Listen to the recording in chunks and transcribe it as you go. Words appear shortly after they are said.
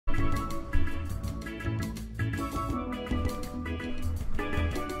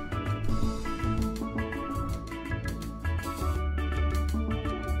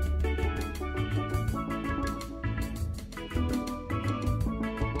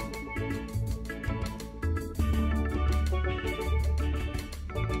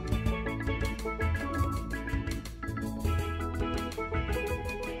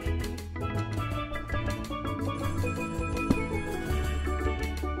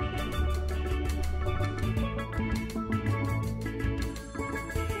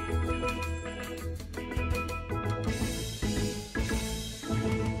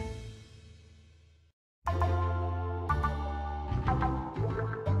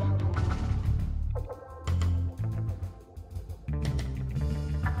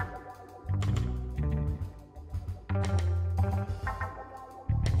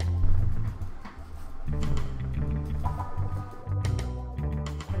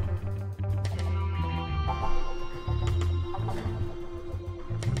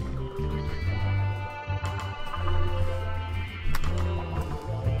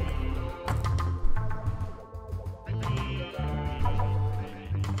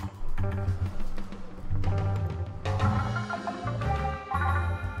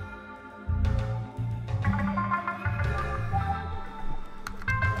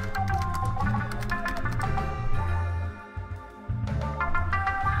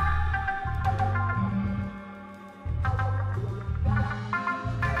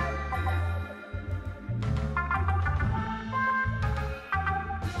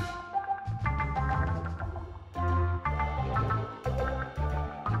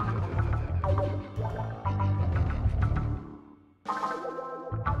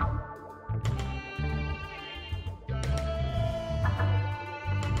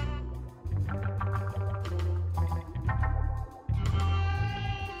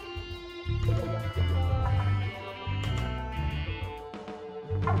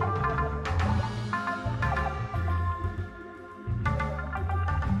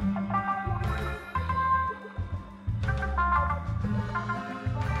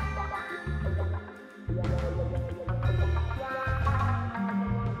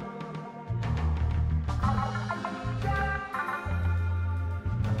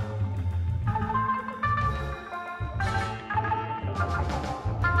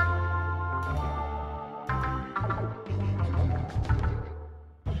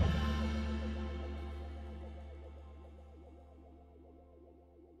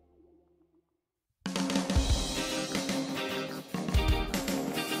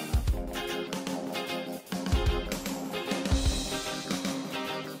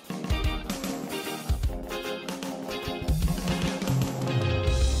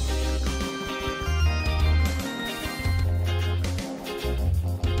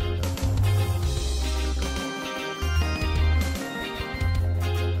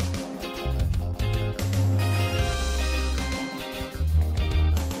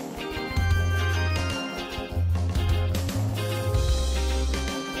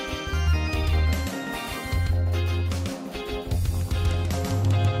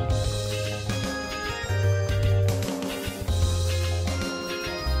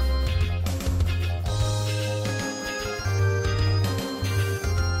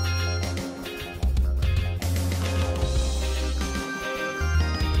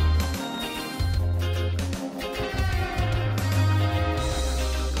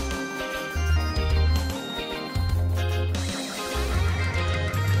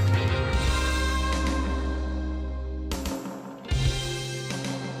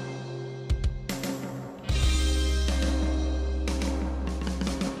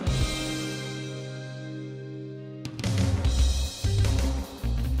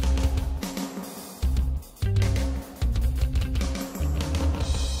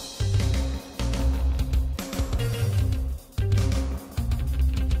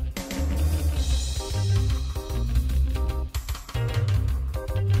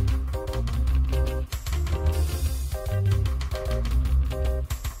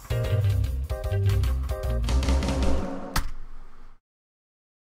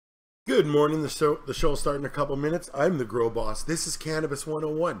Good morning. The show will start in a couple minutes. I'm the Grow Boss. This is Cannabis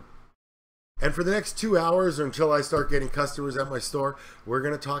 101. And for the next 2 hours or until I start getting customers at my store, we're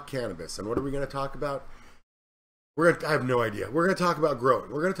going to talk cannabis. And what are we going to talk about? I have no idea. We're going to talk about growing.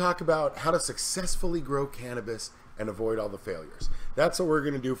 We're going to talk about how to successfully grow cannabis and avoid all the failures. That's what we're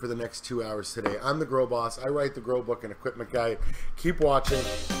going to do for the next 2 hours today. I'm the Grow Boss. I write the Grow Book and Equipment Guide. Keep watching.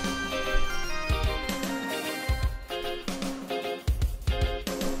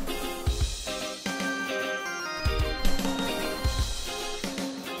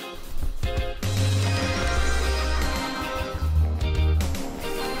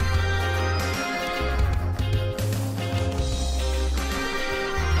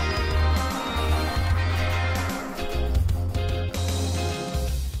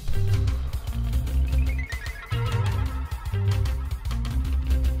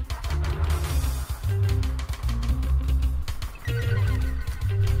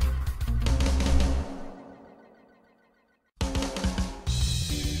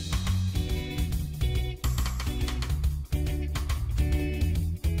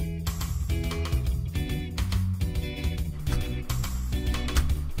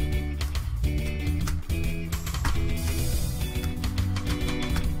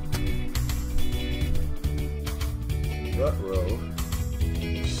 Row.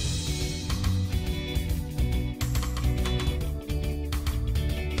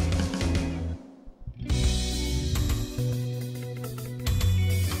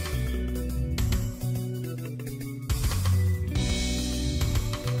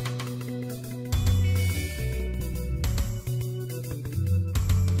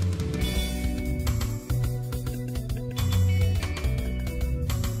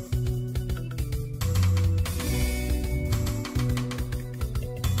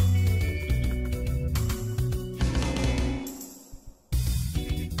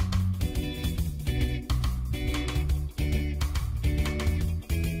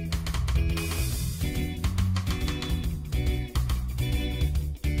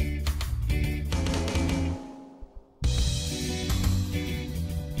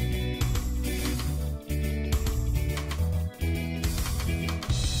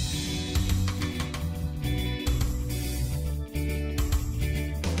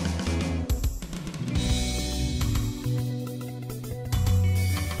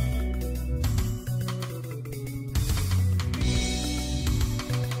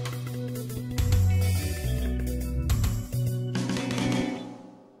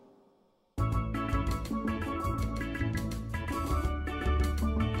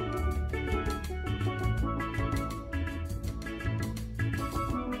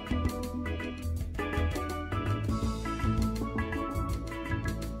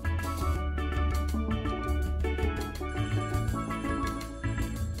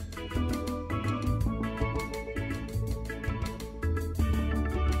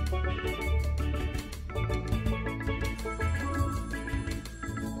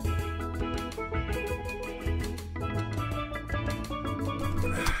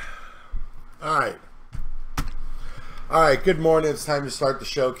 All right, good morning. It's time to start the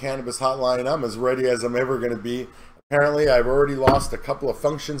show, Cannabis Hotline. I'm as ready as I'm ever going to be. Apparently, I've already lost a couple of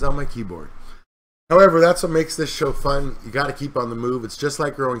functions on my keyboard. However, that's what makes this show fun. You got to keep on the move. It's just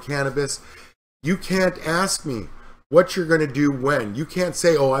like growing cannabis. You can't ask me what you're going to do when. You can't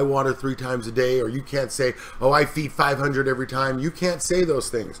say, oh, I water 3 times a day, or you can't say, oh, I feed 500 every time. You can't say those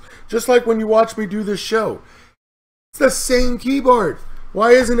things. Just like when you watch me do this show. It's the same keyboard.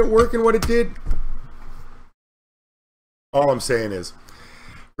 Why isn't it working what it did? All I'm saying is,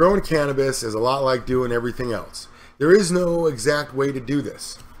 growing cannabis is a lot like doing everything else. There is no exact way to do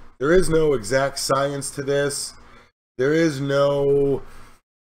this. There is no exact science to this. There is no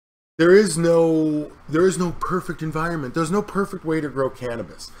perfect environment. There's no perfect way to grow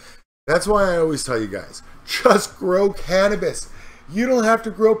cannabis. That's why I always tell you guys, just grow cannabis. You don't have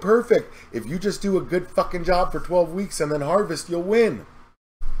to grow perfect. If you just do a good fucking job for 12 weeks and then harvest, you'll win.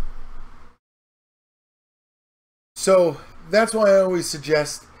 So that's why I always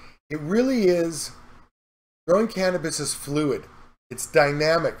suggest it really is, growing cannabis is fluid. It's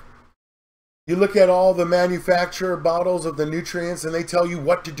dynamic. You look at all the manufacturer bottles of the nutrients and they tell you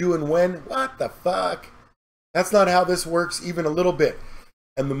what to do and when. What the fuck? That's not how this works even a little bit.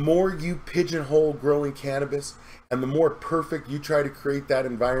 And the more you pigeonhole growing cannabis and the more perfect you try to create that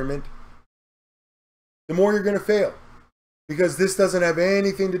environment, the more you're going to fail. Because this doesn't have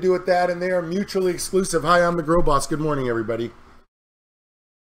anything to do with that, and they are mutually exclusive. Hi, I'm the Grow Boss. Good morning, everybody.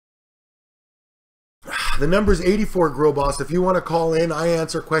 The number's 84 Grow Boss. If you want to call in, I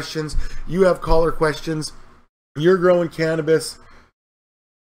answer questions. You have caller questions. You're growing cannabis.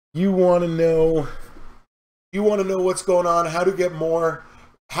 you want to know what's going on, how to get more,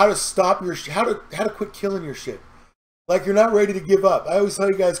 how to stop your, how to quit killing your shit. Like you're not ready to give up. I always tell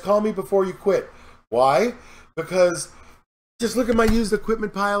you guys, call me before you quit. Why? Because just look at my used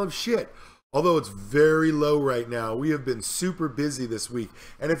equipment pile of shit. Although it's very low right now, we have been super busy this week.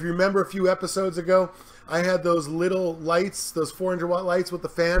 And if you remember a few episodes ago, I had those little lights, those 400-watt lights with the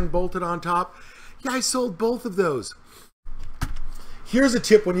fan bolted on top. Yeah, I sold both of those. Here's a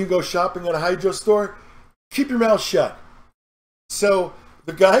tip when you go shopping at a hydro store. Keep your mouth shut. So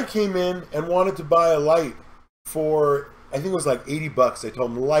the guy came in and wanted to buy a light for, I think it was like 80 bucks. I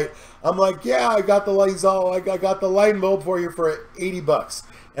told him the light. I'm like, yeah, I got the lights all, I got the light and bulb for you for 80 bucks.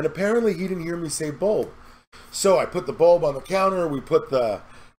 And apparently he didn't hear me say bulb. So I put the bulb on the counter. We put the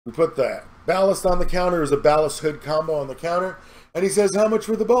ballast on the counter. There's a ballast hood combo on the counter. And he says, how much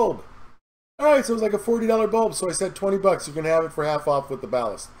for the bulb? All right, so it was like a $40 bulb. So I said 20 bucks. You can have it for half off with the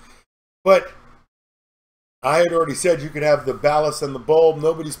ballast. But I had already said you could have the ballast and the bulb.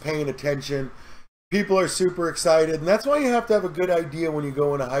 Nobody's paying attention. People are super excited. And that's why you have to have a good idea when you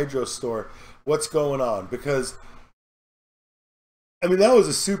go in a hydro store what's going on. Because I mean, that was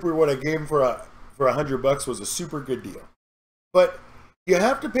a super, what I gave him for $100 was a super good deal. But you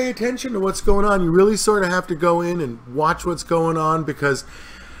have to pay attention to what's going on. You really sort of have to go in and watch what's going on, because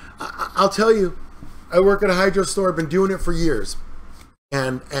I'll tell you, I work at a hydro store. I've been doing it for years.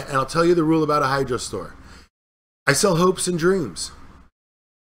 And I'll tell you the rule about a hydro store. I sell hopes and dreams.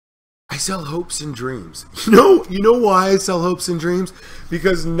 I sell hopes and dreams. You know why I sell hopes and dreams?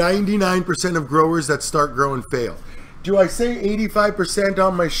 Because 99% of growers that start growing fail. Do I say 85%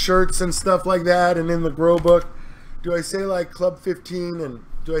 on my shirts and stuff like that and in the grow book? Do I say like Club 15 and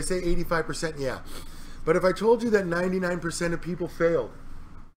do I say 85%? Yeah. But if I told you that 99% of people failed,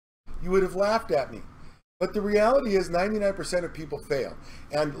 you would have laughed at me. But the reality is 99% of people fail.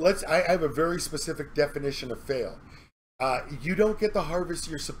 And I have a very specific definition of fail. You don't get the harvest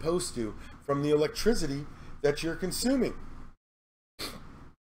you're supposed to from the electricity that you're consuming.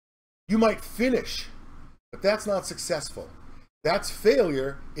 You might finish, but that's not successful. That's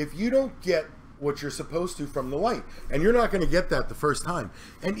failure if you don't get what you're supposed to from the light. And you're not going to get that the first time.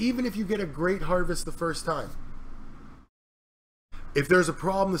 And even if you get a great harvest the first time, if there's a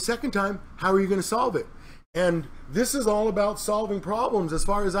problem the second time, how are you going to solve it? And this is all about solving problems as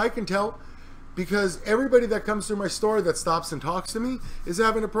far as I can tell, because everybody that comes through my store that stops and talks to me is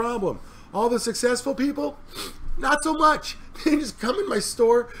having a problem. All the successful people, not so much. They just come in my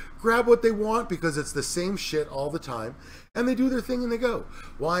store, grab what they want because it's the same shit all the time, and they do their thing and they go.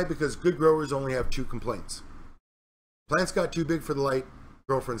 Why? Because good growers only have two complaints. Plants got too big for the light,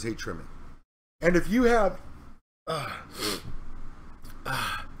 girlfriends hate trimming. And if you have, I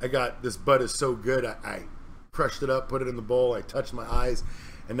got, this bud is so good, I crushed it up, put it in the bowl, I touched my eyes,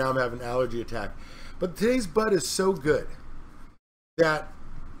 and now I'm having an allergy attack. But today's bud is so good that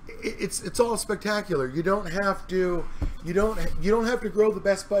it's all spectacular. You don't have to grow the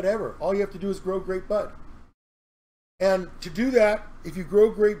best bud ever. All you have to do is grow great bud. And to do that, if you grow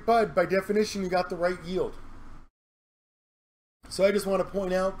great bud, by definition, you got the right yield. So I just want to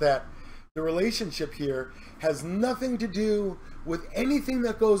point out that the relationship here has nothing to do with anything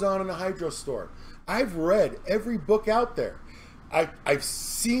that goes on in a hydro store. I've read every book out there. I've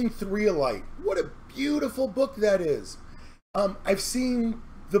seen 3-A-Light. What a beautiful book that is. I've seen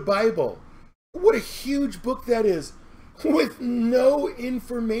the Bible. What a huge book that is, with no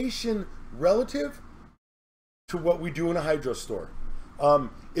information relative to what we do in a hydro store.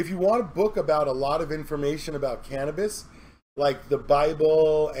 If you want a book about a lot of information about cannabis, like the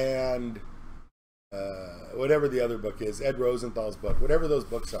Bible and whatever the other book is, Ed Rosenthal's book, whatever those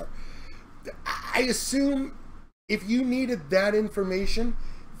books are, I assume if you needed that information,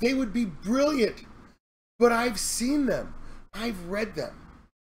 they would be brilliant. But I've seen them. I've read them.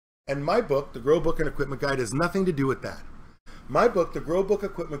 And my book, The Grow Book and Equipment Guide, has nothing to do with that. My book, The Grow Book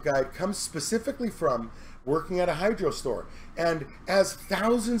Equipment Guide, comes specifically from working at a hydro store. And as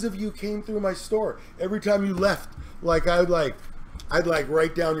thousands of you came through my store, every time you left, like I'd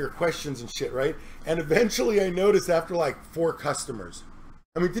write down your questions and shit, right? And eventually I noticed after like 4 customers,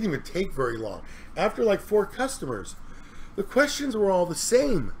 I mean, it didn't even take very long. After like 4 customers, the questions were all the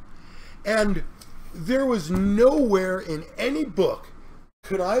same. And there was nowhere in any book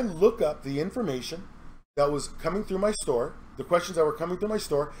could I look up the information that was coming through my store, the questions that were coming through my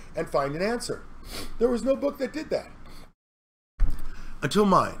store, and find an answer. There was no book that did that. Until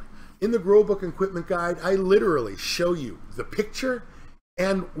mine. In the Grow Book and Equipment Guide, I literally show you the picture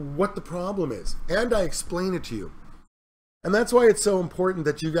and what the problem is. And I explain it to you. And that's why it's so important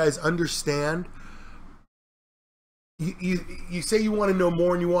that you guys understand you say you want to know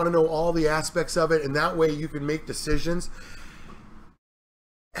more and you want to know all the aspects of it, and that way you can make decisions.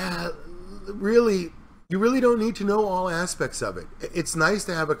 Really, you really don't need to know all aspects of it. It's nice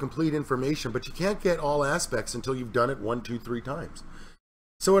to have a complete information, but you can't get all aspects until you've done it 1, 2, 3 times.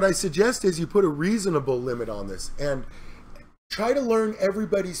 So what I suggest is you put a reasonable limit on this and try to learn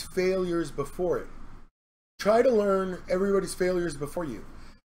everybody's failures before it. Try to learn everybody's failures before you.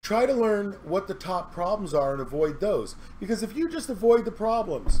 Try to learn what the top problems are and avoid those. Because if you just avoid the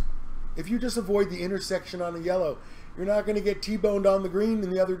problems, if you just avoid the intersection on the yellow, you're not going to get T-boned on the green in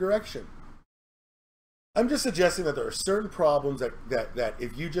the other direction. I'm just suggesting that there are certain problems that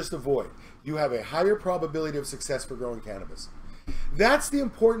if you just avoid, you have a higher probability of success for growing cannabis. That's the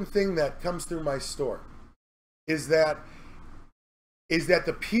important thing that comes through my store, is that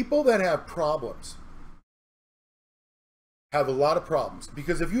the people that have problems have a lot of problems.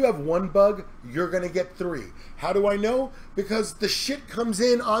 Because if you have 1 bug, you're going to get 3. How do I know? Because the shit comes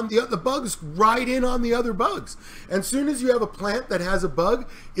in on the bugs ride in on the other bugs. And as soon as you have a plant that has a bug,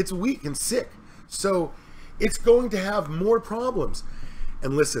 it's weak and sick. So it's going to have more problems.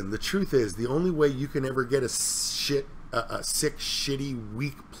 And listen, the truth is, the only way you can ever get a sick, shitty,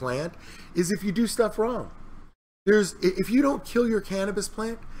 weak plant is if you do stuff wrong. If you don't kill your cannabis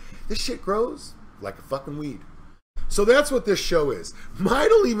plant, this shit grows like a fucking weed. So that's what this show is. I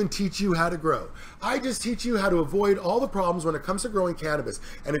don't even teach you how to grow. I just teach you how to avoid all the problems when it comes to growing cannabis.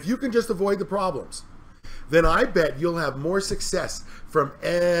 And if you can just avoid the problems, then I bet you'll have more success from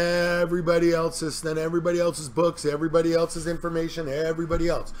everybody else's, books, everybody else's information, everybody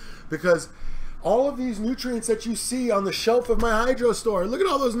else. Because all of these nutrients that you see on the shelf of my hydro store, look at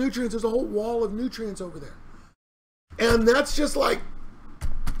all those nutrients. There's a whole wall of nutrients over there. And that's just like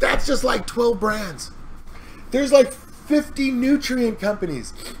 12 brands. There's like 50 nutrient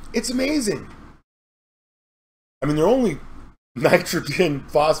companies. It's amazing. I mean, they're only nitrogen,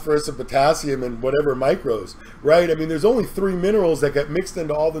 phosphorus, and potassium and whatever micros, right? I mean, there's only 3 minerals that get mixed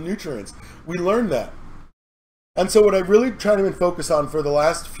into all the nutrients. We learned that. And so what I really try to focus on for the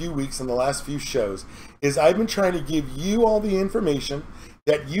last few weeks and the last few shows is I've been trying to give you all the information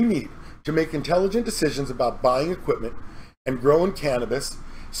that you need to make intelligent decisions about buying equipment and growing cannabis,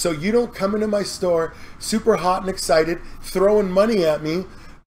 so you don't come into my store super hot and excited, throwing money at me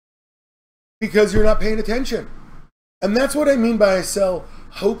because you're not paying attention. And that's what I mean by I sell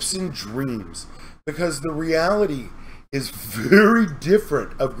hopes and dreams, because the reality is very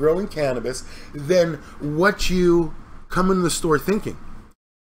different of growing cannabis than what you come in the store thinking.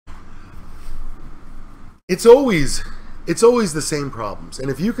 It's always the same problems,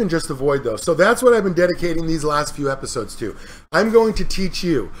 and if you can just avoid those. So that's what I've been dedicating these last few episodes to. I'm going to teach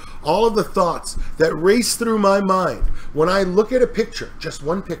you all of the thoughts that race through my mind when I look at a picture, just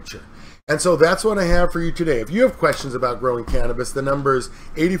one picture. And so that's what I have for you today. If you have questions about growing cannabis, the number is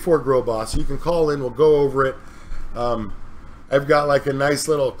 84GrowBoss. You can call in, we'll go over it. I've got like a nice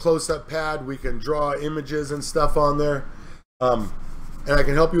little close-up pad. We can draw images and stuff on there. And I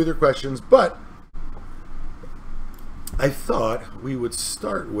can help you with your questions, but I thought we would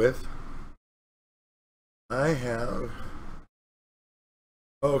start with,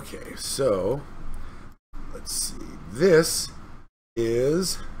 okay, so let's see, this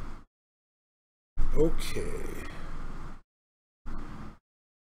is, okay,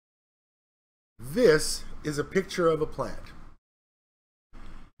 this is a picture of a plant.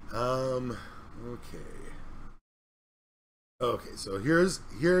 Okay, so here's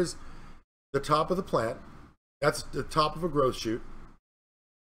the top of the plant. That's the top of a growth shoot.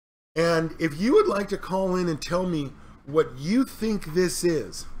 And if you would like to call in and tell me what you think this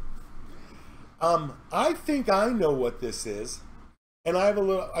is, I think I know what this is, and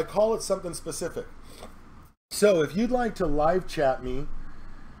I call it something specific. So if you'd like to live chat me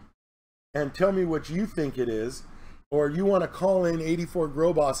and tell me what you think it is, or you want to call in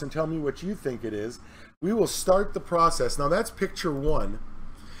 84GrowBoss and tell me what you think it is, we will start the process. Now that's picture 1.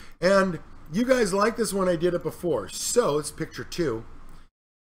 And you guys like this when I did it before, so it's picture 2.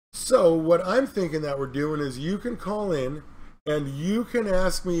 So what I'm thinking that we're doing is you can call in and you can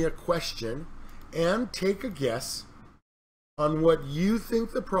ask me a question and take a guess on what you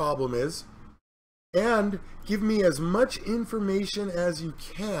think the problem is, and give me as much information as you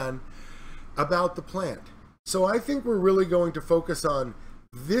can about the plant. So I think we're really going to focus on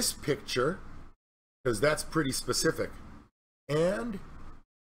this picture, because that's pretty specific. And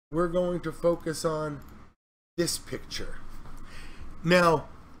we're going to focus on this picture. Now,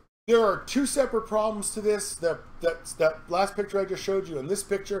 there are 2 separate problems to this. That last picture I just showed you and this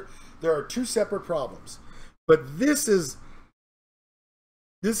picture, there are 2 separate problems. But this is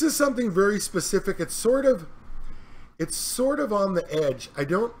something very specific. It's sort of, it's sort of on the edge. I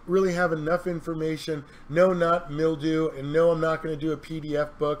don't really have enough information. No, not mildew, and no, I'm not going to do a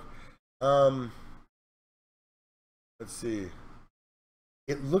PDF book. Let's see.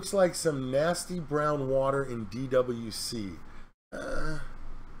 It looks like some nasty brown water in DWC. I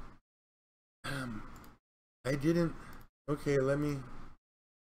didn't. Okay,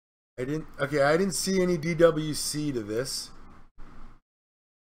 I didn't see any DWC to this.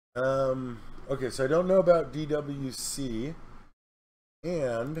 Okay, so I don't know about DWC.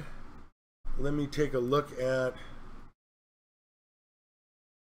 And let me take a look at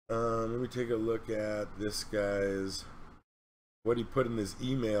this guy's, what he put in his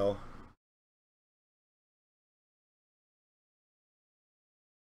email.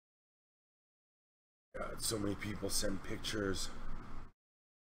 God, so many people send pictures.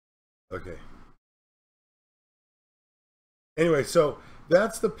 Okay. Anyway, so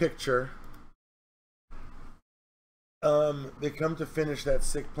that's the picture. They come to finish that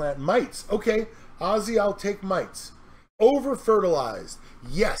sick plant. Mites. Okay, Ozzy, I'll take mites. Over fertilized.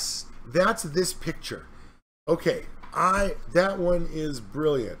 Yes, that's this picture. Okay, that one is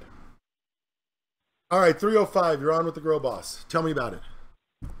brilliant. All right, 305, you're on with the Grow Boss. Tell me about it.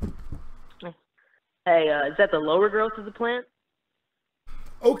 Hey, is that the lower growth of the plant?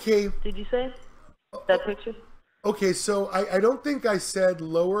 Okay. Did you say that picture? Okay, so I don't think I said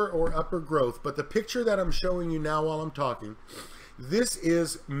lower or upper growth, but the picture that I'm showing you now while I'm talking, this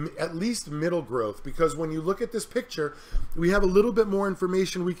is at least middle growth, because when you look at this picture, we have a little bit more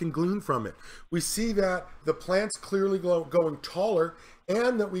information we can glean from it. We see that the plant's clearly going taller,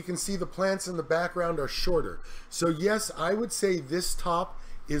 and that we can see the plants in the background are shorter. So yes, I would say this top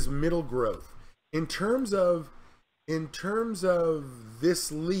is middle growth. In terms of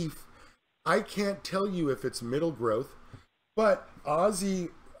this leaf, I can't tell you if it's middle growth, but Ozzy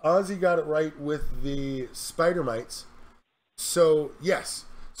got it right with the spider mites. So yes.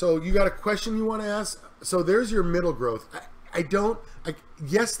 So you got a question you want to ask? So there's your middle growth.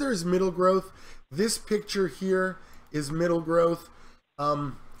 Yes, there's middle growth. This picture here is middle growth.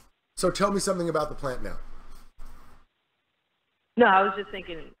 So tell me something about the plant now. No, I was just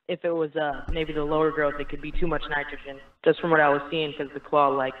thinking if it was maybe the lower growth, it could be too much nitrogen, just from what I was seeing, because the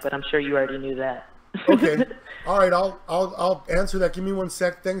claw-like. But I'm sure you already knew that. Okay, all right. I'll answer that. Give me 1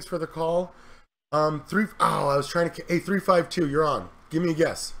 sec. Thanks for the call. I was trying to. Hey, 352, you're on. Give me a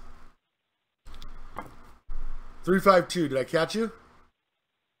guess. 352. Did I catch you?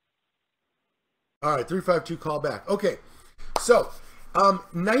 All right, 352. Call back. Okay, so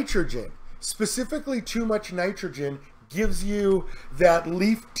nitrogen, specifically too much nitrogen, gives you that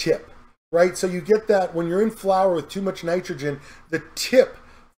leaf tip, right? So you get that when you're in flower with too much nitrogen, the tip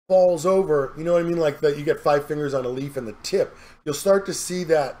falls over. You know what I mean? Like that, you get 5 fingers on a leaf and the tip. You'll start to see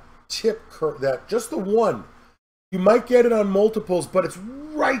that tip curve, that just the one. You might get it on multiples, but it's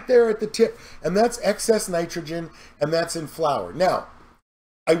right there at the tip. And that's excess nitrogen, and that's in flower. Now,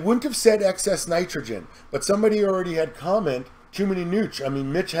 I wouldn't have said excess nitrogen, but somebody already had comment, too many nooch. I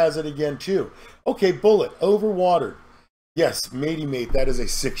mean, Mitch has it again too. Okay, bullet, overwatered. Yes, matey mate, that is a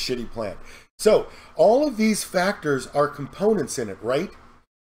sick, shitty plant. So all of these factors are components in it, right?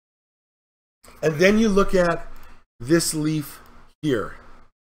 And then you look at this leaf here.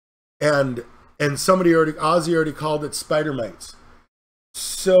 And Ozzy already called it spider mites.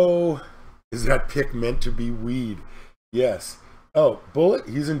 So is that pick meant to be weed? Yes. Oh, bullet,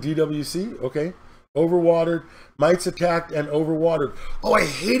 he's in DWC, okay. Overwatered, mites attacked and overwatered. Oh, I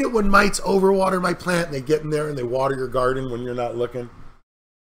hate it when mites overwater my plant and they get in there and they water your garden when you're not looking.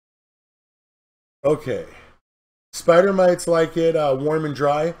 Okay. Spider mites like it warm and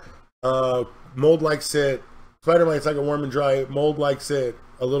dry. Mold likes it. Spider mites like it warm and dry. Mold likes it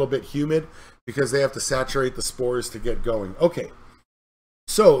a little bit humid because they have to saturate the spores to get going. Okay.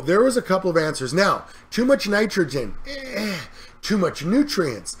 So there was a couple of answers. Now, too much nitrogen. Too much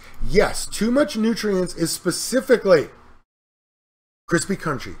nutrients. Yes, too much nutrients is specifically crispy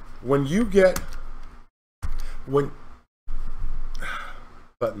crunchy. When you get when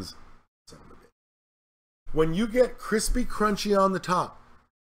you get crispy crunchy on the top.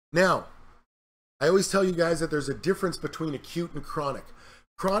 Now, I always tell you guys that there's a difference between acute and chronic.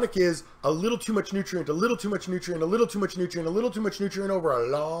 Chronic is a little too much nutrient, a little too much nutrient, a little too much nutrient, a little too much nutrient over a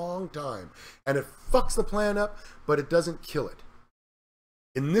long time. And it fucks the plant up, but it doesn't kill it.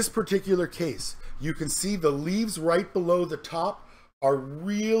 In this particular case, you can see the leaves right below the top are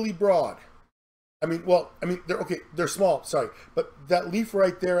really broad. They're small, sorry. But that leaf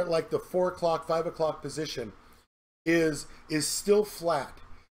right there at like the 4 o'clock, 5 o'clock position is still flat.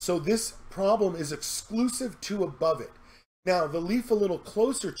 So this problem is exclusive to above it. Now, the leaf a little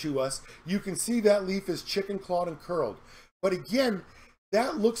closer to us, you can see that leaf is chicken clawed and curled. But again,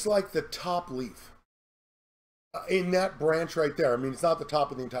 that looks like the top leaf in that branch right there. I mean, it's not the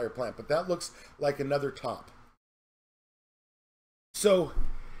top of the entire plant, but that looks like another top. So,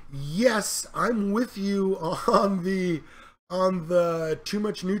 yes, I'm with you on the too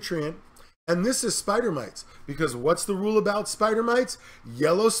much nutrient. And this is spider mites, because what's the rule about spider mites?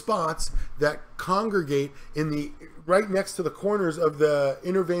 Yellow spots that congregate in the right next to the corners of the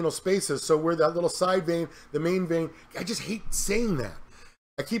intervenal spaces. So where that little side vein, the main vein, I just hate saying that.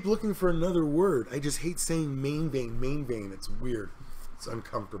 I keep looking for another word. I just hate saying main vein. It's weird. It's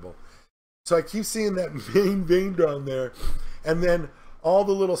uncomfortable. So I keep seeing that main vein down there, and then all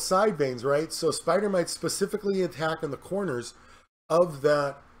the little side veins, right? So spider mites specifically attack in the corners of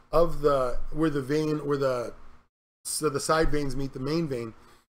that, where the side veins meet the main vein.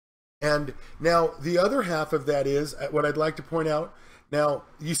 And now the other half of that is what I'd like to point out. Now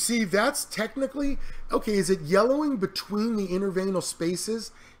you see that's technically, okay, is it yellowing between the intervenal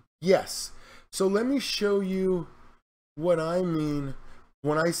spaces? Yes. So let me show you what I mean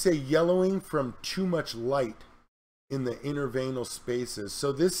when I say yellowing from too much light in the intervenal spaces.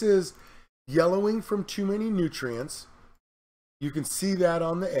 So this is yellowing from too many nutrients. You can see that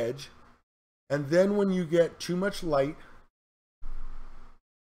on the edge. And then when you get too much light,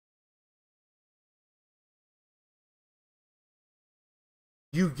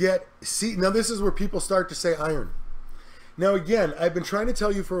 you get, see, now this is where people start to say iron. Now again, I've been trying to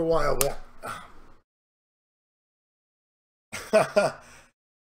tell you for a while that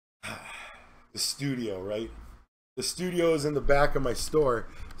the studio, right? The studio is in the back of my store.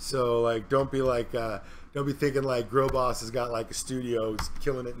 So like, don't be thinking like Grow Boss has got like a studio, he's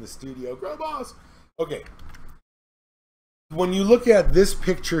killing it in the studio. Grow Boss. Okay. When you look at this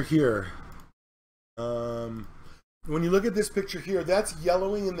picture here, that's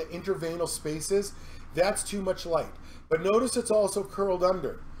yellowing in the intervenal spaces. That's too much light. But notice it's also curled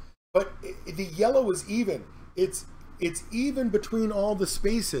under. But the yellow is even. It's even between all the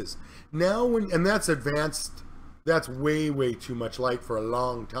spaces. Now and that's advanced. That's way too much light for a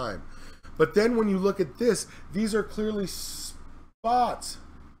long time. But then when you look at this, these are clearly spots.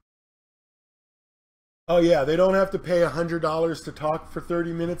 Oh yeah, they don't have to pay $100 to talk for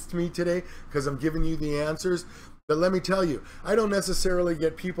 30 minutes to me today because I'm giving you the answers. But let me tell you, I don't necessarily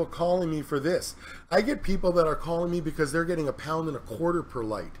get people calling me for this. I get people that are calling me because they're getting £1.25 pounds per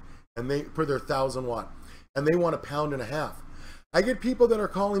light, and for their 1,000 watt, and they want £1.5 pounds. I get people that are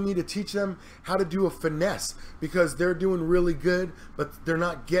calling me to teach them how to do a finesse because they're doing really good, but they're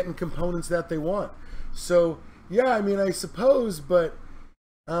not getting components that they want. So yeah, I mean, I suppose, but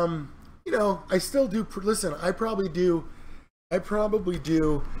you know, I still do. Listen, I probably do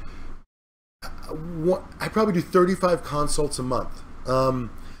 35 consults a month.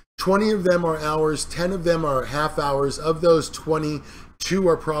 20 of them are hours, 10 of them are half hours. Of those 20, 2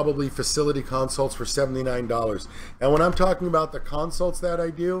 are probably facility consults for $79. And when I'm talking about the consults that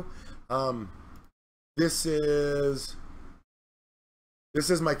I do, this is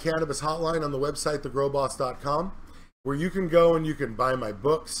my Cannabis Hotline on the website, thegrowboss.com, where you can go and you can buy my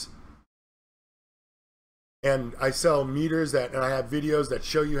books. And I sell meters and I have videos that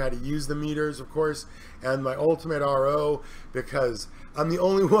show you how to use the meters, of course, and my ultimate RO, because I'm the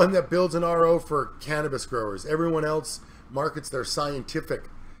only one that builds an RO for cannabis growers. Everyone else markets their scientific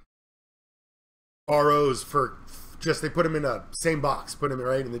ROs for just, they put them in a same box, put them in,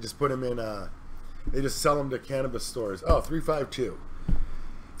 right, and they just put them in they just sell them to cannabis stores. Oh, 352.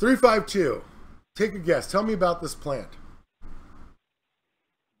 352. Take a guess. Tell me about this plant.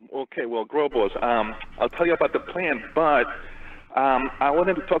 Okay, well, Grow Boss, I'll tell you about the plant, but I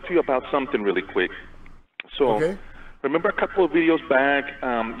wanted to talk to you about something really quick. So, okay. Remember a couple of videos back,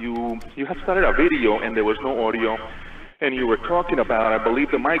 you had started a video and there was no audio, and you were talking about, I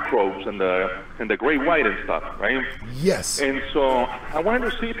believe, the microbes and the gray white and stuff, right? Yes. And so I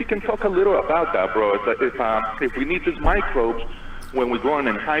wanted to see if you can talk a little about that, bro. If we need these microbes when we're growing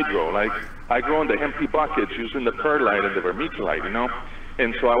in hydro, like I grow in the empty buckets using the perlite and the vermiculite, you know.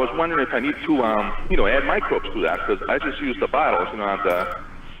 And so I was wondering if I need to, add microbes to that, because I just use the bottles,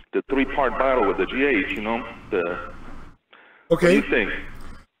 the 3-part bottle with the GH, Okay. What do you think?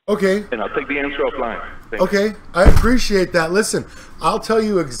 Okay. And I'll take the answer offline. Thanks. Okay, I appreciate that. Listen, I'll tell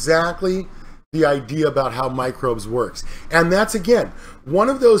you exactly the idea about how microbes works. And that's, again, one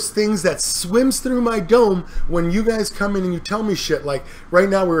of those things that swims through my dome when you guys come in and you tell me shit. Like right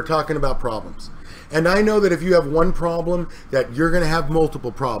now we were talking about problems. And I know that if you have one problem, that you're going to have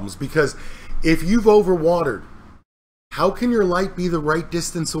multiple problems, because if you've overwatered How can your light be the right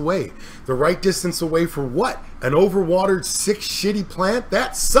distance away? The right distance away for what? An overwatered, sick, shitty plant?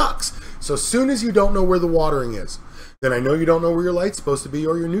 That sucks. So as soon as you don't know where the watering is, then I know you don't know where your light's supposed to be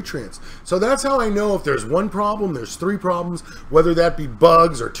or your nutrients. So that's how I know if there's one problem, there's three problems, whether that be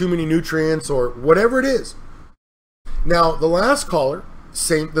bugs or too many nutrients or whatever it is. Now, the last caller,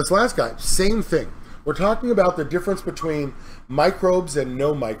 this last guy, same thing. We're talking about the difference between microbes and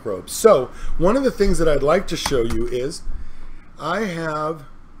no microbes. So one of the things that I'd like to show you is I have,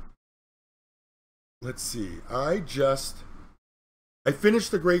 let's see, I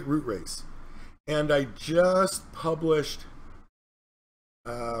finished the Great Root Race, and I just published,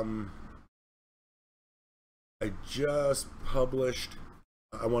 I want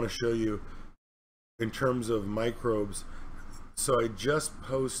to show you in terms of microbes. So I just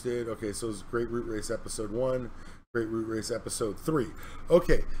posted, okay, so it's Great Root Race episode 1, Great Root Race episode 3.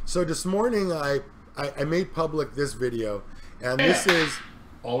 Okay, so this morning I made public this video, and this is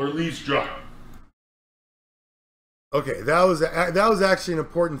all her leaves drop. Okay, that was actually an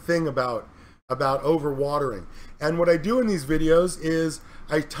important thing about overwatering. And what I do in these videos is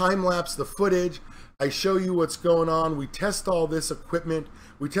I time-lapse the footage, I show you what's going on, we test all this equipment,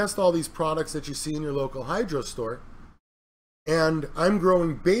 we test all these products that you see in your local hydro store. And I'm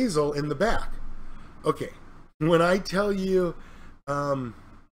growing basil in the back. Okay, when I tell you,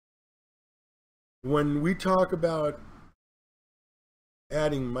 when we talk about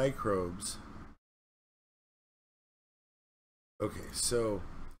adding microbes, okay, so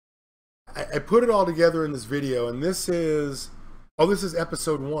I put it all together in this video, and this is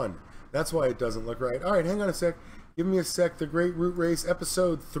episode 1. That's why it doesn't look right. All right, hang on a sec. Give me a sec. The Great Root Race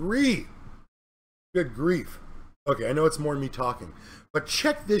episode 3. Good grief. Okay, I know it's more me talking, but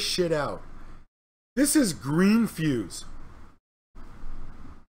check this shit out. This is green fuse.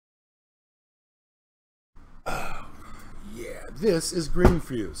 Oh, yeah, this is green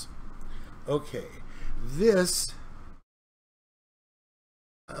fuse. Okay, this,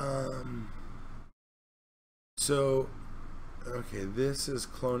 okay, this is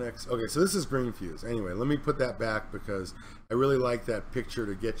Clonex. Okay, so this is green fuse. Anyway, let me put that back because I really like that picture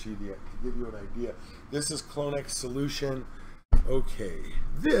to get you to give you an idea. This is Clonex solution. Okay,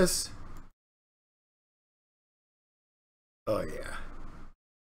 this. Oh yeah.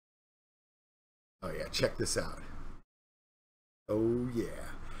 Oh yeah, check this out. Oh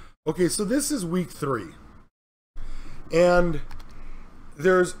yeah. Okay, so this is week 3. And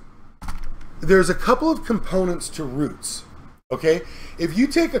there's a couple of components to roots. Okay? If you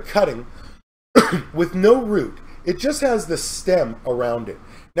take a cutting with no root, it just has the stem around it.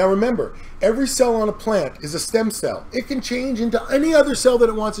 Now remember, every cell on a plant is a stem cell. It can change into any other cell that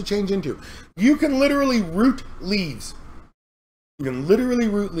it wants to change into. You can literally root leaves. You can literally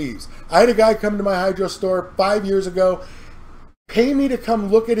root leaves. I had a guy come to my hydro store 5 years ago, pay me to come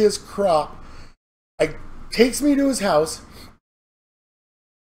look at his crop. Takes me to his house.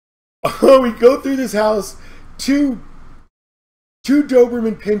 We go through this house, two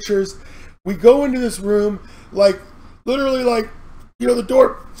Doberman pinchers. We go into this room, literally the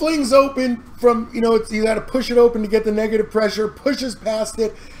door flings open from, it's, you got to push it open to get the negative pressure, pushes past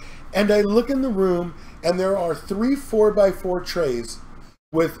it, and I look in the room, and there are 3 4x4 trays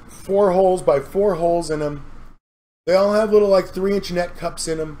with 4 holes by 4 holes in them. They all have little 3-inch net cups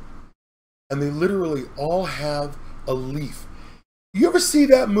in them, and they literally all have a leaf. You ever see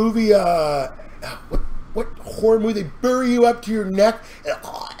that movie, what horror movie? They bury you up to your neck,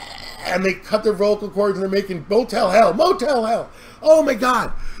 and they cut their vocal cords, and they're making Motel Hell. Oh my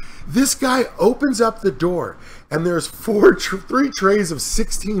God. This guy opens up the door, and there's 3 trays of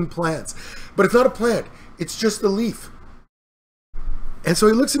 16 plants. But it's not a plant, it's just the leaf. And so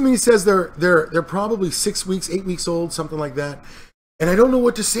he looks at me and he says they're probably 6 weeks, 8 weeks old, something like that. And I don't know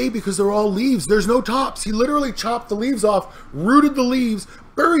what to say because they're all leaves. There's no tops. He literally chopped the leaves off, rooted the leaves,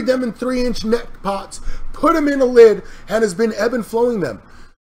 buried them in 3-inch net pots, put them in a lid, and has been ebb and flowing them.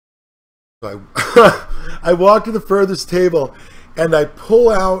 So I walk to the furthest table, and I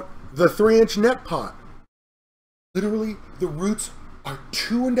pull out the 3-inch net pot. Literally, the roots are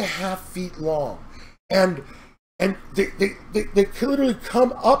 2.5 feet long, and they literally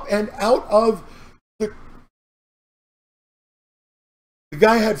come up and out of the. The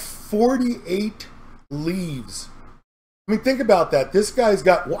guy had 48 leaves. I mean, think about that. This guy's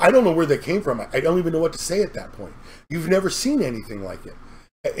got. Well, I don't know where they came from. I don't even know what to say at that point. You've never seen anything like it.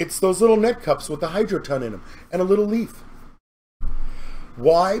 It's those little net cups with the hydroton in them and a little leaf.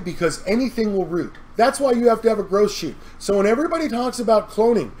 Why? Because anything will root. That's why you have to have a growth chute. So when everybody talks about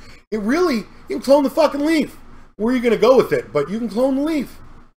cloning, you can clone the fucking leaf. Where are you going to go with it? But you can clone the leaf.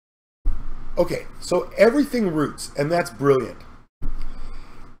 Okay, so everything roots, and that's brilliant.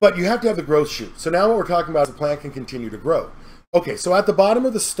 But you have to have the growth shoot. So now what we're talking about is the plant can continue to grow. Okay, so at the bottom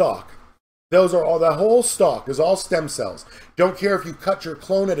of the stalk, those are all, the whole stalk is all stem cells. Don't care if you cut your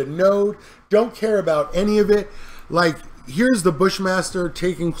clone at a node. Don't care about any of it. Like, here's the Bushmaster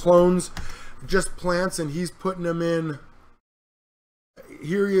taking clones, just plants, and he's putting them in.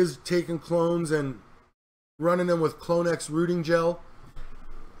 Here he is taking clones and running them with Clonex rooting gel.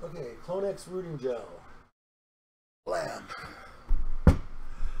 Okay, Clonex rooting gel. Blam.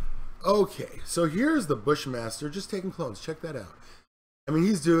 Okay, so here's the Bushmaster just taking clones. Check that out. I mean,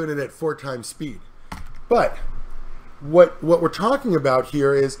 he's doing it at 4 times speed. But what we're talking about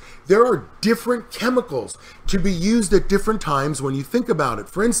here is there are different chemicals to be used at different times when you think about it.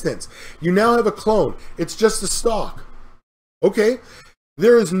 For instance, you now have a clone. It's just a stalk. Okay?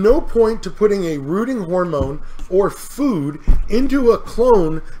 There is no point to putting a rooting hormone or food into a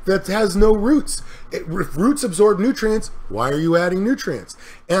clone that has no roots. If roots absorb nutrients, why are you adding nutrients?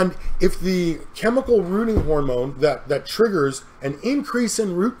 And if the chemical rooting hormone that triggers an increase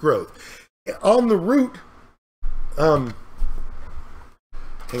in root growth on the root, hang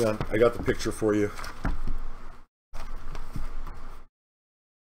on, I got the picture for you.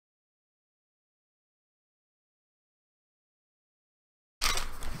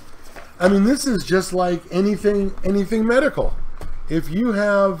 I mean, this is just like anything medical. If you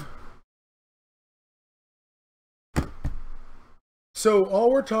have, so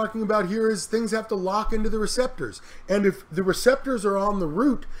all we're talking about here is things have to lock into the receptors. And if the receptors are on the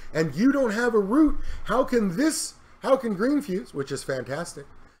root and you don't have a root, how can green fuse, which is fantastic,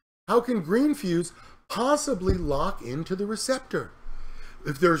 how can green fuse possibly lock into the receptor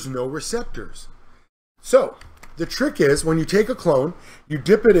if there's no receptors? So the trick is when you take a clone, you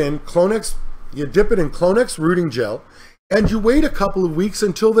dip it in Clonex rooting gel, and you wait a couple of weeks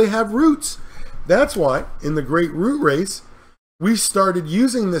until they have roots. That's why in the Great Root Race, we started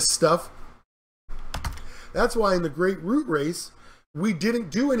using this stuff. That's why in the Great Root Race, we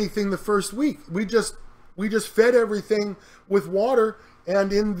didn't do anything the first week. We just fed everything with water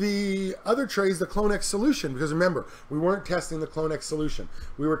and in the other trays, the Clonex solution. Because remember, we weren't testing the Clonex solution.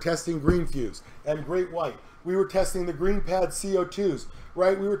 We were testing Green Fuse and Great White. We were testing the Green Pad CO2s,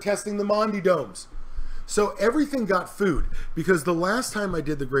 right? We were testing the Mondi Domes. So everything got food, because the last time I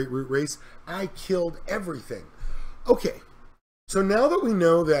did the Great Root Race, I killed everything. Okay, so now that we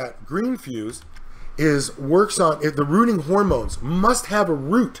know that Green Fuse works on, the rooting hormones must have a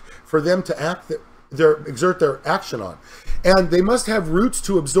root for them to exert their action on. And they must have roots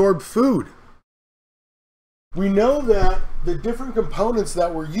to absorb food. We know that the different components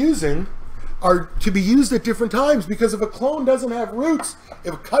that we're using are to be used at different times, because if a clone doesn't have roots,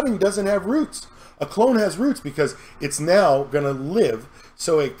 if a cutting doesn't have roots, a clone has roots because it's now going to live.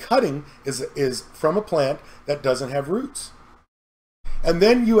 So a cutting is from a plant that doesn't have roots. And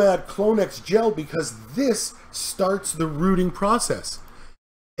then you add Clonex gel because this starts the rooting process.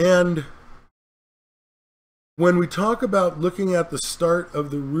 And when we talk about looking at the start of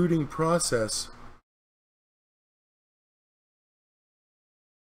the rooting process,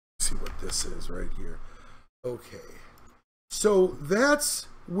 see what this is right here. Okay, so that's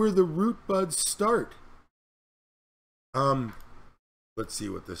where the root buds start. Let's see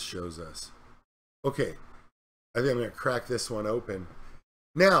what this shows us. Okay, I think I'm going to crack this one open.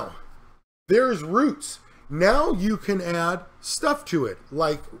 Now, there's roots. Now you can add stuff to it,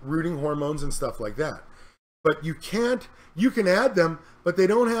 like rooting hormones and stuff like that. But you can add them, but they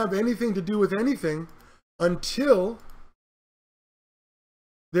don't have anything to do with anything until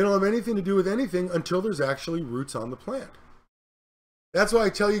there's actually roots on the plant. That's why I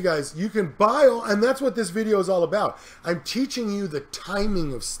tell you guys, you can buy all, and that's what this video is all about. I'm teaching you the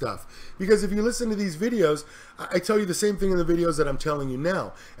timing of stuff. Because if you listen to these videos, I tell you the same thing in the videos that I'm telling you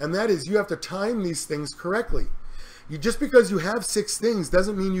now. And that is, you have to time these things correctly. Just because you have 6 things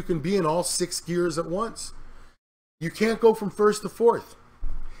doesn't mean you can be in all 6 gears at once. You can't go from first to fourth.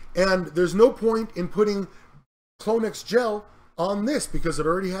 And there's no point in putting Clonex gel on this because it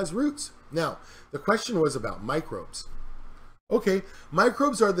already has roots. Now, the question was about microbes. Okay,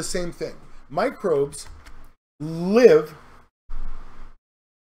 microbes are the same thing. Microbes live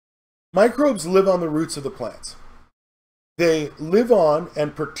on the roots of the plants. They live on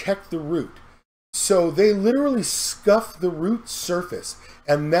and protect the root. So they literally scuff the root surface,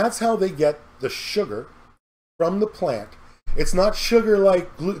 and that's how they get the sugar from the plant. It's not sugar like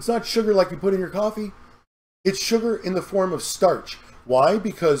you put in your coffee. It's sugar in the form of starch. Why?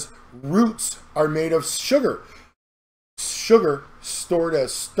 Because roots are made of sugar. Sugar stored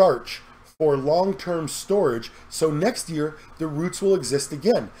as starch for long-term storage, so next year the roots will exist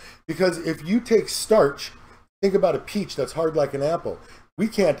again. Because if you take starch, think about a peach that's hard like an apple. We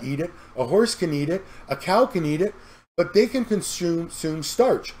can't eat it. A horse can eat it. A cow can eat it. But they can consume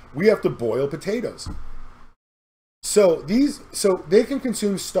starch. We have to boil potatoes. So they can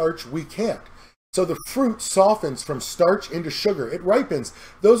consume starch, we can't. So the fruit softens from starch into sugar. It ripens.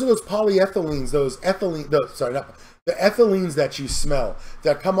 Those are those polyethylenes, the ethylenes that you smell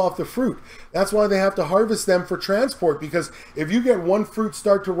that come off the fruit. That's why they have to harvest them for transport, because if you get one fruit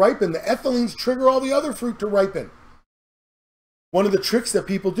start to ripen, the ethylenes trigger all the other fruit to ripen. One of the tricks that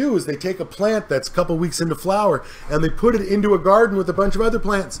people do is they take a plant that's a couple weeks into flower and they put it into a garden with a bunch of other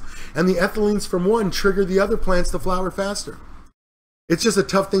plants, and the ethylenes from one trigger the other plants to flower faster. It's just a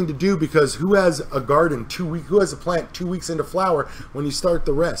tough thing to do, because who has a garden who has a plant 2 weeks into flower when you start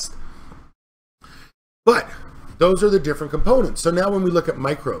the rest? But those are the different components. So now when we look at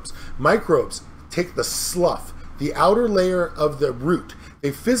microbes take the slough, the outer layer of the root.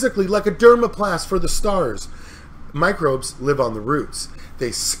 They physically, like a dermoplast for the stars, microbes live on the roots.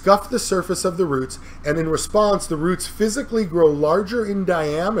 They scuff the surface of the roots, and in response, the roots physically grow larger in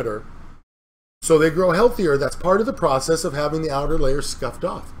diameter, so they grow healthier. That's part of the process of having the outer layer scuffed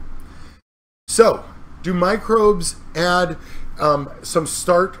off. So, do microbes add some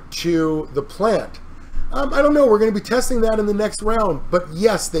start to the plant? I don't know. We're going to be testing that in the next round. But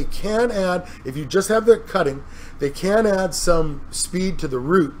yes, they can add, if you just have the cutting, they can add some speed to the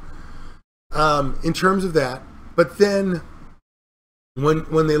root in terms of that. But then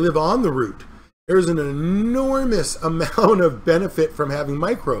when they live on the root, there's an enormous amount of benefit from having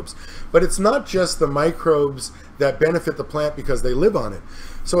microbes. But it's not just the microbes that benefit the plant because they live on it.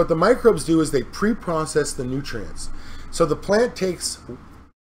 So what the microbes do is they pre-process the nutrients. So the plant takes,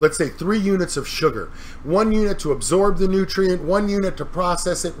 let's say, 3 units of sugar. 1 unit to absorb the nutrient, 1 unit to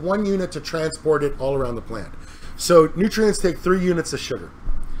process it, 1 unit to transport it all around the plant. So nutrients take 3 units of sugar.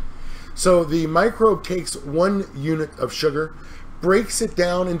 So the microbe takes 1 unit of sugar, breaks it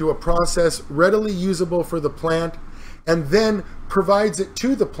down into a process readily usable for the plant, and then provides it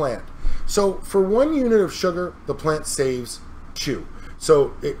to the plant. So for 1 unit of sugar, the plant saves 2. So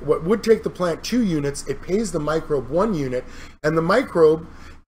what would take the plant 2 units, it pays the microbe 1 unit, and the microbe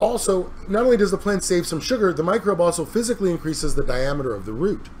also, not only does the plant save some sugar, the microbe also physically increases the diameter of the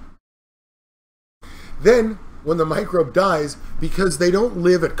root. Then, when the microbe dies, because they don't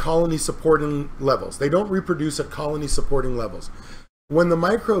live at colony supporting levels, they don't reproduce at colony supporting levels. When the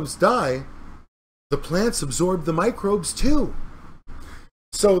microbes die, the plants absorb the microbes too.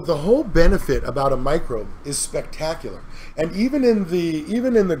 So the whole benefit about a microbe is spectacular. And even in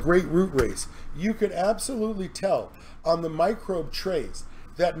the great root race, you could absolutely tell on the microbe trays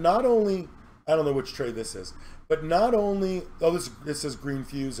that not only, I don't know which tray this is, but not only, oh, this is Green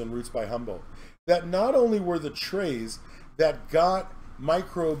Fuse and Roots by Humboldt, that not only were the trays that got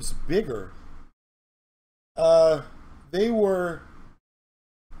microbes bigger, they were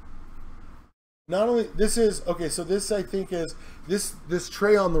not only, this is, okay, so this I think is, this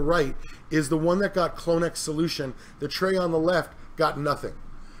tray on the right is the one that got Clonex solution. The tray on the left got nothing,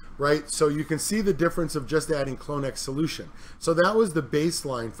 right? So you can see the difference of just adding Clonex solution. So that was the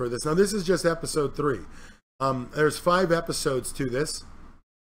baseline for this. Now this is just episode 3. There's 5 episodes to this.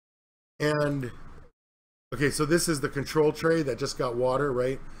 And, okay, so this is the control tray that just got water,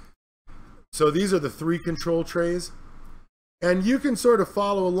 right? So these are the 3 control trays. And you can sort of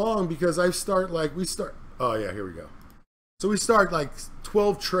follow along because we start, oh yeah, here we go. So we start like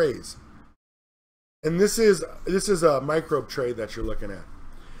 12 trays. And this is a microbe tray that you're looking at.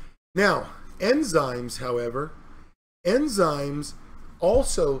 Now, enzymes, however, enzymes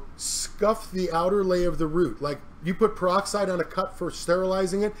also scuff the outer layer of the root. Like you put peroxide on a cup for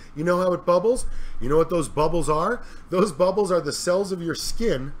sterilizing it, you know how it bubbles? You know what those bubbles are? Those bubbles are the cells of your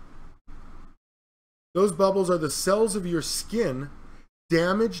skin. Those bubbles are the cells of your skin,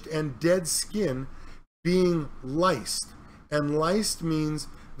 damaged and dead skin, being lysed. And lysed means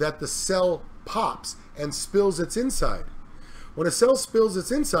that the cell pops and spills its inside. When a cell spills its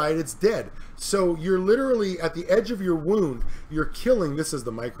inside, it's dead. So you're literally at the edge of your wound, you're killing, this is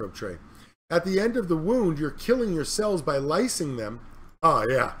the microbe tray. At the end of the wound, you're killing your cells by lysing them. Oh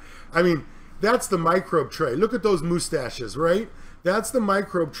yeah, I mean, that's the microbe tray. Look at those mustaches, right? That's the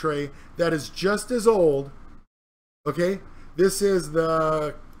microbe tray that is just as old. Okay, this is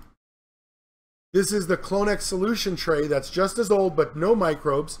the Clonex solution tray that's just as old but no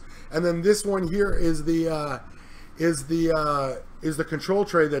microbes, and then this one here is the control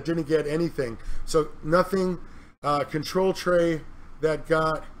tray that didn't get anything. So nothing. Control tray that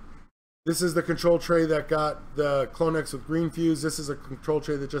got This is the control tray that got the Clonex with green fuse. This is a control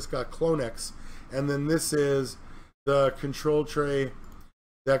tray that just got Clonex. And then this is the control tray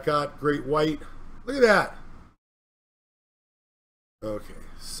that got Great White. Look at that. Okay,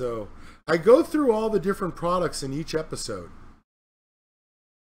 so I go through all the different products in each episode.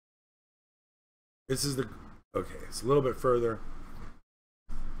 This is the, okay, it's a little bit further.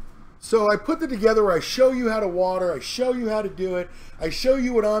 So I put it together where I show you how to water, I show you how to do it, I show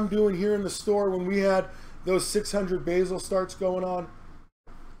you what I'm doing here in the store when we had those 600 basil starts going on.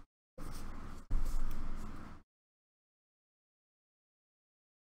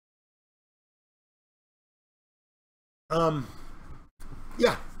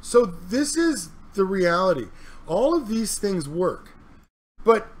 Yeah, so this is the reality. All of these things work,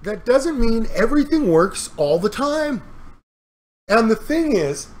 but that doesn't mean everything works all the time. And the thing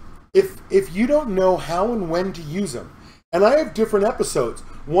is, if you don't know how and when to use them, and I have different episodes.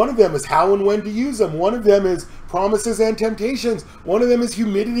 One of them is how and when to use them. One of them is promises and temptations. One of them is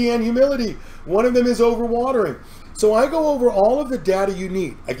humidity and humility. One of them is overwatering. So I go over all of the data you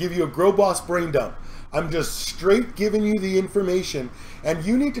need. I give you a Grow Boss brain dump. I'm just straight giving you the information, and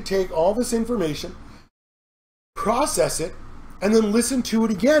you need to take all this information, process it, and then listen to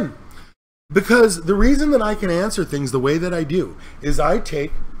it again. Because the reason that I can answer things the way that I do is I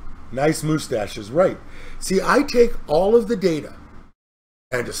take nice mustaches, right? See, I take all of the data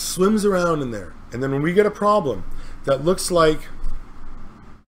and it just swims around in there. And then when we get a problem that looks like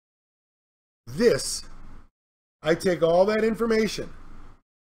this, I take all that information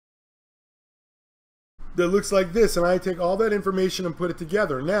that looks like this, and I take all that information and put it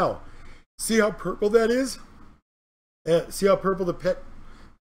together. Now, see how purple that is? See how purple the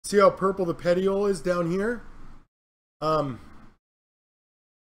petiole is down here?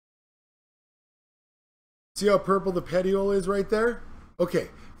 See how purple the petiole is right there? Okay,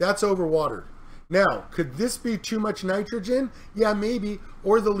 that's overwatered. Now, could this be too much nitrogen? Yeah, maybe,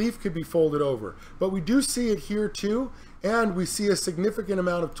 or the leaf could be folded over. But we do see it here too, and we see a significant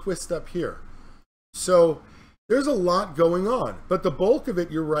amount of twist up here. So there's a lot going on, but the bulk of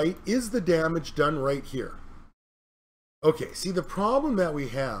it, you're right, is the damage done right here. Okay, see, the problem that we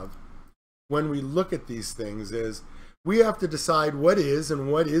have when we look at these things is we have to decide what is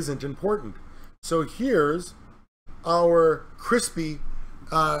and what isn't important. So here's our crispy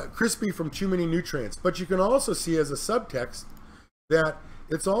from too many nutrients, but you can also see as a subtext that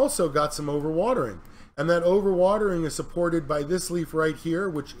it's also got some overwatering. And that overwatering is supported by this leaf right here,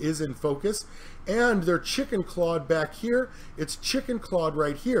 which is in focus, and they're chicken clawed back here. It's chicken clawed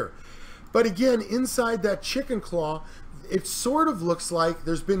right here. But again, inside that chicken claw, it sort of looks like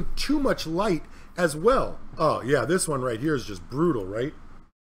there's been too much light as well. Oh yeah, this one right here is just brutal, right?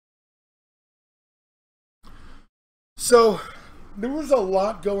 So there was a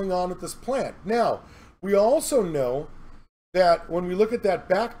lot going on with this plant. Now, we also know that when we look at that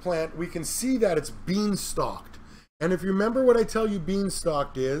back plant, we can see that it's bean-stalked. And if you remember what I tell you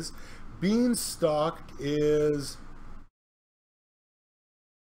bean-stalked is this.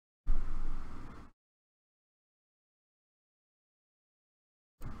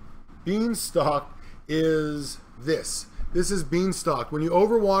 This is bean-stalked. When you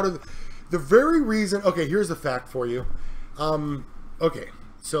overwater, the very reason, okay, here's the fact for you. Okay,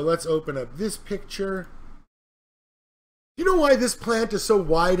 so let's open up this picture. You know why this plant is so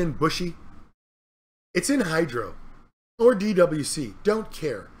wide and bushy? It's in hydro or DWC, don't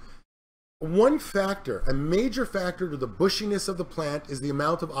care. One factor, a major factor to the bushiness of the plant is the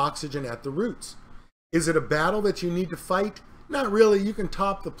amount of oxygen at the roots. Is it a battle that you need to fight? Not really, you can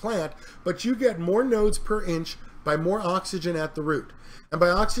top the plant, but you get more nodes per inch by more oxygen at the root. And by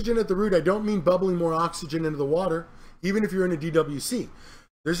oxygen at the root, I don't mean bubbling more oxygen into the water, even if you're in a DWC.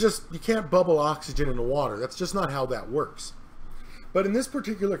 You can't bubble oxygen in the water. That's just not how that works. But in this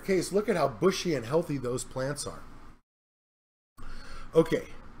particular case, look at how bushy and healthy those plants are. Okay,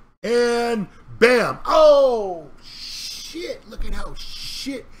 and bam! Oh, shit! Look at how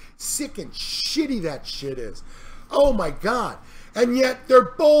sick and shitty that shit is. Oh my God! And yet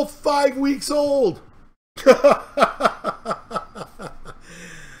they're both 5 weeks old.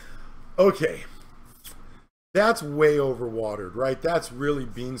 Okay. That's way overwatered, right? That's really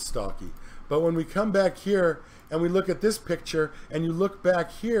beanstalky. But when we come back here and we look at this picture and you look back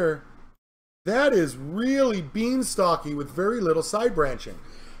here, that is really beanstalky with very little side branching.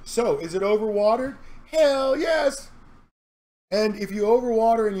 So is it overwatered? Hell yes! And if you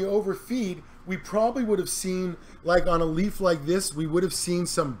overwater and you overfeed, we probably would have seen, like on a leaf like this, we would have seen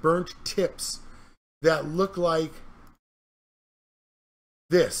some burnt tips that look like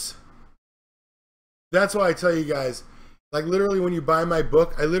this. That's why I tell you guys, Like literally when you buy my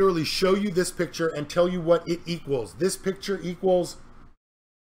book, I literally show you this picture and tell you what it equals. This picture equals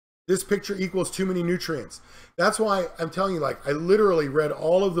too many nutrients. That's why I'm telling you, like, I literally read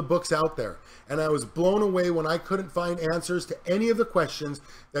all of the books out there and I was blown away when I couldn't find answers to any of the questions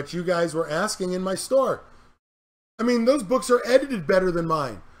that you guys were asking in my store. I mean, those books are edited better than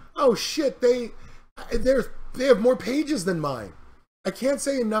mine. Oh shit, they have more pages than mine. I can't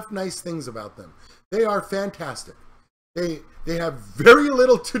say enough nice things about them. They are fantastic. They have very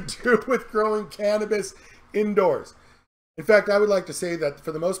little to do with growing cannabis indoors. In fact, I would like to say that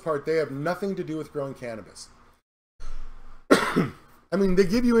for the most part, they have nothing to do with growing cannabis. I mean, they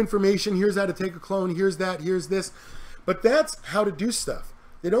give you information. Here's how to take a clone. Here's that. Here's this. But that's how to do stuff.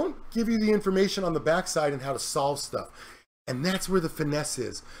 They don't give you the information on the backside and how to solve stuff. And that's where the finesse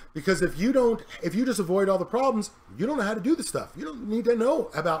is. Because if you just avoid all the problems, you don't know how to do the stuff. You don't need to know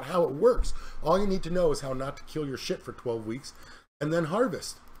about how it works. All you need to know is how not to kill your shit for 12 weeks and then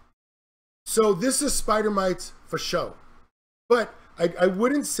harvest. So this is spider mites for show. But I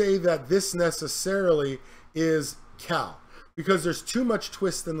wouldn't say that this necessarily is cal, because there's too much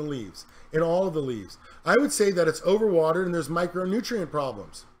twist in the leaves, in all of the leaves. I would say that it's overwatered and there's micronutrient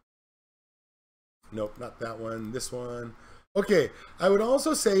problems. Nope, not that one, this one. Okay, I would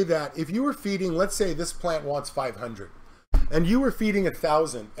also say that if you were feeding, let's say this plant wants 500, and you were feeding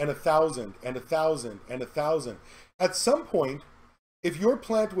 1,000 and 1,000 and 1,000 and 1,000, at some point, if your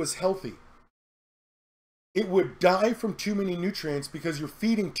plant was healthy, it would die from too many nutrients because you're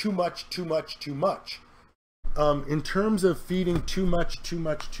feeding too much. In terms of feeding too much,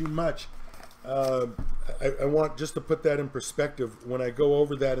 I want just to put that in perspective when I go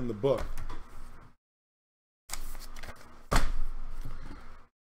over that in the book.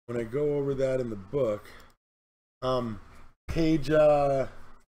 When I go over that in the book, page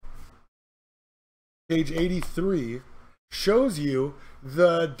 83 shows you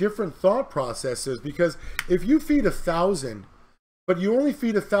the different thought processes, because if you feed 1,000, but you only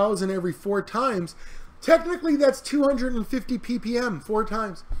feed 1,000 every 4 times, technically that's 250 ppm 4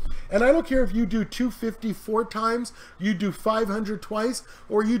 times. And I don't care if you do 250 4 times, you do 500 twice,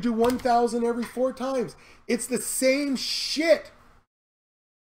 or you do 1,000 every 4 times. It's the same shit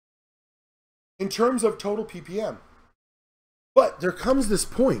in terms of total ppm. But there comes this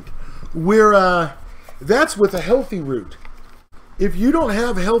point where that's with a healthy root. If you don't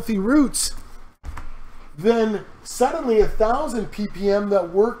have healthy roots, then suddenly 1,000 ppm that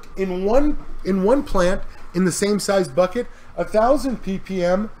worked in one plant in the same size bucket, 1,000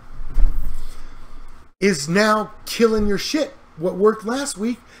 ppm is now killing your shit. What worked last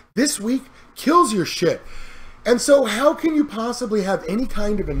week, this week kills your shit. And so how can you possibly have any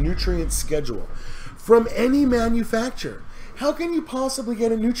kind of a nutrient schedule from any manufacturer? How can you possibly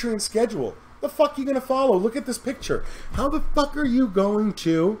get a nutrient schedule? The fuck are you going to follow? Look at this picture. How the fuck are you going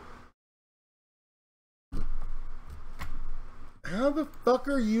to... How the fuck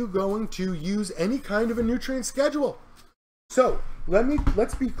are you going to use any kind of a nutrient schedule? So,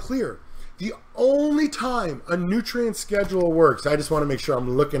 let's be clear. The only time a nutrient schedule works, I just want to make sure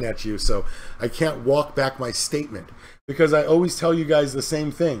I'm looking at you so I can't walk back my statement, because I always tell you guys the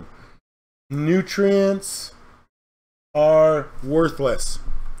same thing. Nutrients are worthless.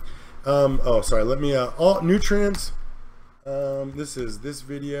 Oh, sorry, let me, all nutrients, this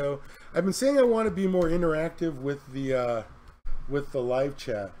video. I've been saying I want to be more interactive with the live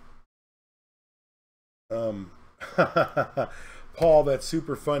chat. Paul, that's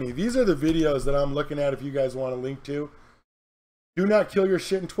super funny. These are the videos that I'm looking at if you guys want to link to. Do not kill your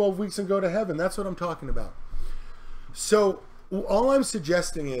shit in 12 weeks and go to heaven. That's what I'm talking about. So all I'm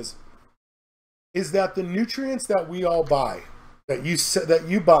suggesting is that the nutrients that we all buy, that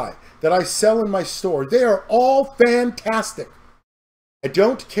you buy, that I sell in my store, they are all fantastic. I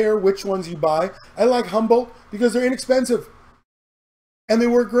don't care which ones you buy. I like Humboldt because they're inexpensive and they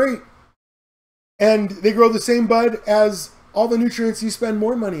work great. And they grow the same bud as all the nutrients you spend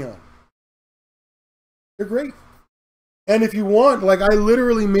more money on. They're great. And if you want, like, I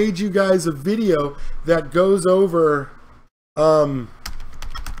literally made you guys a video that goes over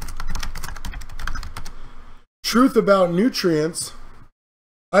truth about nutrients.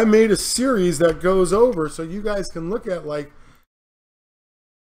 I made a series that goes over so you guys can look at, like,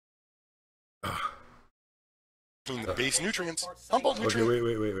 the base nutrients. Okay,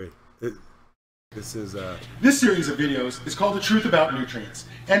 wait. This series of videos is called The Truth About Nutrients.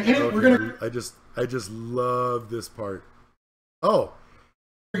 And in it, we're gonna... I just love this part. Oh.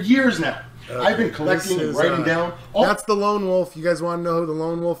 For years now, I've been collecting and writing down all... That's the Lone Wolf. You guys want to know who the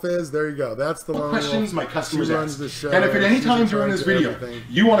Lone Wolf is? There you go. That's the Lone Wolf. Questions my customers ask. And if at any time during this video,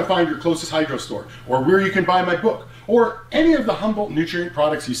 you want to find your closest hydro store, or where you can buy my book, or any of the Humboldt nutrient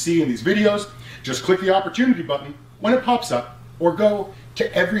products you see in these videos, just click the opportunity button when it pops up or go to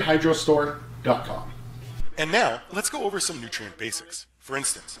everyhydrostore.com. And now let's go over some nutrient basics. For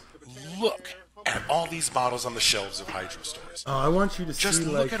instance, look at all these bottles on the shelves of hydro stores. Oh, I want you to just see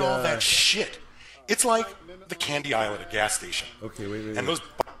look like, at all that shit. It's like the candy aisle at a gas station. Okay, wait. And those.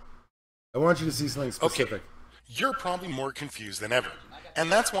 I want you to see something specific. Okay, you're probably more confused than ever.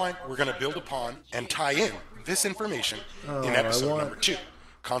 And that's why we're going to build upon and tie in this information in episode number 2,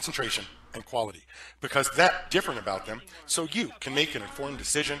 concentration and quality. Because that's different about them, so you can make an informed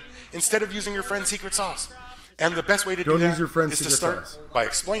decision instead of using your friend's secret sauce. And the best way to do that is to start by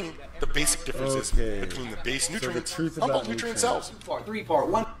explaining the basic differences between the base nutrients, Humboldt nutrient cells. Part 3, Part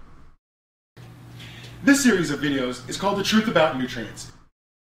 1. This series of videos is called The Truth About Nutrients.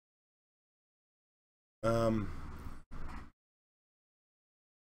 Okay.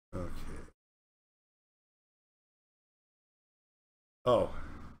 Oh.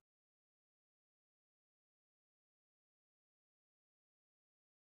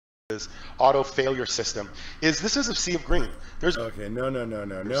 Auto failure system this is a sea of green. There's okay, no,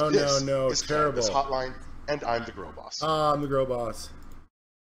 it's terrible. Cannabis Hotline, and I'm the Grow Boss. I'm the Grow Boss.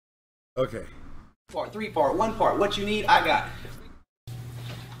 Okay. Part 3, Part 1, Part what you need, I got.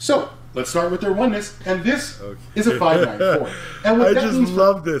 So let's start with their oneness, and this is a 594. And what I that just means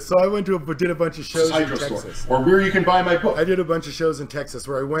love this. So I went to did a bunch of shows in Texas, or where you can buy my book. I did a bunch of shows in Texas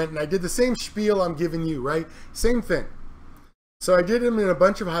where I went and I did the same spiel I'm giving you, right? Same thing. So I did them in a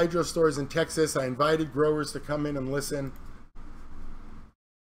bunch of hydro stores in Texas. I invited growers to come in and listen.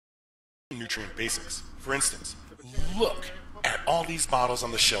 Nutrient basics. For instance, look at all these bottles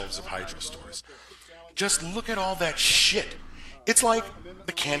on the shelves of hydro stores. Just look at all that shit. It's like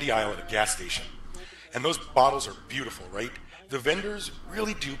the candy aisle at a gas station. And those bottles are beautiful, right? The vendors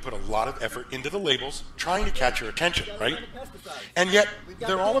really do put a lot of effort into the labels, trying to catch your attention, right? And yet,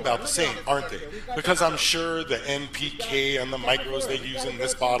 they're all about the same, aren't they? Because I'm sure the NPK and the micros they use in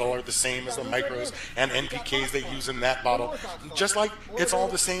this bottle are the same as the micros and NPKs they use in that bottle. Just like it's all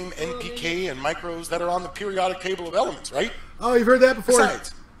the same NPK and micros that are on the periodic table of elements, right? Oh, you've heard that before?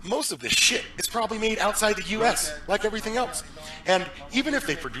 Besides, most of this shit is probably made outside the US, like everything else. And even if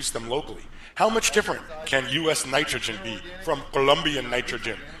they produce them locally, how much different can US nitrogen be from Colombian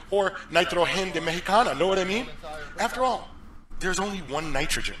nitrogen or nitrogen de mexicana, know what I mean? After all, there's only one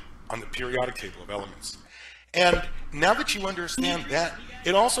nitrogen on the periodic table of elements. And now that you understand that,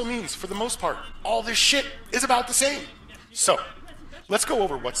 it also means, for the most part, all this shit is about the same. So, let's go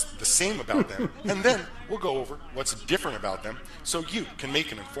over what's the same about them, and then we'll go over what's different about them so you can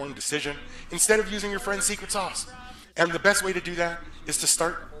make an informed decision instead of using your friend's secret sauce. And the best way to do that is to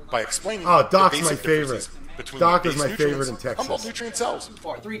start by explaining Doc's my favorite. Doc is my favorite in Texas. Humboldt nutrient cells.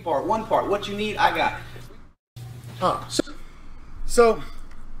 Part 3, Part 1, Part what you need, I got. So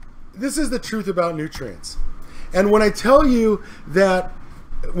this is the truth about nutrients. And when I tell you that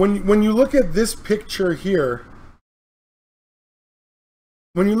when you look at this picture here,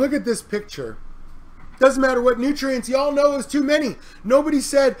 doesn't matter what nutrients, y'all know is too many. Nobody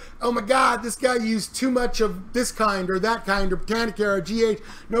said, oh my God, this guy used too much of this kind or that kind or Botanicare or GH.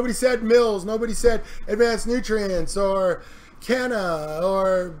 Nobody said Mills. Nobody said Advanced Nutrients or Canna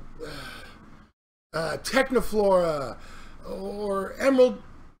or Technoflora or Emerald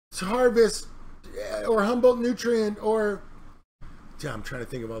Harvest or Humboldt Nutrient or, I'm trying to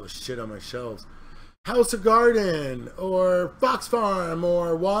think of all the shit on my shelves. House of Garden or Fox Farm,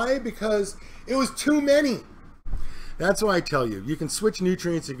 or why? Because it was too many. That's why I tell you, you can switch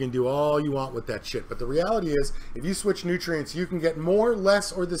nutrients, you can do all you want with that shit. But the reality is, if you switch nutrients, you can get more,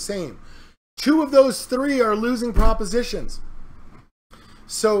 less, or the same. 2 of those 3 are losing propositions.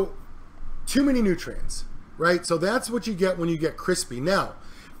 So, too many nutrients, right? So that's what you get when you get crispy. Now,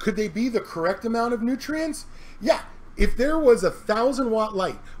 could they be the correct amount of nutrients? Yeah. If there was a 1,000-watt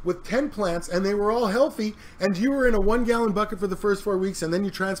light with 10 plants and they were all healthy and you were in a 1-gallon bucket for the first 4 weeks and then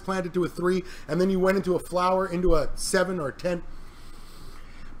you transplanted to a 3 and then you went into a flower into a 7 or 10.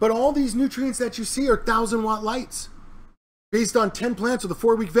 But all these nutrients that you see are 1,000-watt lights based on 10 plants with a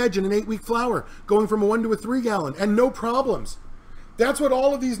 4-week veg and an 8-week flower going from a 1 to a 3-gallon and no problems. That's what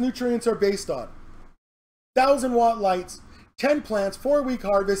all of these nutrients are based on. 1,000-watt lights, 10 plants, 4-week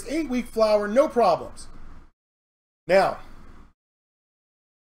harvest, 8-week flower, no problems. Now,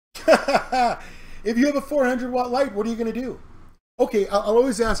 if you have a 400-watt light, what are you going to do? Okay, I'll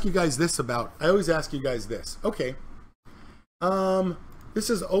always ask you guys this Okay, this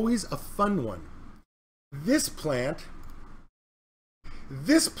is always a fun one. This plant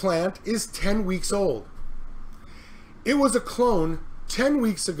is 10 weeks old. It was a clone 10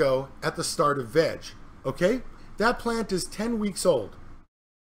 weeks ago at the start of veg. Okay, That plant is 10 weeks old.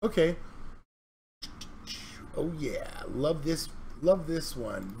 Okay. Oh yeah, love this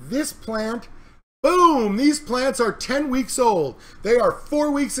one. This plant, boom, these plants are 10 weeks old. They are 4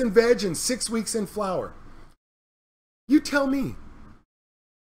 weeks in veg and 6 weeks in flower. You tell me,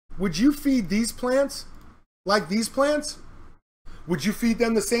 would you feed these plants like these plants? Would you feed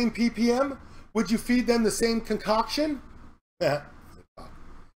them the same ppm? Would you feed them the same concoction?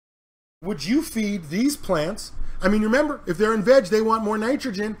 Would you feed these plants? I mean, remember, if they're in veg, they want more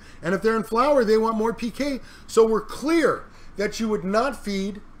nitrogen, and if they're in flower, they want more pK. So we're clear that you would not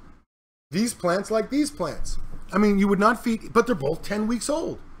feed these plants like these plants. I mean, you would not feed, but they're both 10 weeks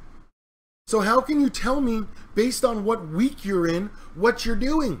old. So how can you tell me, based on what week you're in, what you're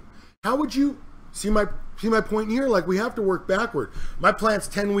doing? How would you see my point here? Like, we have to work backward. My plant's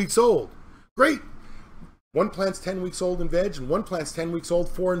 10 weeks old. Great. One plant's 10 weeks old in veg, and one plant's 10 weeks old,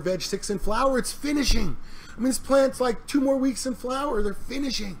 4 in veg, 6 in flower. It's finishing. I mean, this plant's like 2 more weeks in flower. They're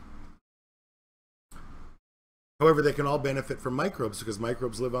finishing. However, they can all benefit from microbes because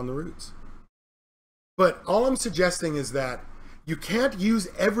microbes live on the roots. But all I'm suggesting is that you can't use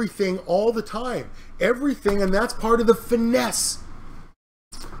everything all the time. Everything, and that's part of the finesse.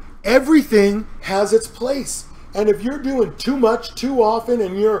 Everything has its place. And if you're doing too much, too often,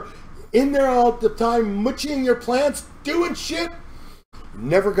 and you're in there all the time, muching your plants, doing shit, you're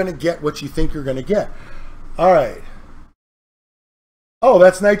never going to get what you think you're going to get. All right. Oh,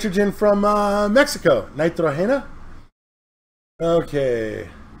 that's nitrogen from Mexico. Nitrogena? Okay.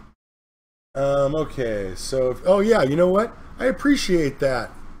 Okay. So, oh yeah, you know what? I appreciate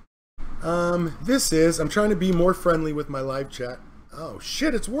that. This is, I'm trying to be more friendly with my live chat. Oh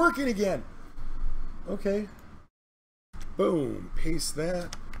shit, it's working again. Okay. Boom. Paste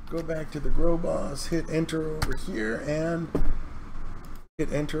that. Go back to the Grow Boss, hit enter over here, and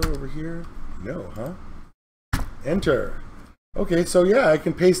hit enter over here. No, huh? Enter. Okay, so yeah, I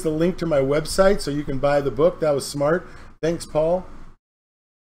can paste the link to my website so you can buy the book. That was smart. Thanks, Paul.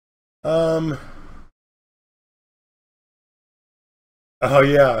 Oh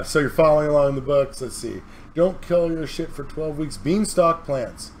yeah, so you're following along the books. Let's see. Don't kill your shit for 12 weeks. Beanstalk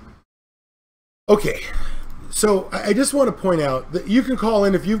plants. Okay. So I just want to point out that you can call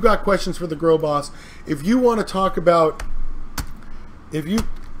in if you've got questions for the Grow Boss. If you want to talk about, if you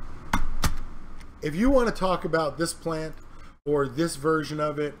want to talk about this plant or this version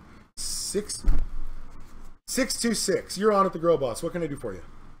of it, 626. You're on at the Grow Boss. What can I do for you?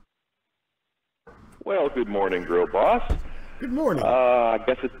 Well, good morning, Grow Boss. Good morning. I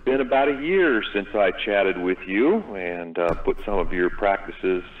guess it's been about a year since I chatted with you and put some of your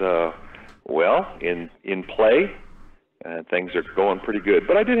practices well, in play, and things are going pretty good.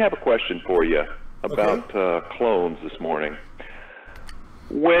 But I did have a question for you about clones this morning.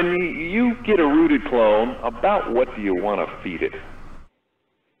 When you get a rooted clone, about what do you want to feed it?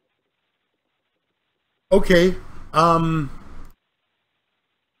 Okay.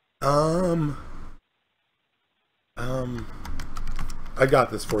 I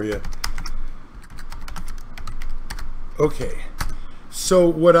got this for you. Okay. So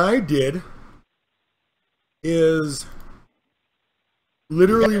what I did is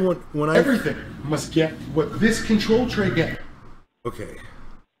literally when I everything must get what this control tray get. Okay.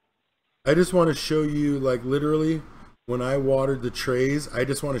 I just want to show you, like, literally when I watered the trays, I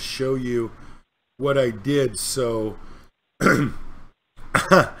just want to show you what I did. So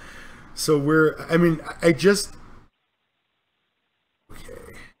so I just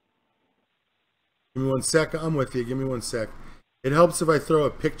okay. Give me 1 sec. I'm with you. Give me 1 sec. It helps if I throw a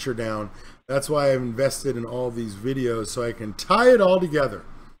picture down. That's why I've invested in all these videos, so I can tie it all together.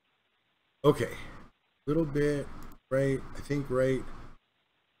 Okay. Little bit, right, I think right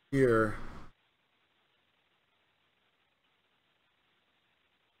here.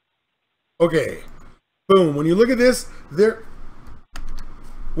 Okay. Boom. When you look at this, look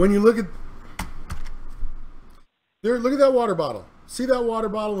at that water bottle. See that water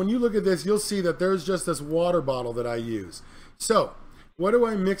bottle? When you look at this, you'll see that there's just this water bottle that I use. So, what do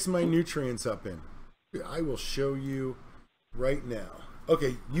I mix my nutrients up in? I will show you right now.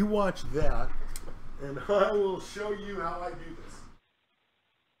 Okay, you watch that, and I will show you how I do this.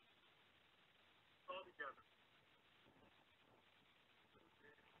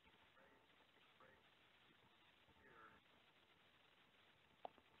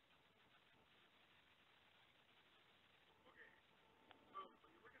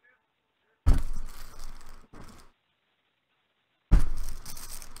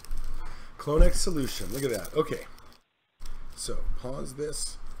 Clonex solution. Look at that. Okay. So pause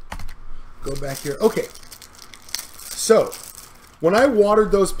this. Go back here. Okay. So when I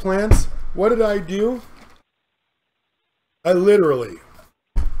watered those plants, what did I do? I literally,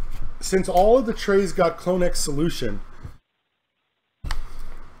 since all of the trays got Clonex solution,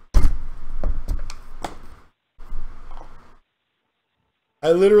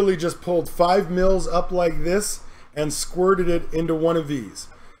 I literally just pulled 5 mils up like this and squirted it into one of these.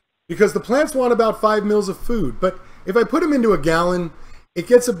 Because the plants want about 5 mils of food, but if I put them into a gallon, it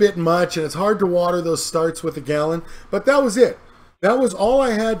gets a bit much and it's hard to water those starts with a gallon. But that was it. That was all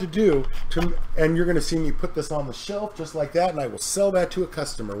I had to do to, and you're going to see me put this on the shelf just like that, and I will sell that to a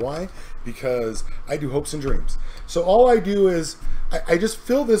customer. Why? Because I do hopes and dreams. So all I do is I just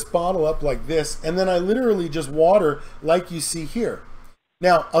fill this bottle up like this, and then I literally just water like you see here.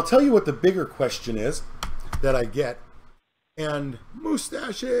 Now, I'll tell you what the bigger question is that I get, and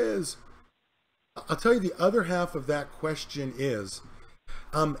mustaches. I'll tell you the other half of that question is,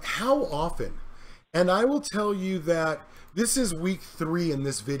 how often? And I will tell you that this is week 3 in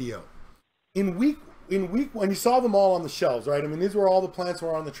this video. In week 1, you saw them all on the shelves, right? I mean, these were all the plants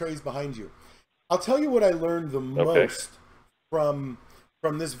were on the trays behind you. I'll tell you what I learned the most from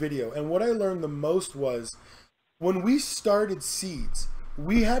this video. And what I learned the most was when we started seeds,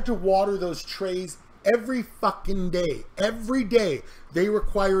 we had to water those trays every fucking day. Every day they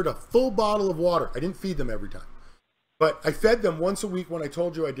required a full bottle of water. I didn't feed them every time, but I fed them once a week when I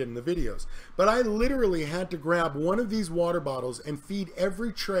told you I did in the videos. But I literally had to grab one of these water bottles and feed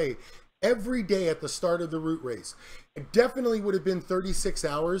every tray every day at the start of the root race. It definitely would have been 36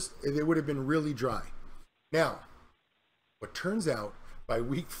 hours. It would have been really dry. Now, what turns out by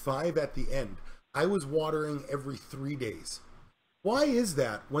week 5 at the end, I was watering every 3 days. Why is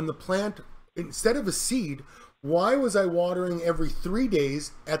that? When the plant, instead of a seed, why was I watering every 3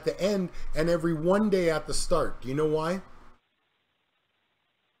 days at the end and every 1 day at the start? Do you know why?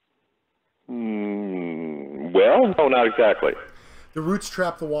 Well, no, not exactly. The roots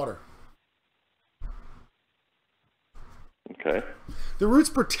trap the water. Okay. The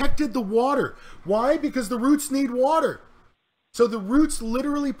roots protected the water. Why? Because the roots need water. So the roots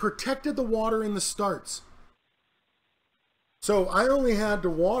literally protected the water in the starts. So I only had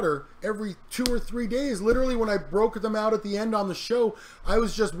to water every 2 or 3 days. Literally, when I broke them out at the end on the show, I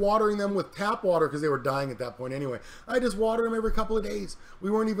was just watering them with tap water because they were dying at that point anyway. I just watered them every couple of days.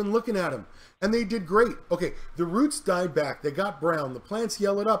 We weren't even looking at them. And they did great. Okay, the roots died back. They got brown. The plants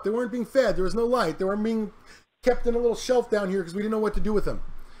yellowed up. They weren't being fed. There was no light. They were being kept in a little shelf down here because we didn't know what to do with them.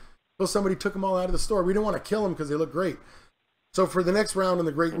 Until somebody took them all out of the store. We didn't want to kill them because they look great. So for the next round in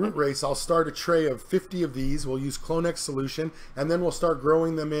the Great Root Race, I'll start a tray of 50 of these. We'll use Clonex solution, and then we'll start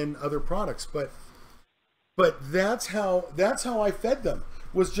growing them in other products. But that's how I fed them.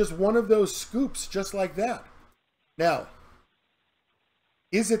 Was just one of those scoops, just like that. Now,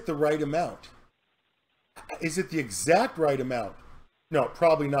 is it the right amount? Is it the exact right amount? No,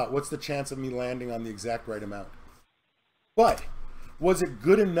 probably not. What's the chance of me landing on the exact right amount? But was it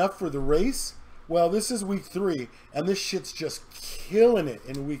good enough for the race? Well, this is week 3, and this shit's just killing it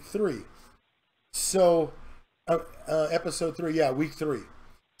in week 3. So, episode 3, yeah, week 3.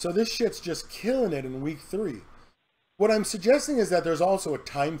 So this shit's just killing it in week 3. What I'm suggesting is that there's also a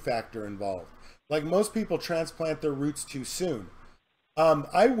time factor involved. Like most people transplant their roots too soon.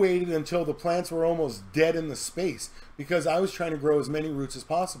 I waited until the plants were almost dead in the space because I was trying to grow as many roots as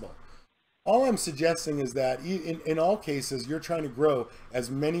possible. All I'm suggesting is that in all cases, you're trying to grow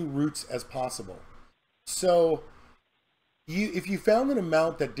as many roots as possible. So if you found an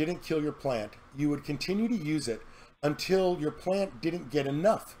amount that didn't kill your plant, you would continue to use it until your plant didn't get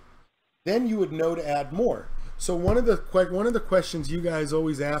enough. Then you would know to add more. So one of the questions you guys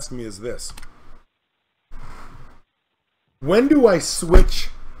always ask me is this. When do I switch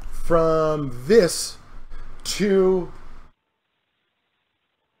from this to...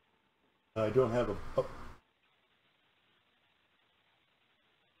 I don't have a... Oh.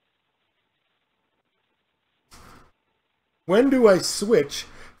 When do I switch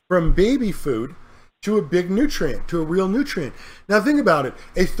from baby food to a big nutrient, to a real nutrient? Now think about it.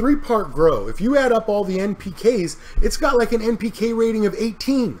 A 3-part grow, if you add up all the NPKs, it's got like an NPK rating of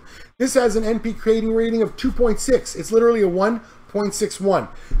 18. This has an NPK rating of 2.6. It's literally a 1.61.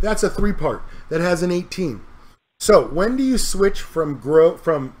 That's a 3-part that has an 18. So when do you switch from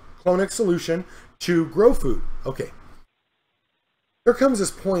Clonex solution to grow food? Okay. There comes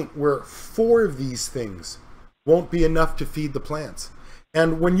this point where 4 of these things won't be enough to feed the plants.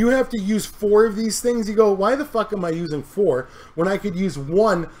 And when you have to use 4 of these things, you go, why the fuck am I using 4 when I could use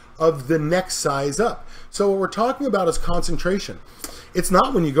 1 of the next size up? So what we're talking about is concentration. It's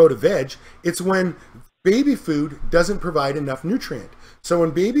not when you go to veg, it's when baby food doesn't provide enough nutrient. So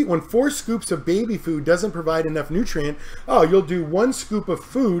when 4 scoops of baby food doesn't provide enough nutrient, oh, you'll do 1 scoop of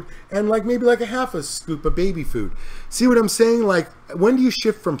food and maybe a half a scoop of baby food. See what I'm saying? Like, when do you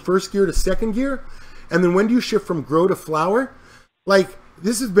shift from first gear to second gear? And then when do you shift from grow to flower? Like,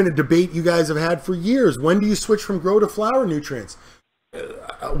 this has been a debate you guys have had for years. When do you switch from grow to flower nutrients?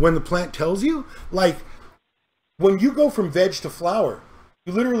 When the plant tells you? Like, when you go from veg to flower,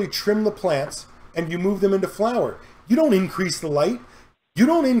 you literally trim the plants and you move them into flower. You don't increase the light. You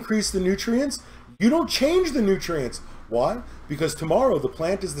don't increase the nutrients. You don't change the nutrients. Why? Because tomorrow the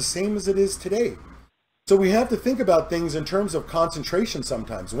plant is the same as it is today. So we have to think about things in terms of concentration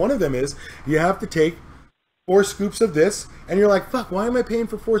sometimes. One of them is you have to take 4 scoops of this, and you're like, fuck, why am I paying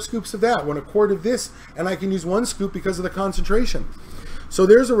for 4 scoops of that when a quart of this, and I can use 1 scoop because of the concentration? So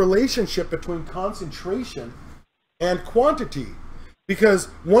there's a relationship between concentration and quantity, because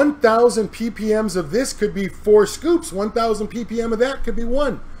 1,000 ppms of this could be 4 scoops, 1,000 ppm of that could be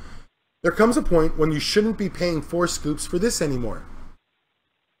 1. There comes a point when you shouldn't be paying 4 scoops for this anymore.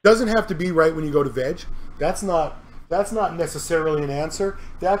 Doesn't have to be right when you go to veg. That's not necessarily an answer.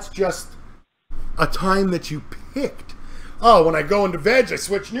 That's just a time that you picked. Oh, when I go into veg, I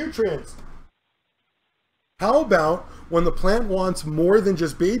switch nutrients. How about when the plant wants more than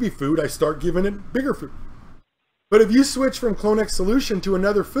just baby food, I start giving it bigger food? But if you switch from Clonex solution to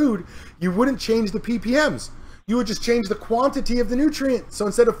another food, you wouldn't change the ppms. You would just change the quantity of the nutrient. So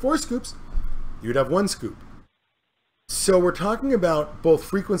instead of 4 scoops, you'd have 1 scoop. So we're talking about both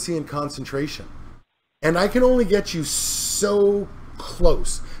frequency and concentration. And I can only get you so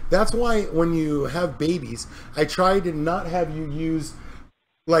close. That's why when you have babies, I try to not have you use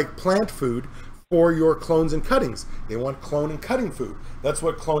plant food for your clones and cuttings. They want clone and cutting food. That's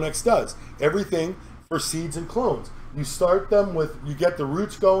what Clonex does. Everything for seeds and clones. You start them with, you get the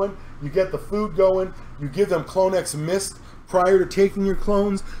roots going, you get the food going, you give them Clonex mist prior to taking your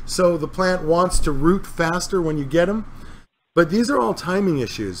clones, so the plant wants to root faster when you get them. But these are all timing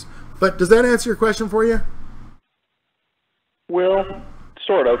issues. But does that answer your question for you? Well,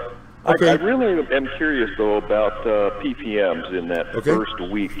 sort of. Okay. I really am curious, though, about ppms in that first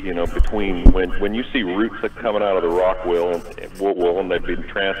week, between when you see roots that coming out of the rock will and they've been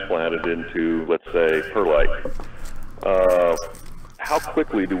transplanted into, let's say, perlite. How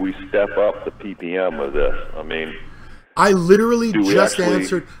quickly do we step up the ppm of this? I mean, I literally just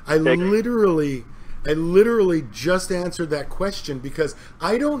answered. I literally just answered that question, because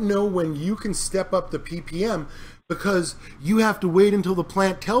I don't know when you can step up the ppm, because you have to wait until the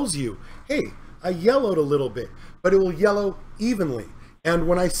plant tells you, hey, I yellowed a little bit, but it will yellow evenly. And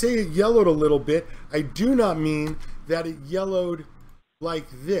when I say it yellowed a little bit, I do not mean that it yellowed like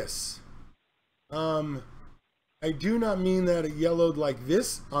this. I do not mean that it yellowed like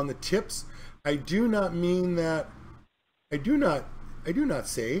this on the tips. I do not mean that, I do not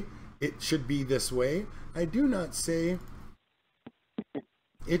say it should be this way. I do not say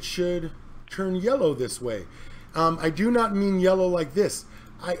it should turn yellow this way. I do not mean yellow like this.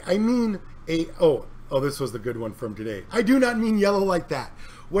 I mean this was the good one from today. I do not mean yellow like that.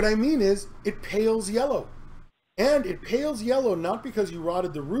 What I mean is it pales yellow. And it pales yellow not because you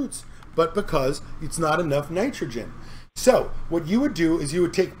rotted the roots, but because it's not enough nitrogen. So what you would do is you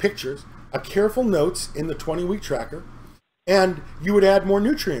would take pictures, a careful notes in the 20-week tracker, and you would add more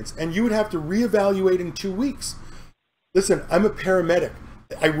nutrients, and you would have to reevaluate in 2 weeks. Listen, I'm a paramedic.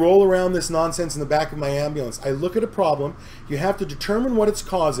 I roll around this nonsense in the back of my ambulance. I look at a problem. You have to determine what its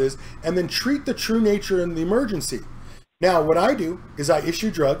cause is and then treat the true nature in the emergency. Now, what I do is I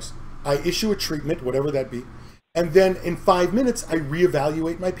issue drugs, I issue a treatment, whatever that be, and then in 5 minutes, I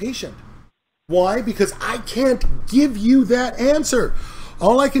reevaluate my patient. Why? Because I can't give you that answer.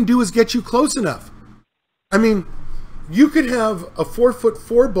 All I can do is get you close enough. I mean, you could have a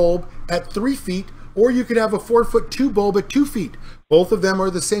 4'4" bulb at 3 feet, or you could have a 4'2" bulb at 2 feet. Both of them are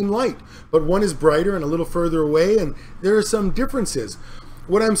the same light, but one is brighter and a little further away, and there are some differences.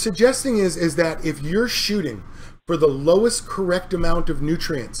 What I'm suggesting is that if you're shooting for the lowest correct amount of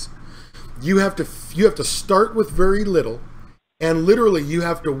nutrients, you have to start with very little, and literally you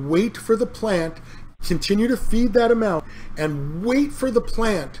have to wait for the plant, continue to feed that amount, and wait for the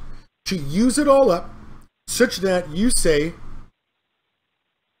plant to use it all up, such that you say,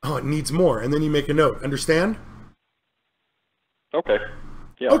 oh, it needs more, and then you make a note. Understand? Okay.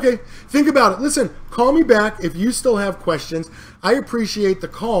 Yeah. Okay, think about it. Listen, call me back if you still have questions. I appreciate the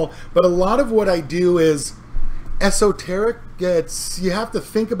call, but a lot of what I do is esoteric. You have to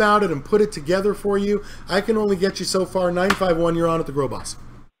think about it and put it together for you. I can only get you so far. 951, you're on at the Grow Boss.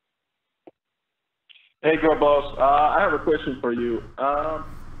 Hey, Grow Boss. I have a question for you. I've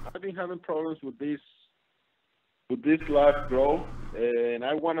been having problems with this with this live grow, and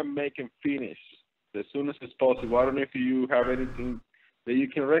I want to make them finish as soon as possible. I don't know if you have anything that you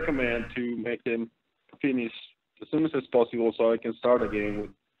can recommend to make them finish as soon as possible, so I can start again with.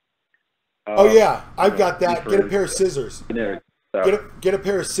 Oh yeah, I've got that. Get a pair of scissors. Generic Get a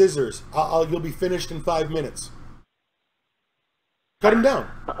pair of scissors. You'll be finished in 5 minutes. Cut them down.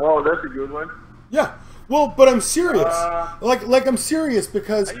 Oh, that's a good one. Yeah. Well, but I'm serious. Like I'm serious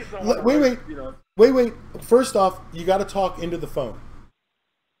because wait. First off, you got to talk into the phone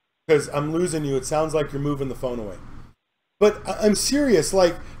because I'm losing you. It sounds like you're moving the phone away. But I'm serious.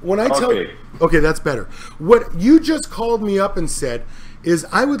 Like when I tell you, okay, that's better. What you just called me up and said is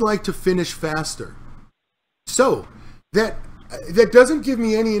I would like to finish faster. So that doesn't give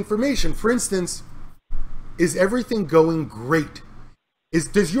me any information. For instance, is everything going great?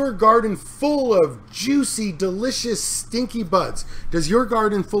 Does your garden full of juicy, delicious, stinky buds? Does your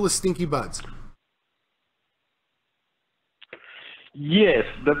garden full of stinky buds? Yes.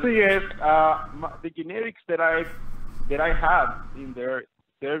 The thing is, the genetics that I have in there,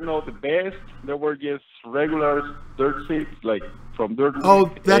 they're not the best. They were just regular dirt seeds, like from dirt. Oh,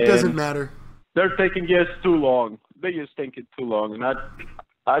 that doesn't matter. They're taking just too long. They just take it too long, and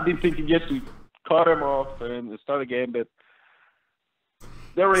I've been thinking just to cut them off and start again, but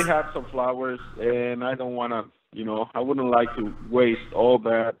they already have some flowers, and I don't want to, I wouldn't like to waste all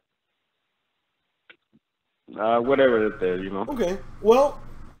that, whatever it is, Okay. Well,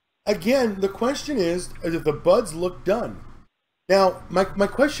 again, the question is if the buds look done. Now, my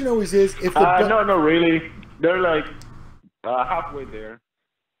question always is if the no, really. They're like halfway there.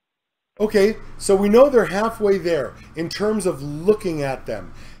 Okay, so we know they're halfway there in terms of looking at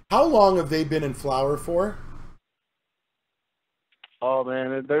them. How long have they been in flower for? Oh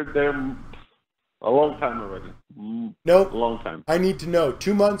man, they're a long time already. Nope. A long time. I need to know.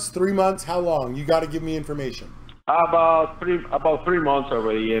 2 months, 3 months, how long? You got to give me information. About 3 months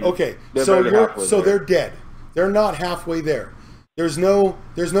already. And okay, so they're dead. They're not halfway there. There's no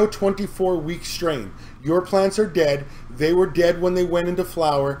 24-week strain. Your plants are dead. They were dead when they went into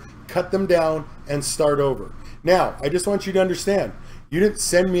flower. Cut them down and start over. Now, I just want you to understand. You didn't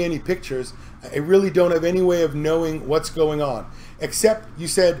send me any pictures. I really don't have any way of knowing what's going on. Except you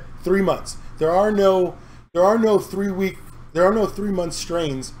said 3 months. There are no 3 month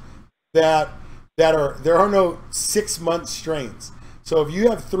strains there are no 6 month strains. So if you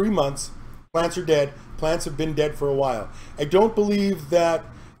have 3 months, plants are dead. Plants have been dead for a while. I don't believe that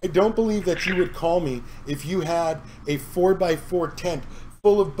you would call me if you had a 4x4 tent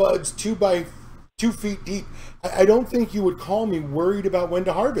full of buds 2 feet deep. I don't think you would call me worried about when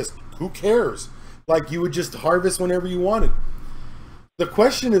to harvest. Who cares? Like you would just harvest whenever you wanted. The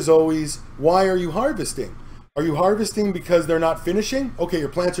question is always, why are you harvesting? Are you harvesting because they're not finishing? Okay, your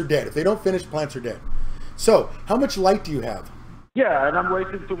plants are dead. If they don't finish, plants are dead. So, how much light do you have? Yeah, and I'm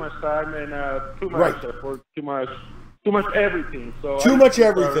wasting too much time and too much effort, too much everything. So too much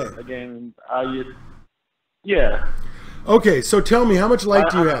everything. Again, yeah. Okay, so tell me, how much light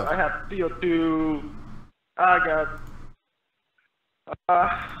do you have? I have CO2. I got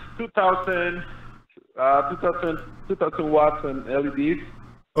 2,000 watts and LEDs.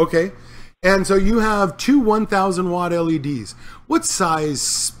 Okay, and so you have two 1,000 watt LEDs. What size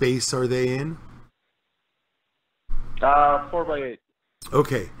space are they in? 4x8.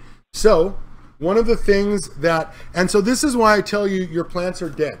 Okay, so one of the things that, and so this is why I tell you your plants are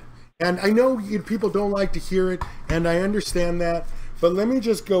dead. And I know people don't like to hear it, and I understand that, but let me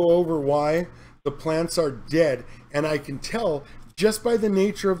just go over why the plants are dead, and I can tell just by the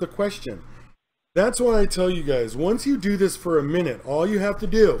nature of the question. That's why I tell you guys, once you do this for a minute, all you have to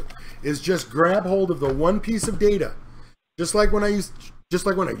do is just grab hold of the one piece of data, just like when I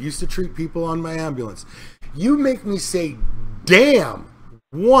used to treat people on my ambulance. You make me say damn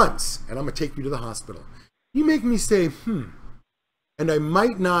once, and I'm gonna take you to the hospital. You make me say and I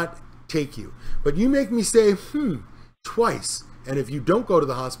might not take you, but you make me say twice, and if you don't go to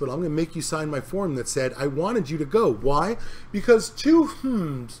the hospital, I'm gonna make you sign my form that said I wanted you to go. Why? Because two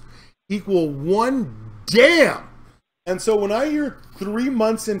equal one damn. And so when I hear 3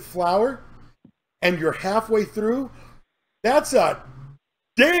 months in flower and you're halfway through, that's a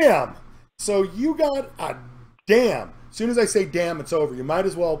damn. So you got a damn. As soon as I say damn, it's over. You might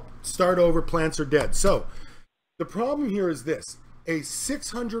as well start over. Plants are dead. So the problem here is this. A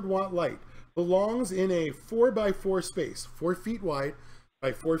 600 watt light belongs in a 4x4 space, 4 feet wide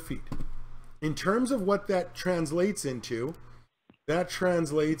by 4 feet. In terms of what that translates into,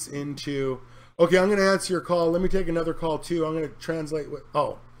 okay, I'm going to answer your call. Let me take another call too. I'm going to translate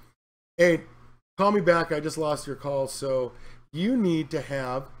hey, call me back. I just lost your call. So you need to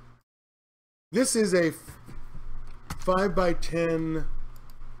have, this is a 5 by 10.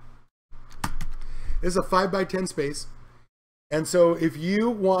 This is a 5 by 10 space. And so if you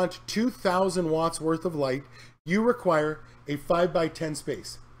want 2,000 watts worth of light, you require a 5 by 10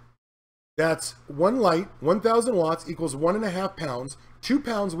 space. That's one light, 1,000 watts equals 1.5 pounds, 2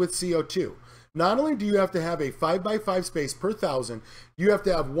 pounds with CO2. Not only do you have to have a 5 by 5 space per 1,000, you have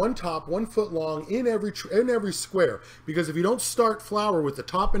to have one top 1 foot long in every square. Because if you don't start flower with the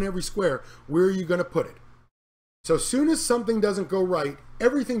top in every square, where are you going to put it? So as soon as something doesn't go right,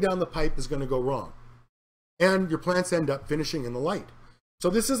 everything down the pipe is going to go wrong. And your plants end up finishing in the light. So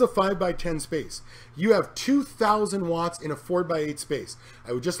this is a 5 by 10 space. You have 2,000 watts in a 4 by 8 space.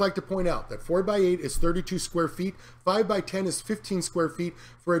 I would just like to point out that 4 by 8 is 32 square feet, 5 by 10 is 15 square feet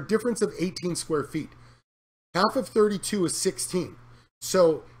for a difference of 18 square feet. Half of 32 is 16.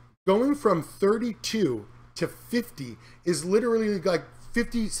 So going from 32 to 50 is literally like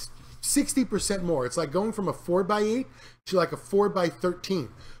 60% more. It's like going from a 4 by 8 to like a 4 by 13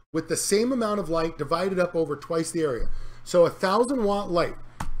 with the same amount of light divided up over twice the area. So 1,000 watt light.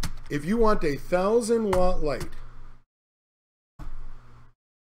 If you want a 1,000 watt light,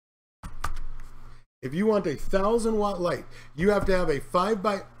 if you want a 1,000 watt light, you have to have a 5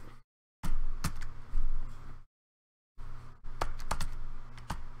 by.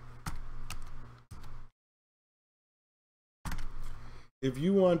 If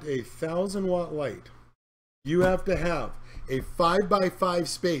you want a 1,000 watt light, you have to have a 5 by 5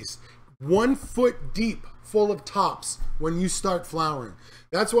 space, 1 foot deep, full of tops when you start flowering.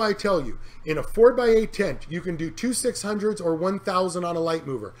 That's why I tell you, in a 4 by 8 tent, you can do 2 600s or 1,000 on a light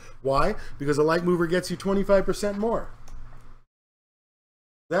mover. Why? Because a light mover gets you 25% more.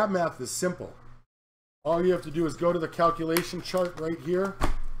 That math is simple. All you have to do is go to the calculation chart right here.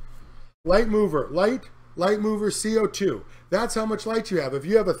 Light mover, light mover CO2. That's how much light you have. If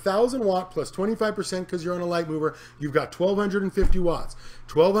you have 1,000 watt plus 25% because you're on a light mover, you've got 1,250 watts.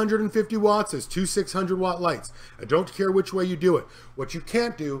 1,250 watts is 2 600 watt lights. I don't care which way you do it. What you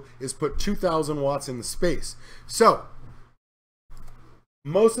can't do is put 2,000 watts in the space. So,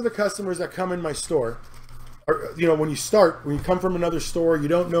 most of the customers that come in my store, or, you know, when you come from another store, you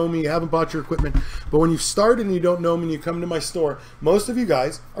don't know me, you haven't bought your equipment, but when you've started and you don't know me and you come to my store, most of you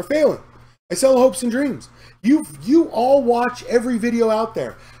guys are failing. I sell hopes and dreams. You all watch every video out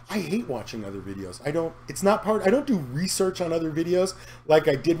there. I hate watching other videos. I don't do research on other videos like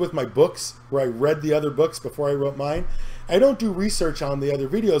I did with my books, where I read the other books before I wrote mine. I don't do research on the other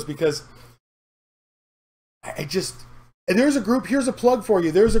videos because and there's a group, here's a plug for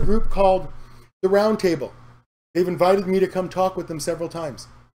you. There's a group called The Roundtable. They've invited me to come talk with them several times.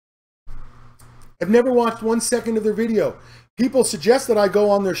 I've never watched 1 second of their video. People suggest that I go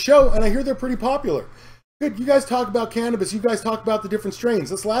on their show, and I hear they're pretty popular. Good, you guys talk about cannabis. You guys talk about the different strains.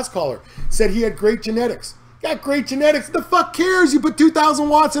 This last caller said he had great genetics. Got great genetics. The fuck cares? You put 2,000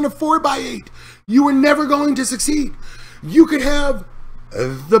 watts in a 4 by 8. You were never going to succeed. You could have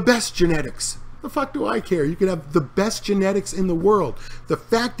the best genetics. The fuck do I care? You could have the best genetics in the world. The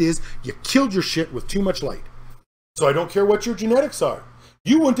fact is, you killed your shit with too much light. So I don't care what your genetics are.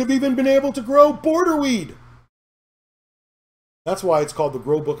 You wouldn't have even been able to grow border weed. That's why it's called the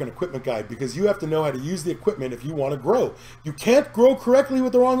Grow Book and Equipment Guide, because you have to know how to use the equipment if you want to grow. You can't grow correctly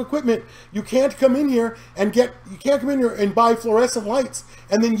with the wrong equipment. You can't come in here and buy fluorescent lights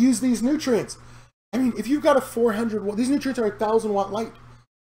and then use these nutrients. I mean, if you've got a 400 watt, these nutrients are 1,000 watt light.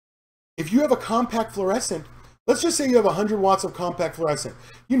 If you have a compact fluorescent, let's just say you have 100 watts of compact fluorescent.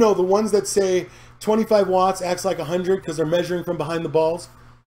 You know, the ones that say 25 watts acts like 100 because they're measuring from behind the balls.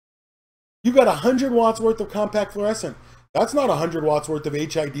 You've got 100 watts worth of compact fluorescent. That's not 100 watts worth of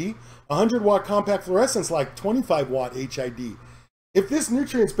HID. 100 watt compact fluorescence like 25 watt HID. If this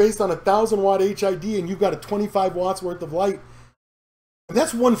nutrient's based on 1,000 watt HID and you've got a 25 watts worth of light,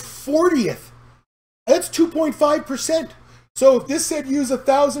 that's 1/40th. That's 2.5%. So if this said use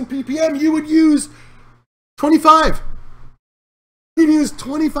 1,000 ppm, you would use 25. You'd use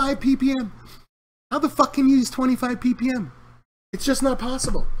 25 ppm. How the fuck can you use 25 ppm? It's just not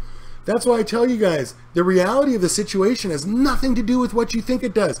possible. That's why I tell you guys, the reality of the situation has nothing to do with what you think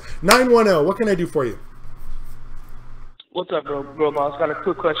it does. 910, what can I do for you? What's up, bro boss? Got a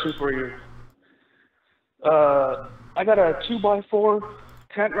quick question for you. I got a 2x4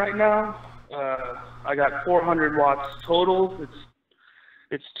 tent right now. I got 400 watts total.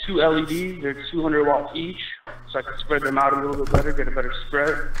 It's 2 LEDs. They're 200 watts each, so I can spread them out a little bit better, get a better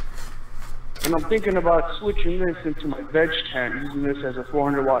spread. And I'm thinking about switching this into my veg tent, using this as a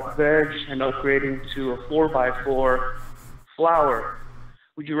 400 watt veg and upgrading to a 4x4 flower.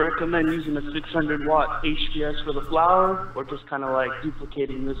 Would you recommend using a 600 watt HPS for the flower, or just kind of like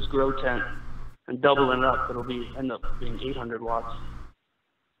duplicating this grow tent? and doubling it up, it'll end up being 800 watts.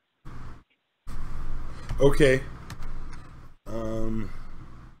 Okay.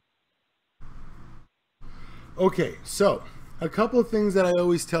 Okay, so a couple of things that I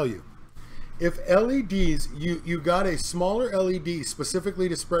always tell you. If LEDs, you got a smaller LED specifically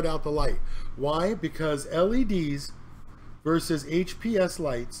to spread out the light. Why? Because LEDs versus HPS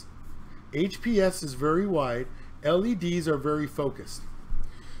lights, HPS is very wide, LEDs are very focused.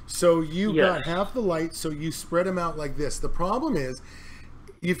 So you got half the light, so you spread them out like this. The problem is,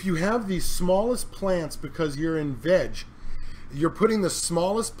 if you have the smallest plants, because you're in veg, you're putting the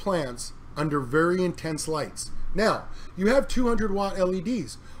smallest plants under very intense lights. Now, you have 200 watt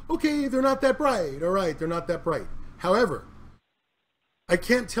LEDs. Okay, they're not that bright. All right, they're not that bright. However, I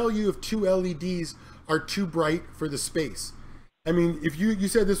can't tell you if 2 LEDs are too bright for the space. I mean, if you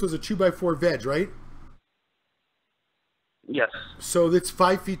said this was a 2x4 veg, right? Yes. So it's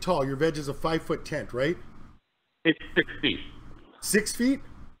 5 feet tall. Your veg is a 5-foot tent, right? It's 6 feet. 6 feet?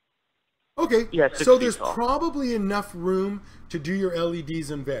 Okay. Yeah, so there's probably enough room to do your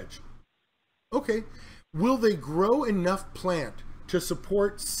LEDs and veg. Okay. Will they grow enough plant to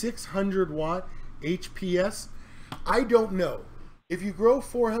support 600 watt HPS? I don't know. If you grow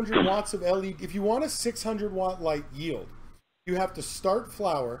 400 watts of LED, if you want a 600 watt light yield, you have to start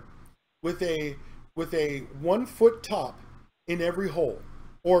flower with a 1 foot top in every hole,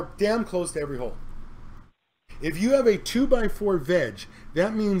 or damn close to every hole. If you have a 2x4 veg,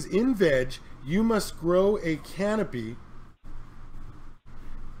 that means in veg you must grow a canopy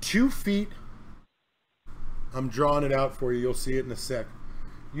 2 feet. I'm drawing it out for you. You'll see it in a sec.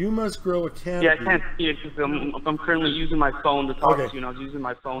 You must grow a canopy. Yeah, I can't see it because I'm currently using my phone to talk to you, and I was using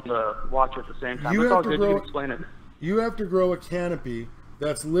my phone to watch at the same time. It's all good. You can explain it. You have to grow a canopy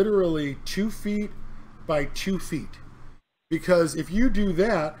that's literally 2 feet by 2 feet. Because if you do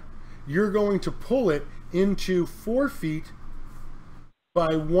that, you're going to pull it into 4 feet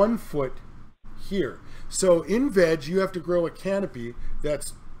by 1 foot here. So in veg, you have to grow a canopy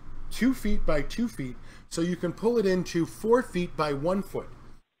that's 2 feet by 2 feet, so you can pull it into 4 feet by 1 foot.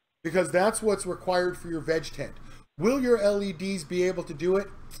 Because that's what's required for your veg tent. Will your LEDs be able to do it?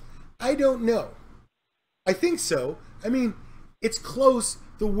 I don't know. I think so. I mean, it's close.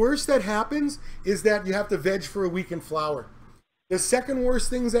 The worst that happens is that you have to veg for a week and flower. The second worst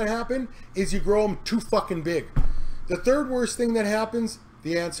things that happen is you grow them too fucking big. The third worst thing that happens,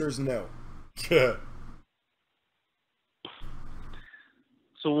 the answer is no. So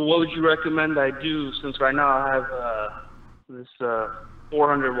what would you recommend I do, since right now I have this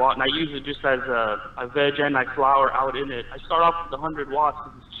 400 watt, and I use it just as a veg and I flower out in it. I start off with 100 watts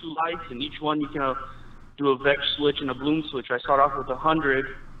because it's 2 lights, and each one you can do a veg switch and a bloom switch. I start off with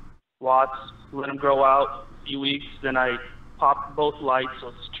 100 watts, let them grow out a few weeks, then I pop both lights, so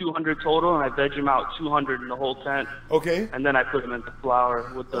it's 200 total, and I veg them out 200 in the whole tent. Okay. And then I put them into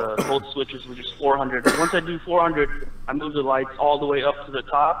flower with the both switches, which is 400. And once I do 400, I move the lights all the way up to the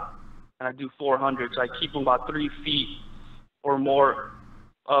top, and I do 400. So I keep them about 3 feet or more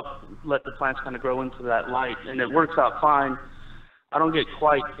up, let the plants kind of grow into that light, and it works out fine. I don't get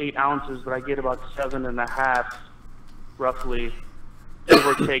quite 8 ounces, but I get about 7.5, roughly, give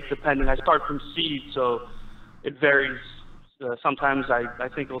or take, depending. I start from seed, so it varies. Sometimes I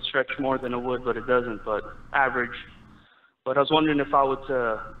think it'll stretch more than it would, but it doesn't, but average. But I was wondering if I would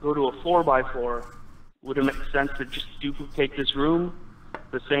go to a 4x4, would it make sense to just duplicate this room?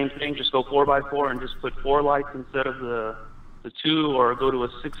 The same thing, just go 4x4 and just put 4 lights instead of the 2, or go to a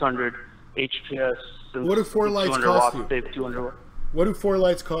 600 HPS. What do 4 lights cost you? What do 4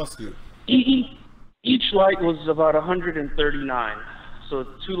 lights cost you? Each light was about 139. So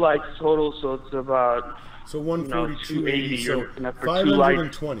it's 2 lights total, so it's about 142, 280. So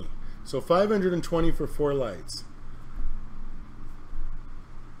 520. So 520 for 4 lights.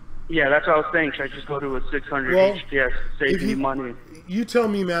 Yeah, that's what I was saying. Should I just go to a 600 HPS, save me money? You tell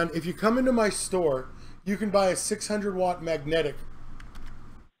me, man. If you come into my store, you can buy a 600 watt magnetic.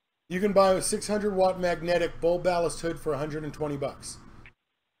 You can buy a 600 watt magnetic bulb ballast hood for $120.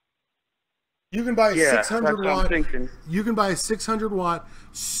 You can buy a 600 watt. You can buy a 600 watt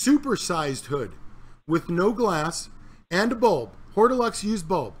supersized hood with no glass and a bulb. Hortilux used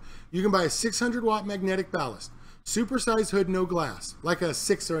bulb. You can buy a 600 watt magnetic ballast, supersized hood, no glass, like a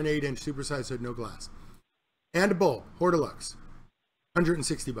 6 or an 8 inch supersized hood, no glass, and a bulb. Hortilux,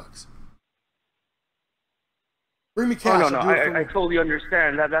 $160. Bring me cash. Oh, no, I totally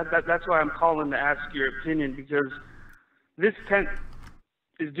understand. That's why I'm calling to ask your opinion, because this tent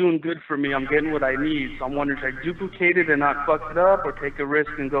is doing good for me. I'm getting what I need. So I'm wondering, should I duplicate it and not fuck it up, or take a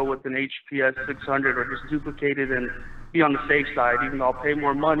risk and go with an HPS 600, or just duplicate it and be on the safe side, even though I'll pay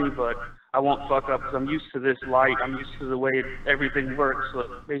more money, but I won't fuck up because I'm used to this light. I'm used to the way everything works.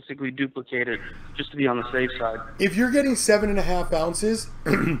 So basically duplicate it just to be on the safe side. If you're getting 7.5 ounces,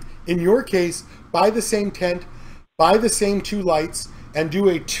 in your case, buy the same tent, buy the same 2 lights, and do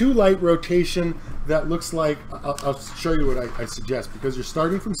a 2 light rotation that looks like, I'll show you what I suggest, because you're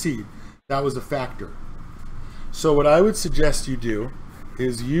starting from seed. That was a factor. So what I would suggest you do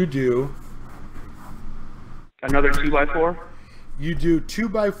is you do another 2x4. You do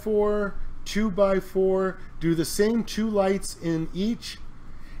 2x4, 2x4, do the same 2 lights in each,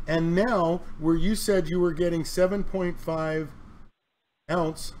 and now where you said you were getting 7.5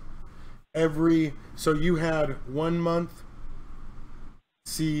 ounce every, so you had 1 month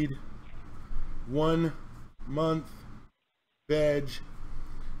seed, 1 month veg,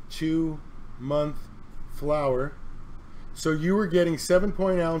 2 month flower, so you were getting 7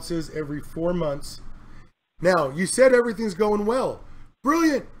 ounces every 4 months. Now, you said everything's going well.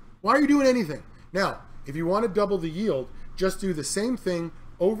 Brilliant. Why are you doing anything? Now, if you want to double the yield, just do the same thing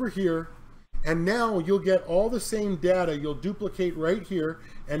over here, and now you'll get all the same data. You'll duplicate right here,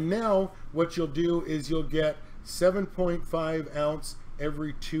 and now what you'll do is you'll get 7.5 ounce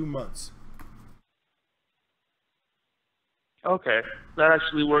every 2 months. Okay, that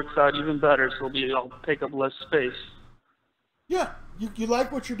actually works out even better, so I'll take up less space. Yeah, you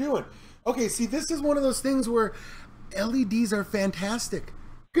like what you're doing. Okay, see, this is one of those things where LEDs are fantastic.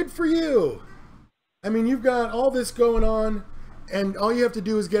 Good for you. I mean, you've got all this going on, and all you have to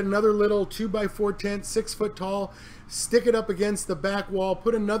do is get another little 2x4 tent, 6 foot tall, stick it up against the back wall,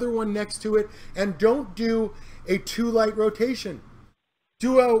 put another one next to it, and don't do a 2 light rotation.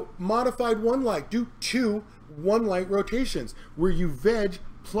 Do a modified 1 light. Do 2 1 light rotations where you veg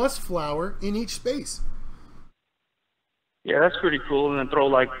plus flower in each space. Yeah, that's pretty cool. And then throw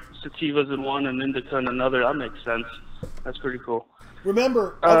like sativas in one and indica in another. That makes sense. That's pretty cool.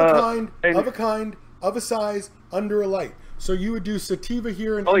 Remember, of a kind, of a size, under a light. So you would do sativa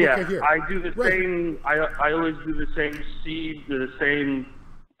here and indica here. I do the same. I always do the same seed, do the same.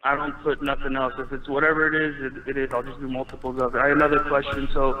 I don't put nothing else. If it's whatever it is, it is. I'll just do multiples of it. I have another question.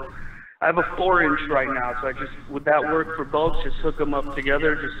 So I have a 4-inch right now. So would that work for both? Just hook them up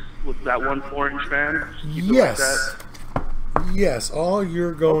together, just with that one 4-inch fan? Yes. Like that? Yes, all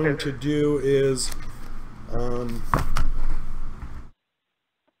you're going to do is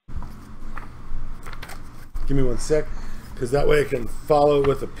give me 1 sec, because that way I can follow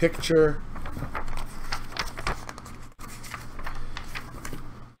with a picture.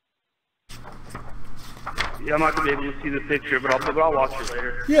 Yeah, I'm not going to be able to see the picture, but I'll watch it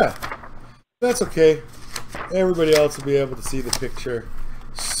later. Yeah, that's okay. Everybody else will be able to see the picture.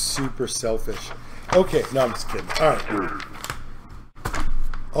 Super selfish. Okay, no, I'm just kidding. All right.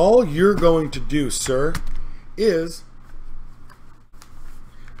 All you're going to do, sir, is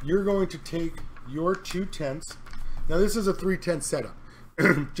you're going to take your 2 tents. Now, this is a 3-tent setup.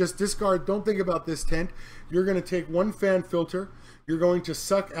 Just discard, don't think about this tent. You're going to take 1 fan filter. You're going to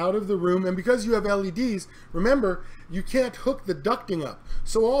suck out of the room. And because you have LEDs, remember, you can't hook the ducting up.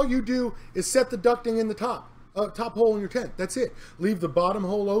 So all you do is set the ducting in the top hole in your tent. That's it. Leave the bottom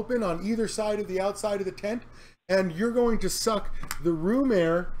hole open on either side of the outside of the tent. And you're going to suck the room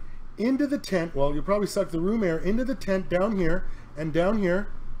air into the tent. Well, you'll probably suck the room air into the tent down here and down here.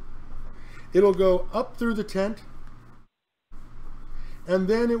 It'll go up through the tent, and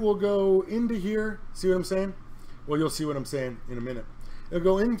then it will go into here. See what I'm saying? Well, you'll see what I'm saying in a minute. It'll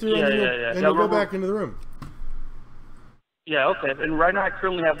go in through, and it'll go back into the room. Yeah, okay. And right now I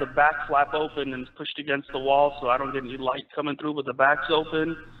currently have the back flap open and it's pushed against the wall, so I don't get any light coming through, but the back's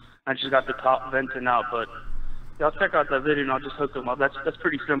open. I just got the top venting out, but yeah, I'll check out that video and I'll just hook them up. That's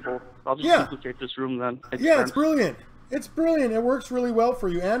pretty simple. I'll just duplicate this room then. It's brilliant. It's brilliant. It works really well for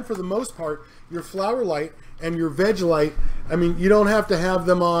you. And for the most part, your flower light and your veg light, I mean, you don't have to have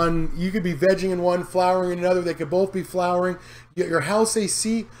them on. You could be vegging in one, flowering in another. They could both be flowering. Your house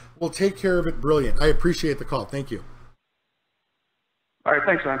AC will take care of it. Brilliant. I appreciate the call. Thank you. All right.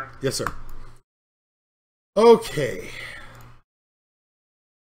 Thanks, man. Yes, sir. Okay.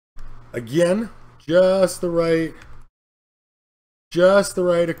 Again, just the right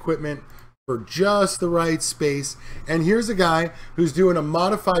equipment for just the right space. And here's a guy who's doing a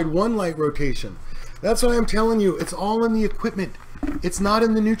modified 1 light rotation. That's why I'm telling you, it's all in the equipment. It's not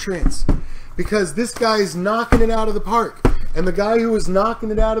in the nutrients, because this guy's knocking it out of the park. And the guy who is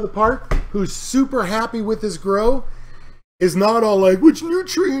knocking it out of the park, who's super happy with his grow, is not all like, which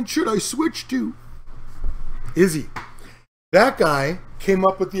nutrient should I switch to? Is he? That guy came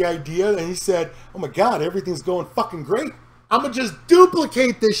up with the idea and he said, oh my God, everything's going fucking great. I'm going to just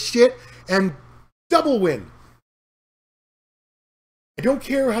duplicate this shit and double win. I don't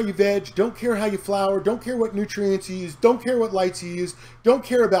care how you veg, don't care how you flower, don't care what nutrients you use, don't care what lights you use, don't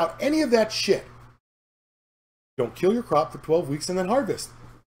care about any of that shit. Don't kill your crop for 12 weeks and then harvest.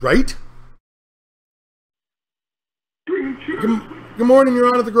 Right? Good morning, you're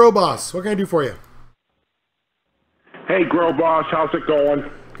on at the Grow Boss. What can I do for you? Hey, Grow Boss, how's it going?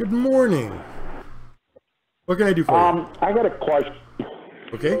 Good morning. What can I do for you? I got a question.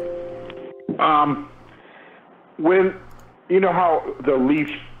 Okay. When, you know how the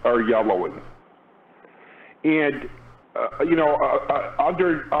leaves are yellowing, and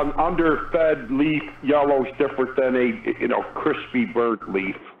underfed leaf yellow is different than a crispy burnt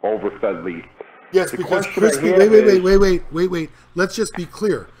leaf, overfed leaf. Yes, because crispy. Wait. Let's just be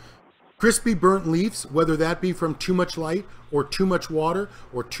clear. Crispy burnt leaves, whether that be from too much light or too much water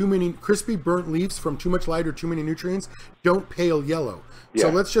or too many crispy burnt leaves from too much light or too many nutrients, don't pale yellow. Yeah. So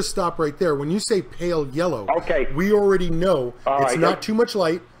let's just stop right there. When you say pale yellow, okay, we already know it's not too much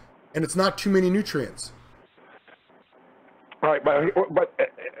light and it's not too many nutrients. All right, but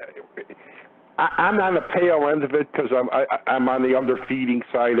I'm on the pale end of it because I'm on the underfeeding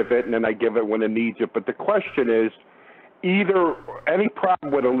side of it, and then I give it when it needs it. But the question is, either any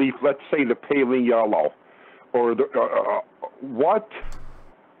problem with a leaf, let's say the paling yellow, or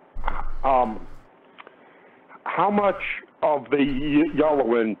how much of the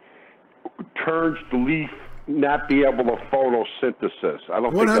yellowing turns the leaf not be able to photosynthesis? I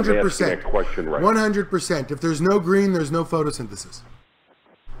don't think I'm asking that question right. 100%. If there's no green, there's no photosynthesis.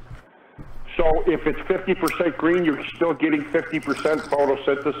 So if it's 50% green, you're still getting 50%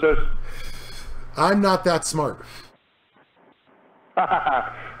 photosynthesis? I'm not that smart.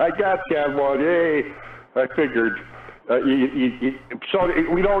 I got that one. Hey, I figured. So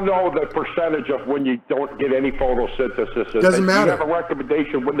we don't know the percentage of when you don't get any photosynthesis. Doesn't matter. Do you have a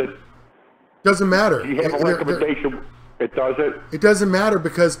recommendation when the... Doesn't matter. Do you have a recommendation? It doesn't? It doesn't matter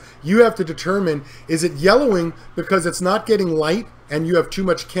because you have to determine, is it yellowing because it's not getting light and you have too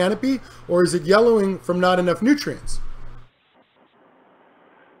much canopy, or is it yellowing from not enough nutrients?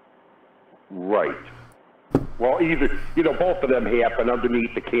 Right. Well, either, both of them happen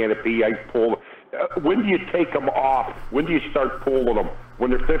underneath the canopy. I pull. When do you take them off? When do you start pulling them? When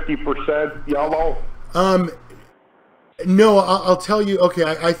they're 50% yellow? No, I'll tell you. Okay,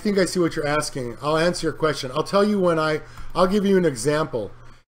 I think I see what you're asking. I'll answer your question. I'll tell you when I'll give you an example.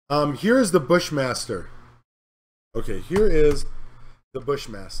 Here is the Bushmaster. Okay, here is the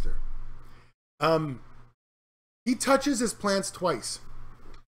Bushmaster. He touches his plants twice.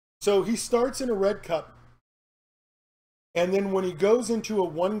 So he starts in a red cup, and then when he goes into a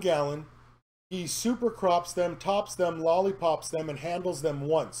 1 gallon, he super crops them, tops them, lollipops them, and handles them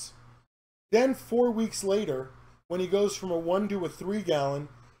once. Then 4 weeks later, when he goes from a 1 to a 3 gallon,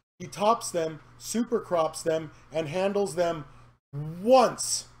 he tops them, super crops them, and handles them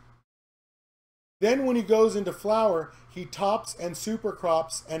once. Then when he goes into flower, he tops and super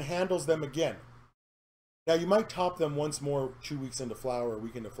crops and handles them again. Now you might top them once more 2 weeks into flower, a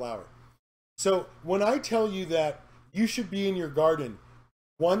week into flower. So when I tell you that you should be in your garden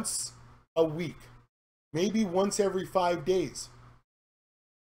once a week, maybe once every 5 days.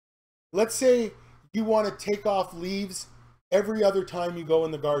 Let's say you want to take off leaves every other time you go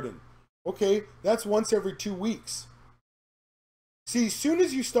in the garden. Okay, that's once every 2 weeks. See, as soon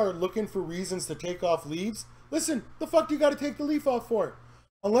as you start looking for reasons to take off leaves, listen, the fuck do you got to take the leaf off for?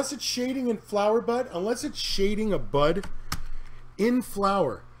 Unless it's shading in flower bud, unless it's shading a bud in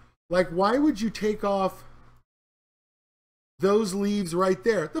flower. Like, why would you take off those leaves right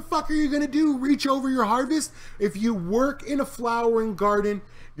there? The fuck are you going to do? Reach over your harvest? If you work in a flowering garden,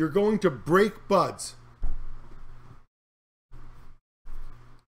 you're going to break buds.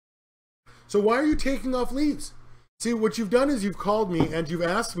 So why are you taking off leaves? See, what you've done is you've called me and you've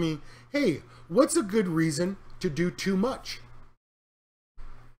asked me, hey, what's a good reason to do too much?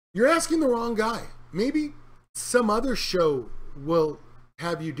 You're asking the wrong guy. Maybe some other show will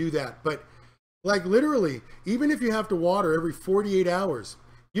have you do that. But like literally, even if you have to water every 48 hours,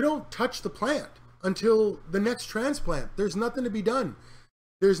 you don't touch the plant until the next transplant. There's nothing to be done.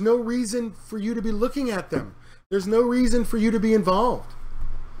 There's no reason for you to be looking at them. There's no reason for you to be involved.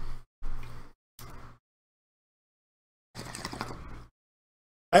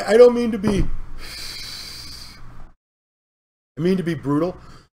 I don't mean to be... I mean to be brutal.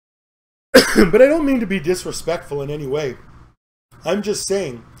 But I don't mean to be disrespectful in any way. I'm just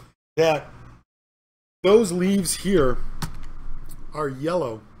saying that those leaves here are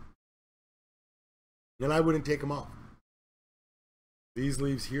yellow, and I wouldn't take them off. These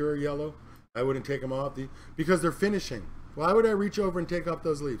leaves here are yellow. I wouldn't take them off because they're finishing. Why would I reach over and take off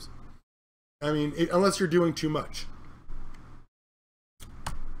those leaves? I mean, unless you're doing too much.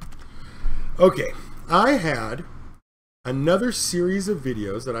 Okay, I had another series of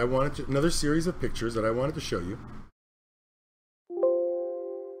videos that I wanted to, another series of pictures that I wanted to show you.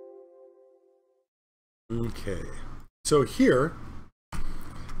 Okay, so here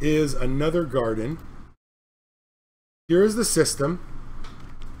is another garden. Here is the system.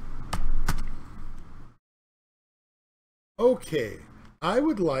 Okay, I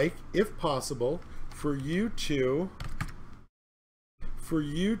would like, if possible, for you to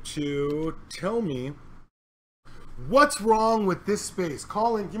tell me what's wrong with this space.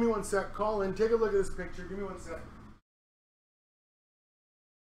 Call in, give me one sec. Call in, take a look at this picture. Give me one sec.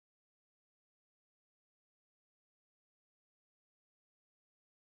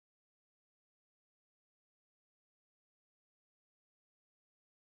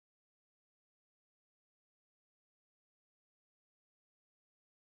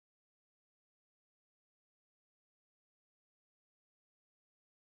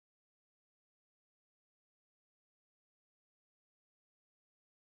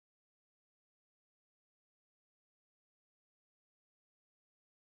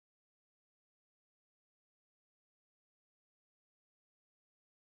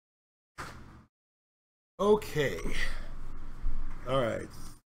 Okay. All right.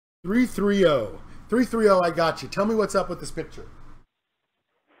 330. 330, I got you. Tell me what's up with this picture.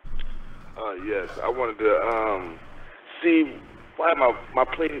 Yes, I wanted to see why my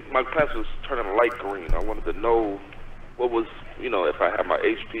plants was turning light green. I wanted to know what was, if I had my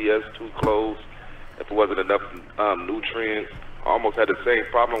HPS too close, if it wasn't enough nutrients. I almost had the same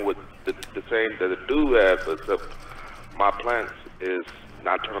problem with the same that the dude had, except my plants is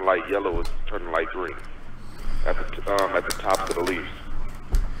not turning light yellow, it's turning light green at the tops of the leaves.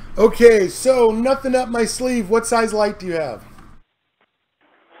 Okay, so nothing up my sleeve. What size light do you have?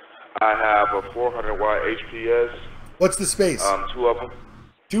 I have a 400 watt HPS. What's the space? 2 of them.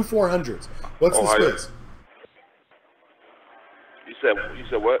 2 400s. What's the space? You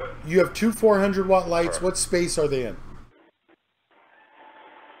said what? You have 2 400 watt lights. What space are they in?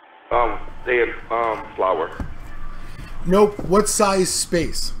 They in flower. Nope. What size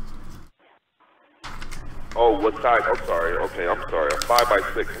space? Oh, what size? Oh, sorry. Okay, I'm sorry. A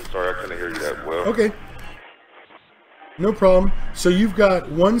 5x6. I'm sorry, I couldn't hear you that well. Okay. No problem. So you've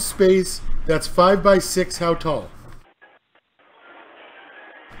got one space that's 5x6. How tall?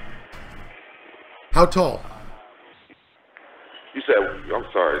 How tall? You said, I'm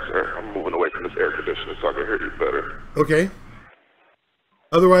sorry, sir. I'm moving away from this air conditioner so I can hear you better. Okay.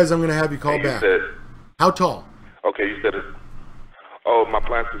 Otherwise, I'm going to have you call back. Said, how tall? Okay, you said it. Oh, my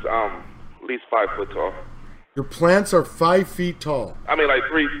plants is at least 5 foot tall. Your plants are 5 feet tall. I mean, like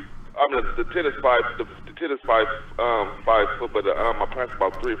 3. I mean, the 10 is 5. The 10 is 5 foot, but my plants are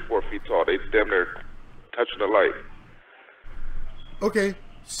about 3 or 4 feet tall. They damn near touching the light. Okay,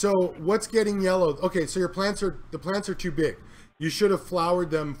 so what's getting yellow? Okay, so the plants are too big. You should have flowered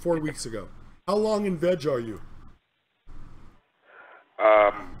them 4 weeks ago. How long in veg are you?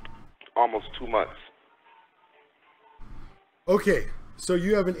 Almost 2 months. Okay, so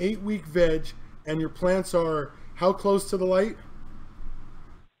you have an 8-week veg, and your plants are how close to the light?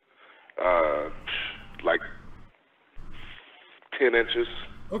 Like 10 inches.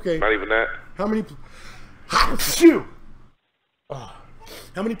 Okay. Not even that. How many? Shoo! Oh.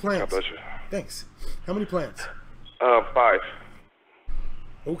 How many plants? God bless you. Thanks. How many plants? 5.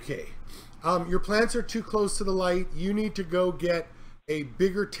 Okay. Your plants are too close to the light. You need to go get a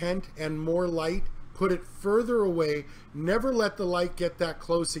bigger tent and more light. Put it further away. Never let the light get that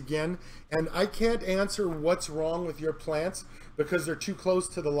close again. And I can't answer what's wrong with your plants because they're too close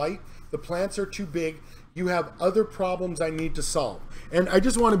to the light. The plants are too big. You have other problems I need to solve. And I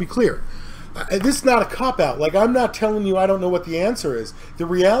just want to be clear. This is not a cop-out. Like, I'm not telling you I don't know what the answer is. The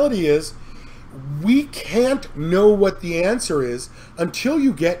reality is we can't know what the answer is until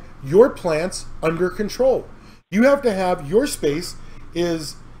you get your plants under control. You have to have your space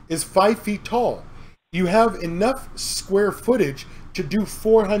is 5 feet tall. You have enough square footage to do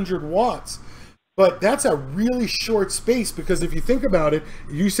 400 watts. But that's a really short space because if you think about it,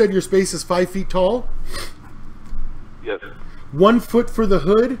 you said your space is 5 feet tall? Yes. 1 foot for the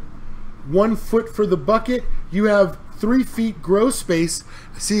hood, 1 foot for the bucket. You have 3 feet grow space.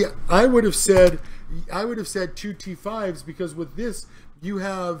 See, I would have said 2 T5s because with this you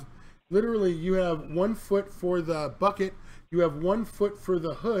have literally 1 foot for the bucket, you have 1 foot for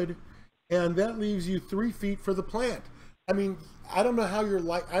the hood, and that leaves you 3 feet for the plant. I mean, I don't know how your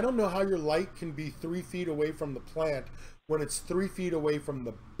light can be 3 feet away from the plant when it's 3 feet away from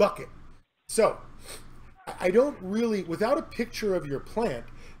the bucket. So I don't really, without a picture of your plant,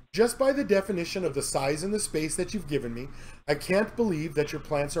 just by the definition of the size and the space that you've given me, I can't believe that your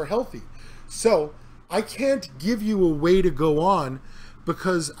plants are healthy. So I can't give you a way to go on,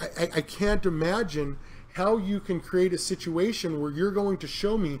 because I can't imagine how you can create a situation where you're going to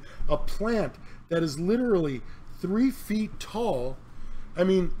show me a plant that is literally 3 feet tall. I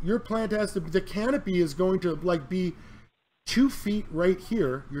mean, your plant has to, the canopy is going to like be 2 feet right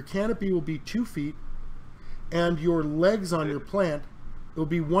here. Your canopy will be 2 feet, and your legs on your plant will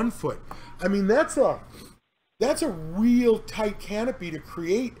be 1 foot. I mean, that's a real tight canopy to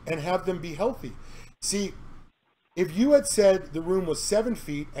create and have them be healthy. See, if you had said the room was 7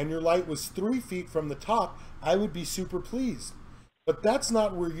 feet and your light was 3 feet from the top, I would be super pleased. But that's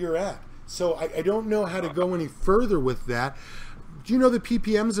not where you're at. So I don't know how to go any further with that. Do you know the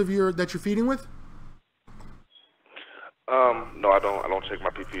ppms of that you're feeding with? No, I don't check my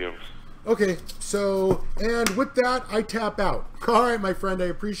ppms. Okay, so, and with that, I tap out. All right, my friend, I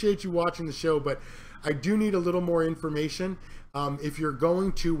appreciate you watching the show, but I do need a little more information if you're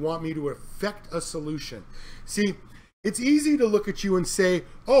going to want me to affect a solution. See, it's easy to look at you and say,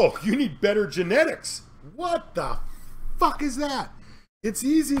 oh, you need better genetics. What the fuck is that? It's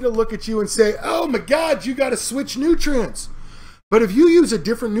easy to look at you and say, oh my God, you got to switch nutrients. But if you use a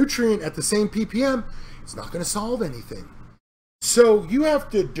different nutrient at the same ppm, it's not going to solve anything. So you have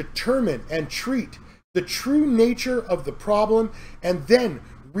to determine and treat the true nature of the problem and then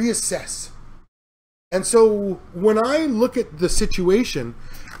reassess. And so when I look at the situation,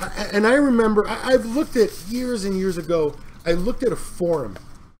 and I remember, I've looked at years and years ago, I looked at a forum.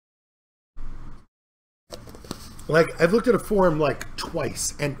 I've looked at a forum like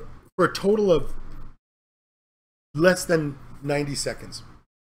twice, and for a total of less than 90 seconds.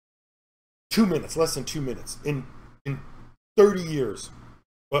 2 minutes, less than 2 minutes in 30 years.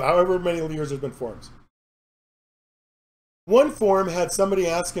 Well, however many years there's been forums. One forum had somebody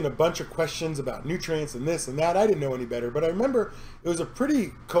asking a bunch of questions about nutrients and this and that. I didn't know any better, but I remember it was a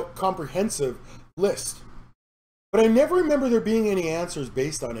pretty comprehensive list. But I never remember there being any answers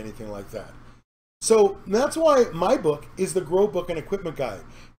based on anything like that. So that's why my book is the Grow Book and Equipment Guide.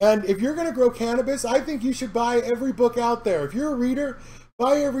 And if you're going to grow cannabis, I think you should buy every book out there. If you're a reader,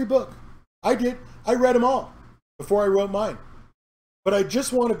 buy every book. I did. I read them all before I wrote mine. But I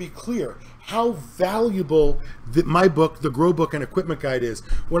just want to be clear how valuable my book, the Grow Book and Equipment Guide, is.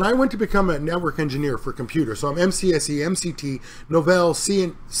 When I went to become a network engineer for computers, so I'm MCSE, MCT, Novell,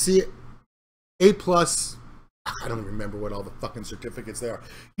 C, A+, I don't even remember what all the fucking certificates they are.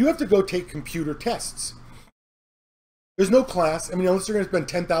 You have to go take computer tests. There's no class. I mean, unless you're going to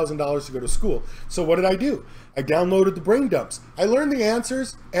spend $10,000 to go to school. So what did I do? I downloaded the brain dumps. I learned the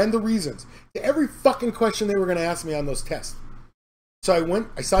answers and the reasons to every fucking question they were going to ask me on those tests. So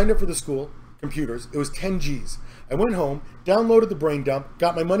I signed up for the school, computers. It was 10 G's. I went home, downloaded the brain dump,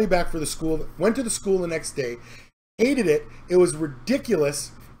 got my money back for the school, went to the school the next day, hated it. It was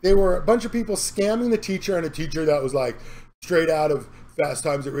ridiculous. They were a bunch of people scamming the teacher, and a teacher that was like straight out of Fast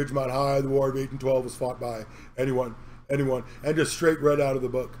Times at Ridgemont High. The War of 1812 was fought by anyone, and just straight read out of the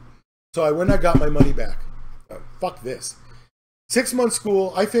book. So I went and I got my money back. Fuck this. 6 month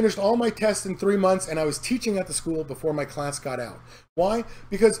school, I finished all my tests in 3 months, and I was teaching at the school before my class got out. Why?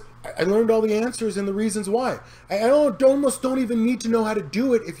 Because I learned all the answers and the reasons why. I almost don't even need to know how to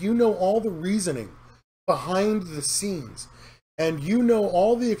do it if you know all the reasoning behind the scenes. And you know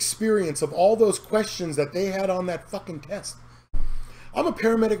all the experience of all those questions that they had on that fucking test. I'm a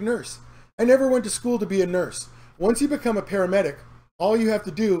paramedic nurse. I never went to school to be a nurse. Once you become a paramedic, all you have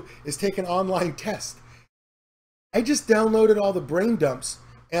to do is take an online test. I just downloaded all the brain dumps,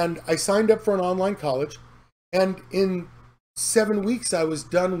 and I signed up for an online college, and in 7 weeks I was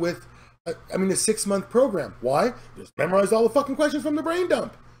done with a 6-month program. Why? Just memorized all the fucking questions from the brain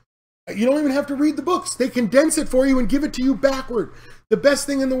dump. You don't even have to read the books. They condense it for you and give it to you backward. The best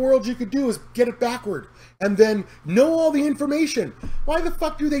thing in the world you could do is get it backward and then know all the information. Why the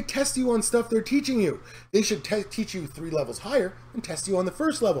fuck do they test you on stuff they're teaching you? They should teach you 3 levels higher and test you on the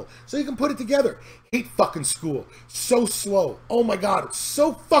first level so you can put it together. Hate fucking school. So slow. Oh my God, it's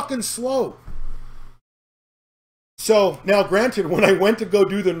so fucking slow. So now granted, when I went to go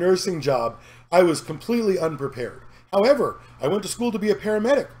do the nursing job, I was completely unprepared. However, I went to school to be a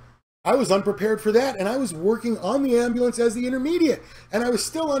paramedic. I was unprepared for that, and I was working on the ambulance as the intermediate, and I was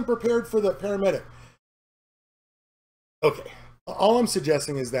still unprepared for the paramedic. Okay, all I'm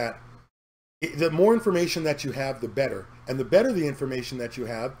suggesting is that the more information that you have, the better, and the better the information that you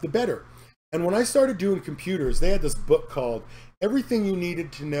have, the better. And when I started doing computers, they had this book called Everything You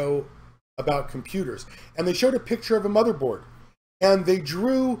Needed to Know About Computers, and they showed a picture of a motherboard, and they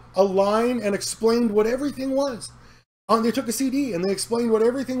drew a line and explained what everything was. They took a CD and they explained what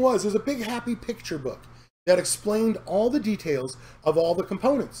everything was. It was a big happy picture book that explained all the details of all the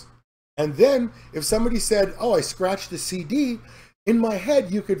components. And then if somebody said, oh, I scratched the CD, in my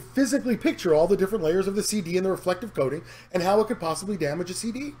head you could physically picture all the different layers of the CD and the reflective coating and how it could possibly damage a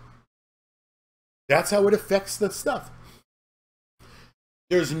CD. That's how it affects the stuff.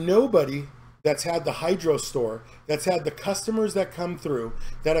 There's nobody that's had the hydro store, that's had the customers that come through,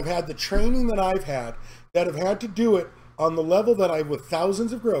 that have had the training that I've had, that have had to do it on the level that I've with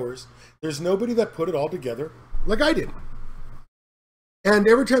thousands of growers. There's nobody that put it all together like I did. And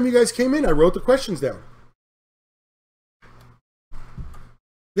every time you guys came in, I wrote the questions down.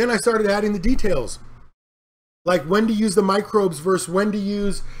 Then I started adding the details, like when to use the microbes versus when to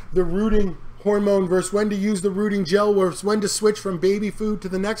use the rooting hormone versus when to use the rooting gel versus when to switch from baby food to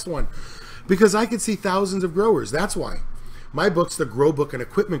the next one. Because I could see thousands of growers. That's why my book's the Grow Book and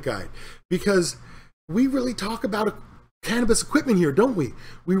Equipment Guide. Because we really talk about cannabis equipment here, don't we?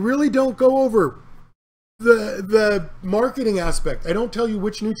 We really don't go over the marketing aspect. I don't tell you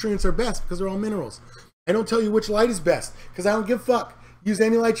which nutrients are best because they're all minerals. I don't tell you which light is best because I don't give a fuck. Use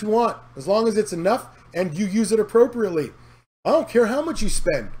any light you want as long as it's enough and you use it appropriately. I don't care how much you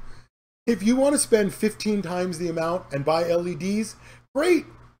spend. If you want to spend 15 times the amount and buy LEDs, great.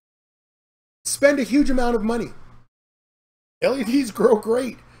 Spend a huge amount of money. LEDs grow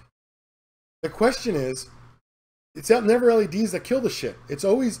great. The question is, it's never LEDs that kill the shit. It's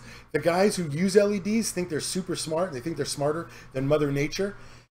always the guys who use LEDs think they're super smart. And they think they're smarter than Mother Nature.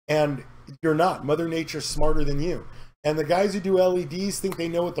 And you're not. Mother Nature's smarter than you. And the guys who do LEDs think they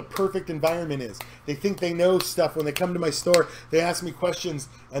know what the perfect environment is. They think they know stuff. When they come to my store, they ask me questions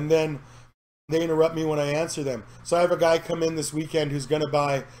and then they interrupt me when I answer them. So I have a guy come in this weekend who's going to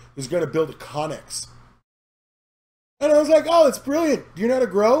build a Connex. And I was like, oh, it's brilliant. Do you know how to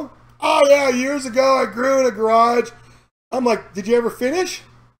grow? Oh yeah, years ago I grew in a garage. I'm like, did you ever finish?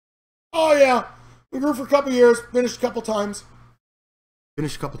 Oh yeah, we grew for a couple years, finished a couple times.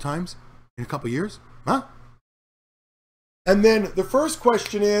 Finished a couple times? In a couple years? Huh? And then the first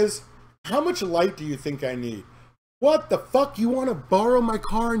question is, how much light do you think I need? What the fuck? You want to borrow my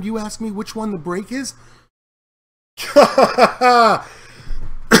car and you ask me which one the brake is?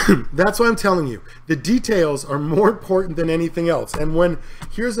 That's why I'm telling you. The details are more important than anything else. And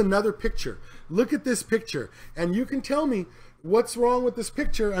here's another picture. Look at this picture. And you can tell me what's wrong with this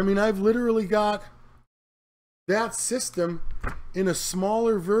picture. I mean, I've literally got that system in a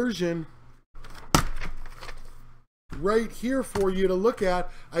smaller version right here for you to look at.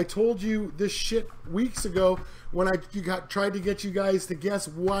 I told you this shit weeks ago when I tried to get you guys to guess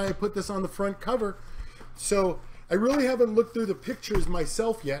why I put this on the front cover. So I really haven't looked through the pictures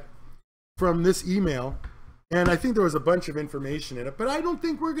myself yet from this email, and I think there was a bunch of information in it, but I don't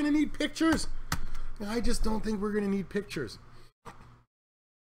think we're going to need pictures. I just don't think we're going to need pictures.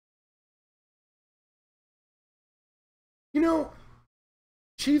 You know,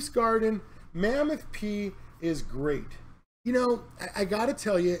 Chief's Garden, Mammoth P is great. You know, I got to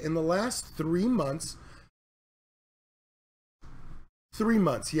tell you, in the last 3 months,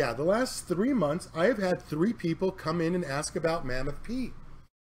 the last 3 months, I have had 3 people come in and ask about Mammoth P.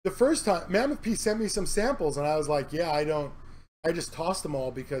 The first time, Mammoth P sent me some samples, and I was like, yeah, I just tossed them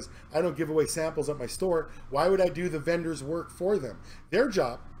all because I don't give away samples at my store. Why would I do the vendors' work for them? Their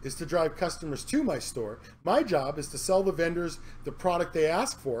job is to drive customers to my store. My job is to sell the vendors the product they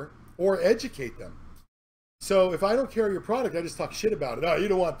ask for or educate them. So if I don't carry your product, I just talk shit about it. Oh, you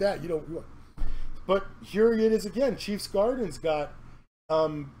don't want that. You don't. But here it is again. Chief's Garden's got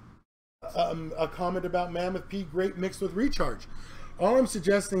a comment about Mammoth P, great mixed with recharge. All I'm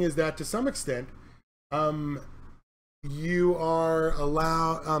suggesting is that to some extent, you are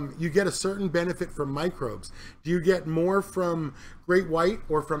allowed, you get a certain benefit from microbes. Do you get more from Great White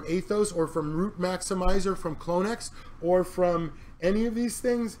or from Athos or from Root Maximizer, from Clonex, or from any of these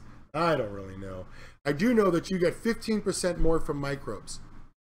things? I don't really know. I do know that you get 15% more from microbes.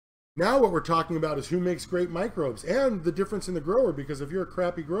 Now what we're talking about is who makes great microbes and the difference in the grower, because if you're a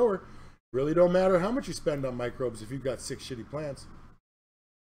crappy grower, really don't matter how much you spend on microbes if you've got 6 shitty plants.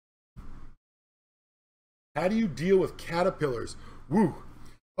 How do you deal with caterpillars? Woo.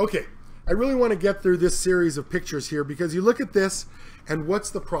 Okay, I really want to get through this series of pictures here because you look at this and what's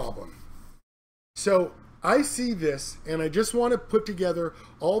the problem? So I see this and I just want to put together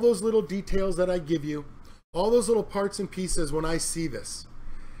all those little details that I give you, all those little parts and pieces when I see this.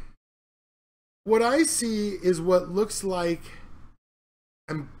 What I see is what looks like,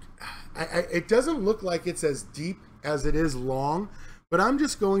 it doesn't look like it's as deep as it is long, but I'm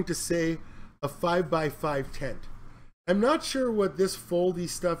just going to say a 5x5 tent. I'm not sure what this foldy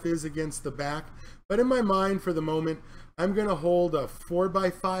stuff is against the back, but in my mind for the moment, I'm going to hold a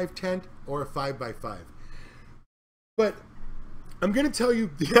 4x5 tent or a 5x5. But I'm going to tell you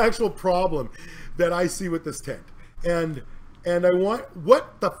the actual problem that I see with this tent. And I want,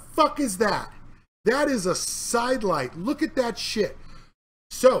 what the fuck is that? That is a side light. Look at that shit.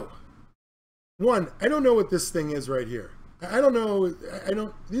 So, one, I don't know what this thing is right here. I don't know.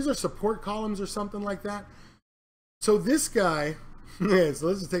 These are support columns or something like that. So this guy, yeah, so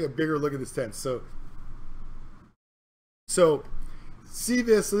let's just take a bigger look at this tent. So see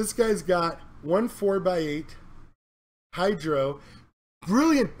this. So this guy's got one 4x8 hydro.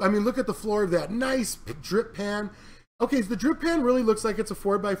 Brilliant. I mean, look at the floor of that. Nice drip pan. Okay, so the drip pan really looks like it's a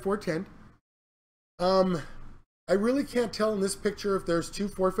 4x4 tent. I really can't tell in this picture if there's two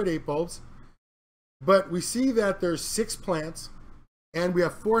 4'8" bulbs. But we see that there's 6 plants, and we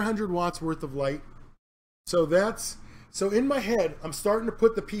have 400 watts worth of light. So in my head, I'm starting to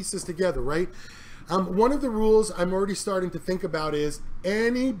put the pieces together, right? One of the rules I'm already starting to think about is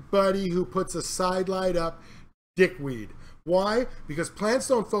anybody who puts a side light up, dickweed. Why? Because plants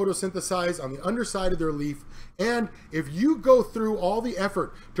don't photosynthesize on the underside of their leaf, and if you go through all the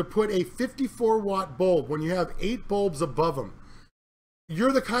effort to put a 54 watt bulb when you have 8 bulbs above them,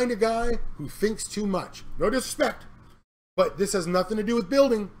 you're the kind of guy who thinks too much. No disrespect, but this has nothing to do with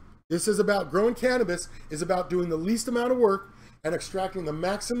building. This is about growing cannabis, is about doing the least amount of work and extracting the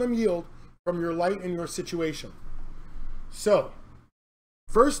maximum yield from your light and your situation. So,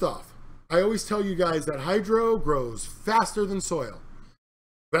 first off, I always tell you guys that hydro grows faster than soil.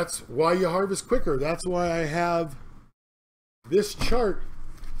 That's why you harvest quicker. That's why I have this chart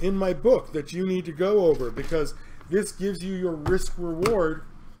in my book that you need to go over, because this gives you your risk reward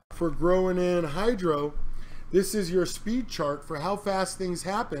for growing in hydro. This is your speed chart for how fast things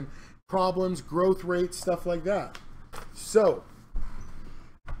happen, problems, growth rates, stuff like that. So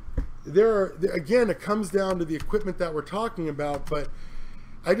again, it comes down to the equipment that we're talking about, but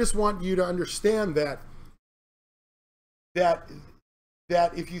I just want you to understand that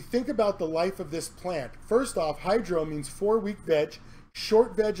if you think about the life of this plant, first off, hydro means 4-week veg,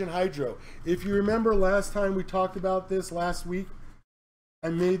 short veg and hydro. If you remember last time we talked about this last week, I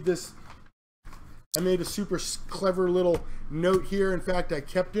made a super clever little note here. In fact, I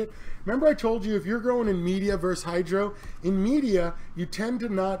kept it. Remember I told you if you're growing in media versus hydro, in media, you tend to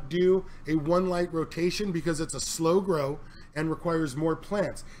not do a 1 light rotation because it's a slow grow and requires more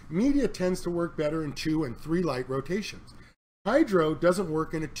plants. Media tends to work better in 2 and 3 light rotations. Hydro doesn't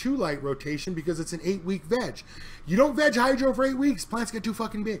work in a 2 light rotation because it's an 8-week veg. You don't veg hydro for 8 weeks, plants get too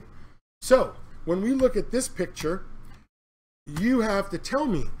fucking big. So when we look at this picture, you have to tell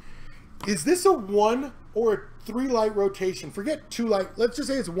me, is this a 1 or a 3 light rotation? Forget 2 light, let's just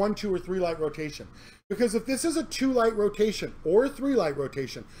say it's 1, 2, or 3 light rotation. Because if this is a 2 light rotation or a 3 light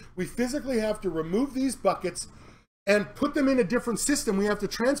rotation, we physically have to remove these buckets and put them in a different system. We have to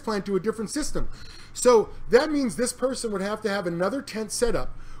transplant to a different system. So that means this person would have to have another tent set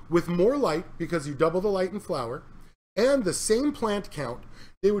up with more light, because you double the light and flower, and the same plant count.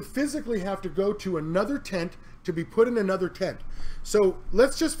 They would physically have to go to another tent to be put in another tent. So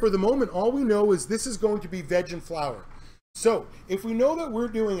let's just, for the moment, all we know is this is going to be veg and flower. So if we know that we're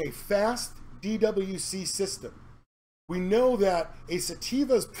doing a fast DWC system, we know that a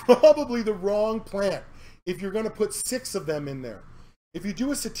sativa is probably the wrong plant if you're going to put 6 of them in there. If you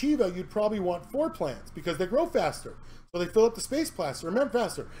do a sativa, you'd probably want 4 plants because they grow faster. So they fill up the space faster.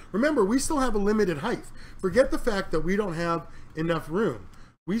 Remember, we still have a limited height. Forget the fact that we don't have enough room.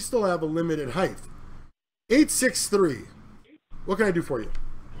 We still have a limited height. 863. What can I do for you?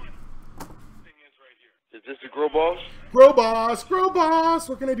 Is this the Grow Boss? Grow Boss, Grow Boss.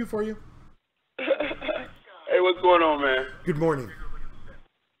 What can I do for you? Hey, what's going on, man? Good morning.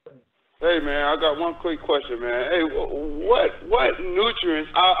 Hey, man, I got one quick question, man. Hey, what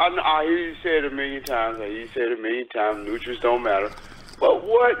nutrients? I hear you say it a million times. Nutrients don't matter. But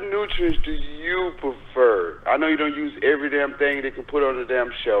what nutrients do you prefer? I know you don't use every damn thing they can put on the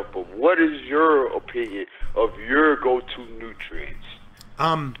damn shelf, but what is your opinion of your go-to nutrients?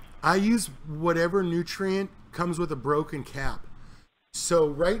 I use whatever nutrient comes with a broken cap. So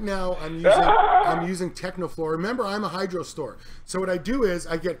right now I'm using Technoflora. Remember, I'm a hydro store. So what I do is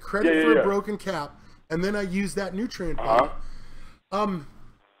I get credit for a broken cap, and then I use that nutrient bomb.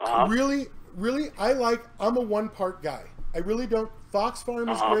 Really, I'm a 1-part guy. I really don't. Fox Farm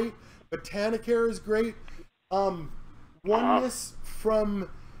is great. Botanicare is great. Oneness from,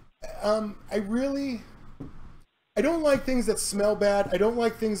 I don't like things that smell bad. I don't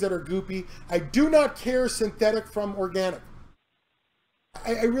like things that are goopy. I do not care synthetic from organic.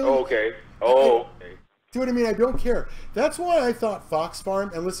 I really... Okay. See what I mean? I don't care. That's why I thought Fox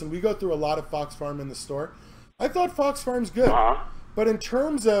Farm, and listen, we go through a lot of Fox Farm in the store. I thought Fox Farm's good. But in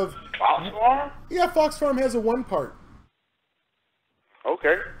terms of... Fox Farm? Yeah, Fox Farm has a 1 part.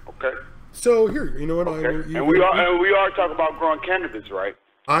 Okay. So here, you know what? Okay. And we are talking about growing cannabis, right?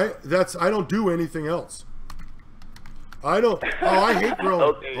 I don't do anything else. I hate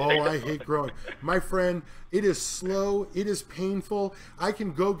growing. I hate growing. My friend, it is slow. It is painful. I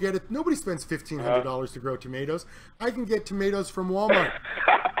can go get it. Nobody spends $1,500 to grow tomatoes. I can get tomatoes from Walmart.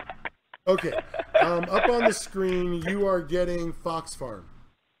 Okay. Up on the screen, you are getting Fox Farm.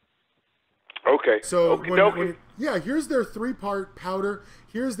 Okay. So, here's their 3-part powder.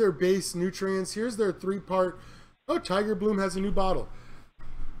 Here's their base nutrients. Here's their 3-part. Oh, Tiger Bloom has a new bottle.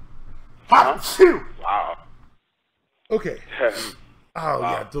 Wow. Okay.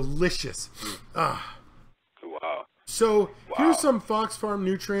 Yeah, delicious. Wow. So here's some Fox Farm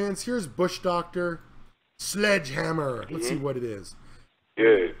nutrients. Here's Bush Doctor, Sledgehammer. Let's see what it is.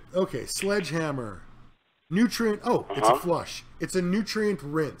 Good. Okay, Sledgehammer, nutrient. Oh, it's a flush. It's a nutrient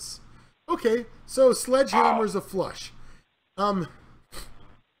rinse. Okay, so Sledgehammer is a flush. I'll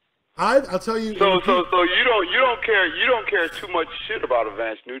tell you. So you don't care too much shit about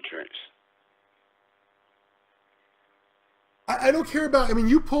advanced nutrients. I don't care about,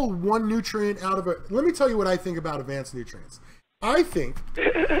 you pull one nutrient out of it. Let me tell you what I think about advanced nutrients. I think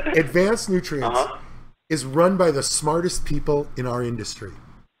advanced nutrients is run by the smartest people in our industry.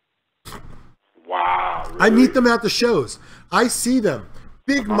 Wow. Really? I meet them at the shows. I see them.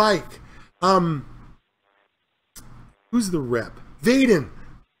 Big Mike. Who's the rep? Vaden.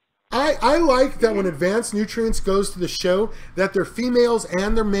 I like that when Advanced Nutrients goes to the show, that their females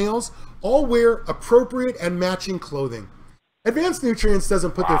and their males all wear appropriate and matching clothing. Advanced Nutrients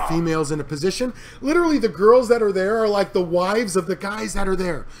doesn't put their females in a position. Literally, the girls that are there are like the wives of the guys that are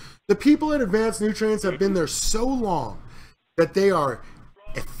there. The people at Advanced Nutrients have been there so long that they are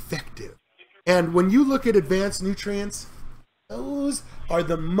effective. And when you look at Advanced Nutrients, those are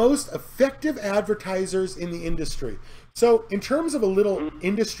the most effective advertisers in the industry. So, in terms of a little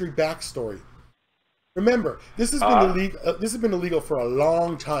industry backstory, remember, this has been illegal for a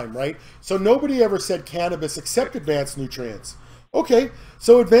long time, right? So nobody ever said cannabis except Advanced Nutrients. Okay,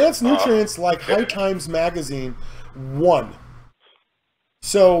 so Advanced Nutrients, like High Times magazine, won.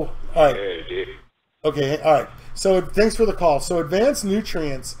 So, all right. Okay, all right. So thanks for the call. So Advanced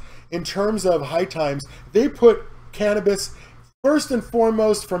Nutrients, in terms of High Times, they put cannabis first and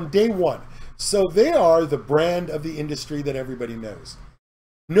foremost from day one. So they are the brand of the industry that everybody knows.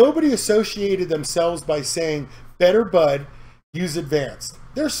 Nobody associated themselves by saying, better bud, use Advanced.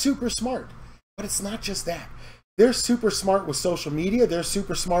 They're super smart. But it's not just that. They're super smart with social media. They're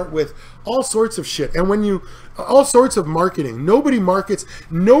super smart with all sorts of shit. And all sorts of marketing. Nobody markets,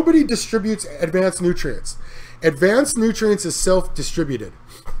 nobody distributes Advanced Nutrients. Advanced Nutrients is self-distributed.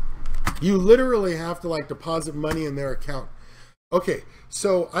 You literally have to deposit money in their account. Okay,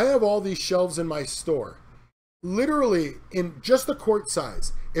 so I have all these shelves in my store. Literally, in just the quart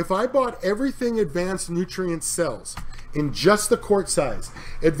size, if I bought everything Advanced Nutrients sells in just the quart size,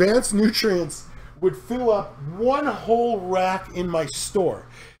 Advanced Nutrients would fill up one whole rack in my store.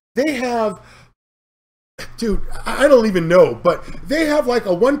 They have, dude, I don't even know, but they have like a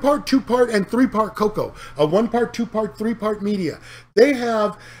 1-part, 2-part, and 3-part cocoa, a 1-part, 2-part, 3-part media. They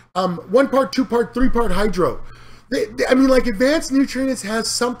have 1-part, 2-part, 3-part hydro. Advanced Nutrients has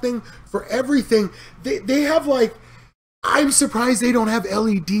something for everything. They have I'm surprised they don't have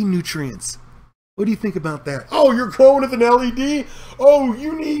LED nutrients. What do you think about that? Oh, you're growing with an LED? Oh,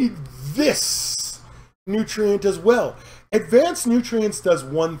 you need this nutrient as well. Advanced Nutrients does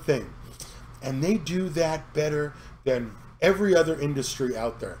one thing, and they do that better than every other industry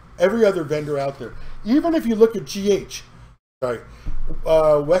out there, every other vendor out there. Even if you look at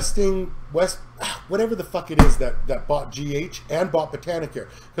whatever the fuck it is that bought GH and bought Botanicare.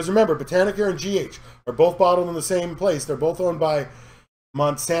 Because remember, Botanicare and GH are both bottled in the same place. They're both owned by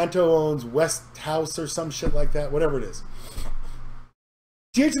Monsanto, owns Westhouse or some shit like that, whatever it is.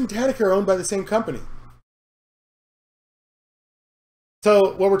 GH and Botanicare are owned by the same company.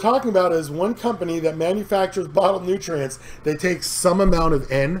 So what we're talking about is one company that manufactures bottled nutrients. They take some amount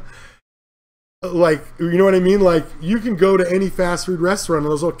of N. You know what I mean? You can go to any fast food restaurant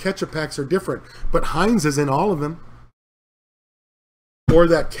and those little ketchup packs are different, but Heinz is in all of them. Or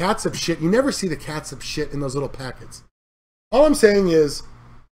that catsup shit. You never see the catsup shit in those little packets. All I'm saying is,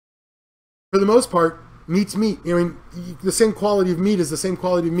 for the most part, meat's meat. The same quality of meat is the same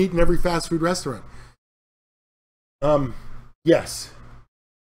quality of meat in every fast food restaurant. Yes.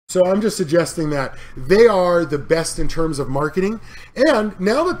 So I'm just suggesting that they are the best in terms of marketing. And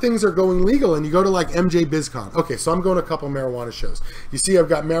now that things are going legal and you go to like MJ BizCon. Okay, so I'm going to a couple marijuana shows. You see I've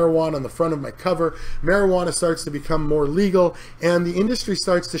got marijuana on the front of my cover. Marijuana starts to become more legal and the industry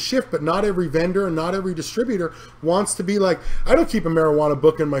starts to shift, but not every vendor and not every distributor wants to be like, I don't keep a marijuana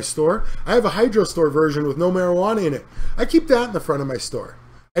book in my store. I have a hydro store version with no marijuana in it. I keep that in the front of my store.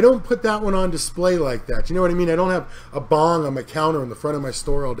 I don't put that one on display like that. You know what I mean? I don't have a bong on my counter in the front of my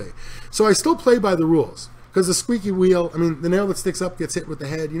store all day. So I still play by the rules because the squeaky wheel, I mean, the nail that sticks up gets hit with the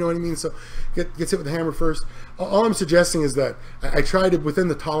head. You know what I mean? So gets hit with the hammer first. All I'm suggesting is that I try to, within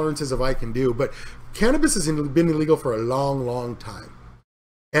the tolerances of I can do, but cannabis has been illegal for a long, long time.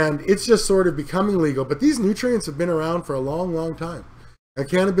 And it's just sort of becoming legal. But these nutrients have been around for a long, long time. And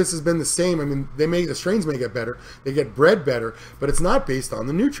cannabis has been the same. I mean, the strains may get better, they get bred better, but it's not based on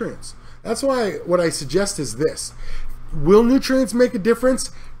the nutrients. That's why what I suggest is this. Will nutrients make a difference?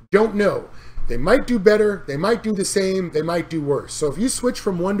 Don't know. They might do better, they might do the same, they might do worse. So if you switch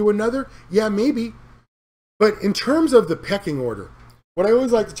from one to another, yeah, maybe. But in terms of the pecking order, what I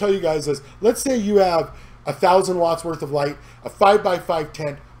always like to tell you guys is, let's say you have 1,000 watts worth of light, a 5x5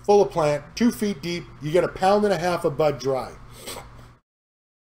 tent full of plant, 2 feet deep, you get 1.5 pounds of bud dry.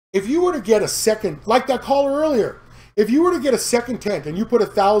 If you were to get a second, like that caller earlier, if you were to get a second tent and you put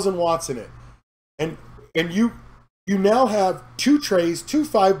 1,000 watts in it, and you now have 2 trays, 2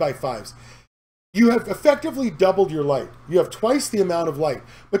 5x5s, you have effectively doubled your light. You have twice the amount of light,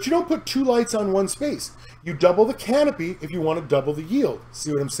 but you don't put 2 lights on one space. You double the canopy if you want to double the yield.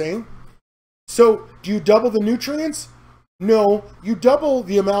 See what I'm saying? So do you double the nutrients? No, you double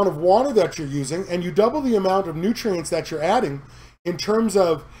the amount of water that you're using and you double the amount of nutrients that you're adding. In terms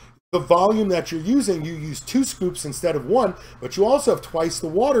of the volume that you're using, you use 2 scoops instead of 1, but you also have twice the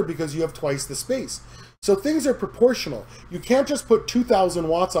water because you have twice the space. So things are proportional. You can't just put 2,000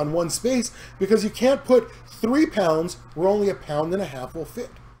 watts on one space because you can't put 3 pounds where only 1.5 pounds will fit.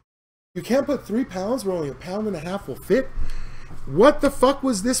 You can't put 3 pounds where only 1.5 pounds will fit. What the fuck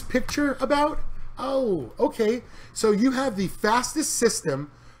was this picture about? Oh, okay. So you have the fastest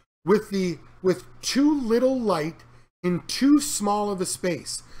system with too little light in too small of a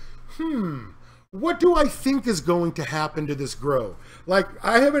space. What do I think is going to happen to this grow? Like,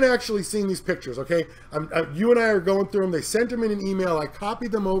 I haven't actually seen these pictures, okay? You and I are going through them. They sent them in an email. I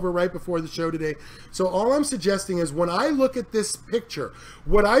copied them over right before the show today. So all I'm suggesting is when I look at this picture,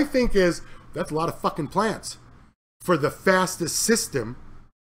 what I think is, that's a lot of fucking plants for the fastest system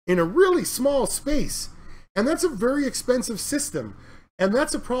in a really small space. And that's a very expensive system. And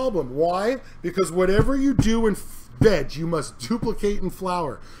that's a problem. Why? Because whatever you do in veg, you must duplicate in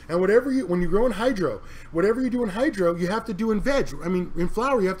flower. And when you grow in hydro, whatever you do in hydro, you have to do in veg. I mean, in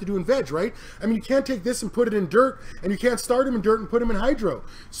flower, you have to do in veg, right? I mean, you can't take this and put it in dirt, and you can't start them in dirt and put them in hydro.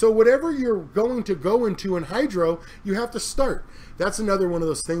 So whatever you're going to go into in hydro, you have to start. That's another one of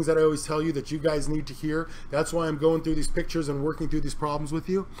those things that I always tell you that you guys need to hear. That's why I'm going through these pictures and working through these problems with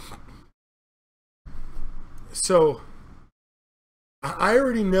you. So I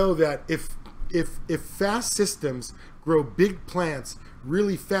already know that if fast systems grow big plants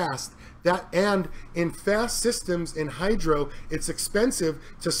really fast, and in fast systems in hydro, it's expensive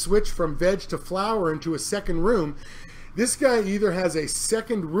to switch from veg to flower into a second room. This guy either has a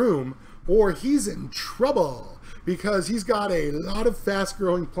second room or he's in trouble because he's got a lot of fast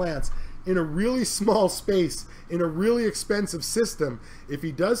growing plants in a really small space in a really expensive system if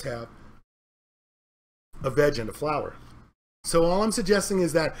he does have a veg and a flower. So all I'm suggesting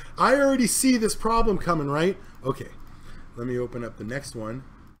is that I already see this problem coming, right? Okay, let me open up the next one.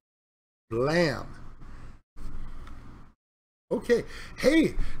 Blam. Okay,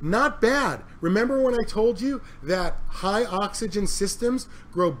 hey, not bad. Remember when I told you that high oxygen systems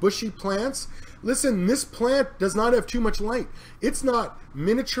grow bushy plants? Listen, this plant does not have too much light. It's not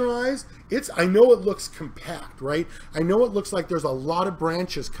miniaturized. I know it looks compact, right? I know it looks like there's a lot of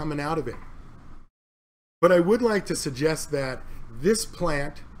branches coming out of it. But I would like to suggest that this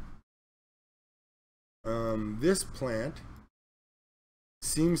plant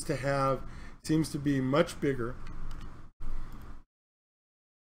seems to be much bigger.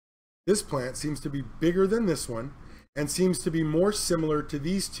 This plant seems to be bigger than this one and seems to be more similar to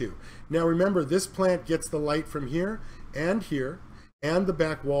these two. Now remember, this plant gets the light from here and the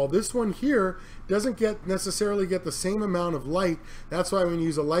back wall. This one here doesn't necessarily get the same amount of light. That's why when you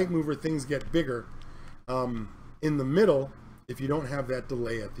use a light mover, things get bigger. In the middle, if you don't have that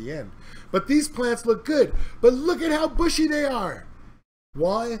delay at the end. But these plants look good, but look at how bushy they are.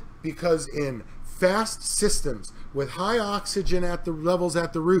 Why? Because in fast systems with high oxygen at the levels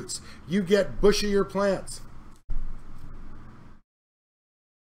at the roots, you get bushier plants.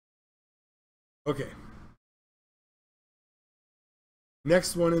 Okay.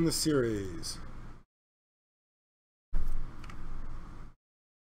 Next one in the series.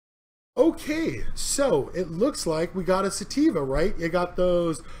 Okay, so it looks like we got a sativa, right? You got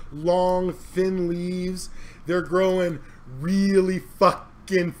those long, thin leaves. They're growing really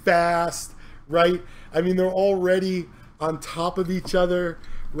fucking fast, right? I mean, they're already on top of each other,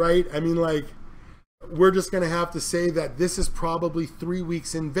 right? I mean, like, we're just going to have to say that this is probably 3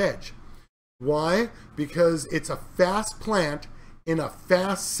 weeks in veg. Why? Because it's a fast plant in a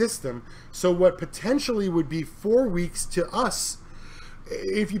fast system. So what potentially would be 4 weeks to us,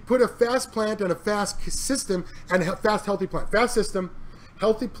 if you put a fast plant and a fast system and a fast healthy plant, fast system,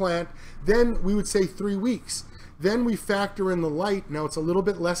 healthy plant, then we would say 3 weeks. Then we factor in the light. Now it's a little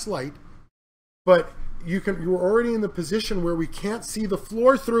bit less light, but you're already in the position where we can't see the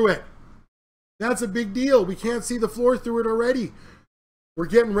floor through it. That's a big deal. We can't see the floor through it already. We're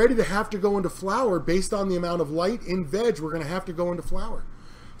getting ready to have to go into flower based on the amount of light in veg. We're going to have to go into flower.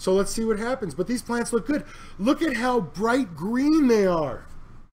 So let's see what happens. But these plants look good. Look at how bright green they are.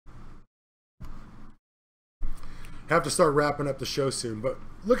 Have to start wrapping up the show soon, but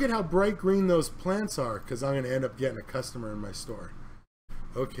look at how bright green those plants are, because I'm going to end up getting a customer in my store.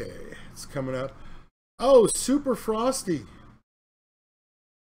 Okay, it's coming up. Oh, super frosty.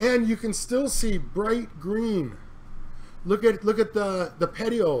 And you can still see bright green. Look at the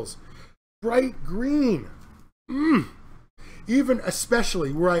petioles. Bright green. Even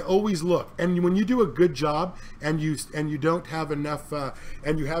especially where I always look. And when you do a good job and you don't have enough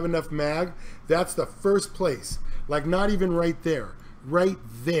and you have enough mag, that's the first place. Like not even right there. Right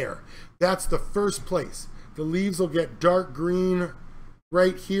there. That's the first place. The leaves will get dark green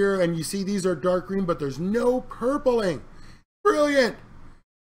right here, and you see these are dark green, but there's no purpling. Brilliant.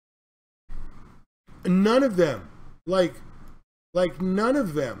 None of them. Like none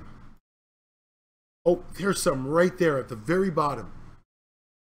of them. Oh, there's some right there at the very bottom.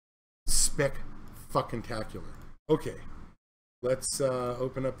 Fucking-tacular. Okay, let's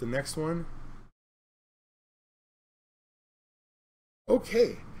open up the next one.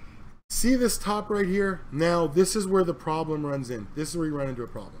 Okay, see this top right here? Now, this is where the problem runs in. This is where you run into a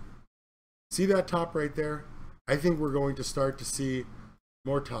problem. See that top right there? I think we're going to start to see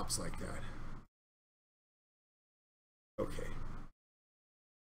more tops like that. Okay.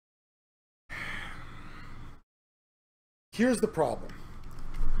 Here's the problem.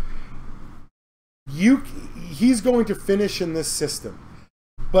 He's going to finish in this system,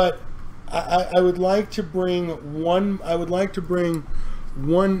 but I would like to bring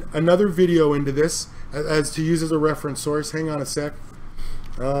another video into this as to use as a reference source. Hang on a sec.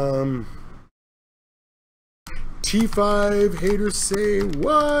 T5 haters say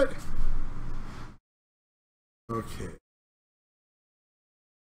what? Okay.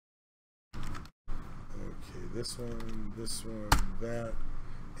 This one, that,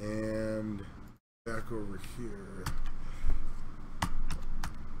 and back over here.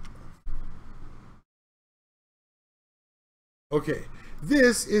 Okay,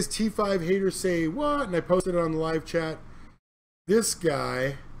 this is T5 haters say what, and I posted it on the live chat. This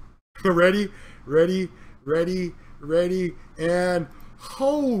guy, ready, and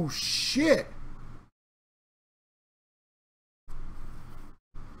oh shit.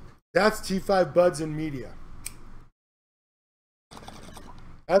 That's T5 buds and media.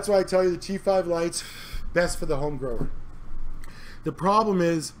 That's why I tell you the T5 lights, best for the home grower. The problem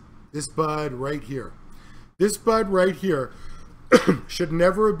is this bud right here. This bud right here should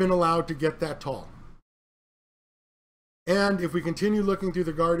never have been allowed to get that tall. And if we continue looking through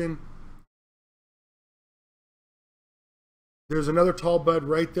the garden, there's another tall bud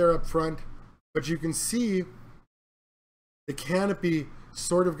right there up front, but you can see the canopy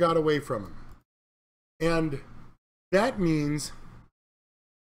sort of got away from him. And that means,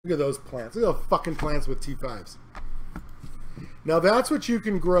 look at those plants. Look at those fucking plants with T5s. Now that's what you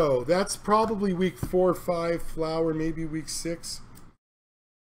can grow. That's probably week 4 or 5 flower, maybe week 6.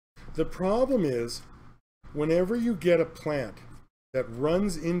 The problem is, whenever you get a plant that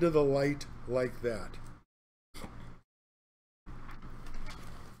runs into the light like that,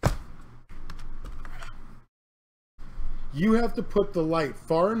 you have to put the light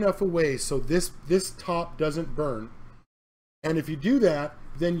far enough away so this top doesn't burn. And if you do that,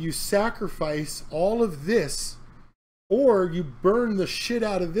 then you sacrifice all of this, or you burn the shit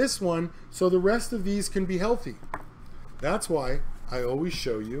out of this one so the rest of these can be healthy. That's why I always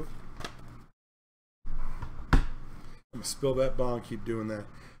show you. I'm gonna spill that bong, keep doing that.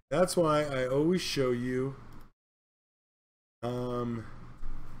 That's why I always show you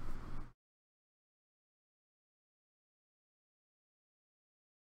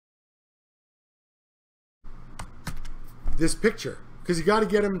this picture, because you got to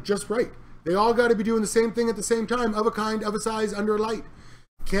get them just right. They all got to be doing the same thing at the same time, of a kind, of a size, under a light.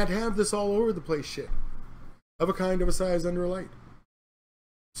 Can't have this all over the place shit. Of a kind, of a size, under a light.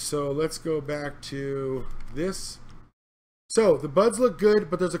 So let's go back to this. So the buds look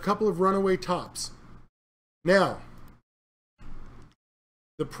good, but there's a couple of runaway tops. Now,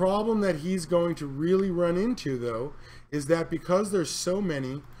 the problem that he's going to really run into, though, is that because there's so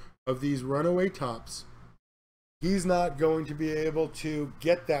many of these runaway tops, he's not going to be able to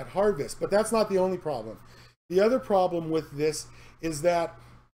get that harvest. But that's not the only problem. The other problem with this is that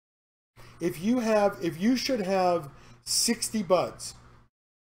if you should have 60 buds,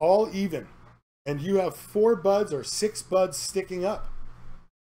 all even, and you have 4 buds or 6 buds sticking up,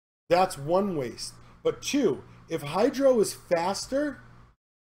 that's one waste. But 2, if hydro is faster,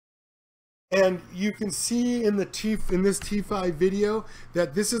 and you can see in this T5 video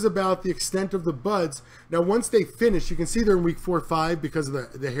that this is about the extent of the buds. Now, once they finish, you can see they're in week 4 or 5 because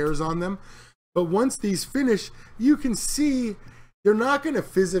of the hairs on them. But once these finish, you can see they're not going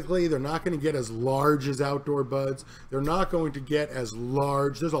to get as large as outdoor buds. They're not going to get as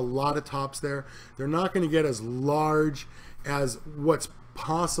large. There's a lot of tops there. They're not going to get as large as what's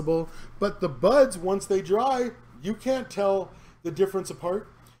possible. But the buds, once they dry, you can't tell the difference apart.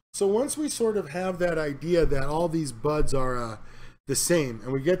 So once we sort of have that idea that all these buds are the same,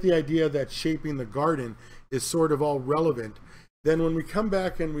 and we get the idea that shaping the garden is sort of all relevant, then when we come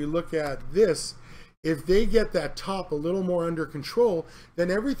back and we look at this, if they get that top a little more under control, then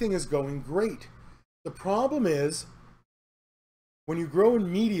everything is going great. The problem is, when you grow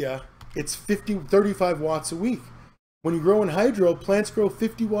in media, it's 35 watts a week. When you grow in hydro, plants grow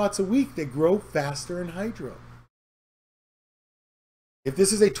 50 watts a week. They grow faster in hydro. If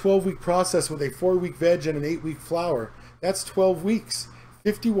this is a 12-week process with a 4-week veg and an 8-week flower, that's 12 weeks.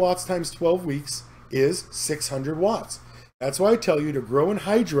 50 watts times 12 weeks is 600 watts. That's why I tell you to grow in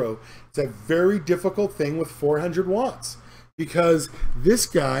hydro. It's a very difficult thing with 400 watts, because this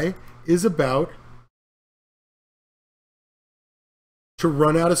guy is about to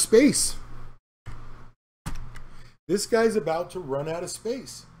run out of space. This guy's about to run out of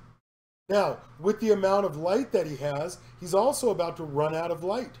space. Now, with the amount of light that he has, he's also about to run out of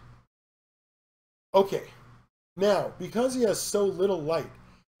light. Okay, now, because he has so little light,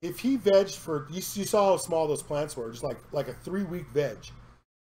 if he vegged for, you saw how small those plants were, just like a 3-week veg.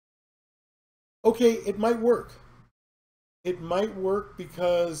 Okay, it might work. It might work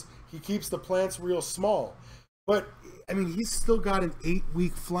because he keeps the plants real small. But, I mean, he's still got an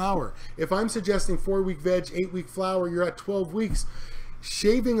 8-week flower. If I'm suggesting 4-week veg, 8-week flower, you're at 12 weeks.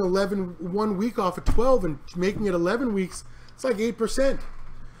 Shaving 1 week off of 12 and making it 11 weeks, it's like 8%.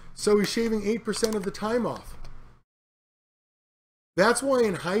 So he's shaving 8% of the time off. That's why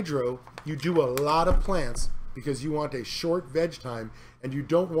in hydro, you do a lot of plants, because you want a short veg time and you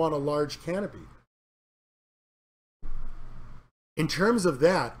don't want a large canopy. In terms of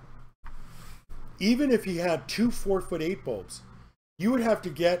that, even if he had 2 4-foot-8 bulbs, you would have to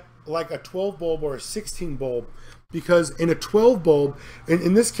get like a 12 bulb or a 16 bulb, because in a 12 bulb,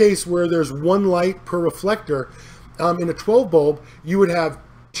 in this case where there's 1 light per reflector, in a 12 bulb, you would have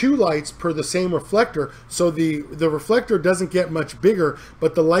 2 lights per the same reflector, so the reflector doesn't get much bigger,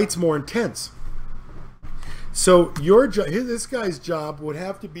 but the light's more intense. So this guy's job would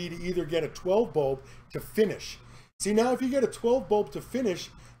have to be to either get a 12 bulb to finish. See, now if you get a 12 bulb to finish,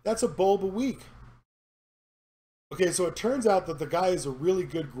 that's a bulb a week. Okay, so it turns out that the guy is a really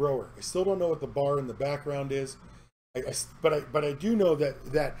good grower. I still don't know what the bar in the background is, but I do know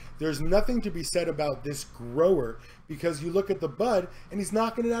that there's nothing to be said about this grower, because you look at the bud and he's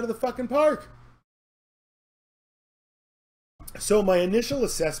knocking it out of the fucking park. So my initial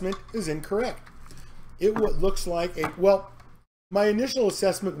assessment is incorrect. It looks like my initial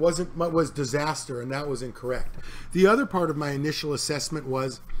assessment was disaster, and that was incorrect. The other part of my initial assessment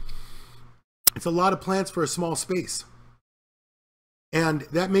was it's a lot of plants for a small space. And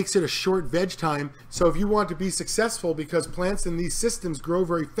that makes it a short veg time. So if you want to be successful, because plants in these systems grow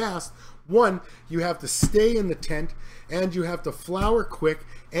very fast, 1, you have to stay in the tent, and you have to flower quick,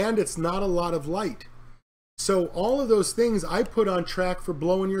 and it's not a lot of light. So all of those things I put on track for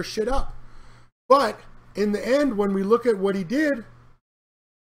blowing your shit up. But in the end, when we look at what he did,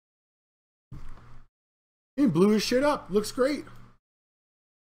 he blew his shit up. Looks great.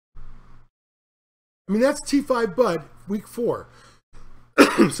 I mean, that's T5 bud, week 4.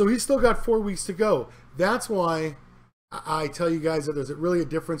 So he's still got 4 weeks to go. That's why I tell you guys that there's really a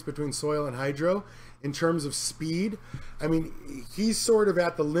difference between soil and hydro in terms of speed. I mean, he's sort of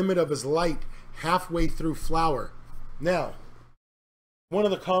at the limit of his light halfway through flower. Now, one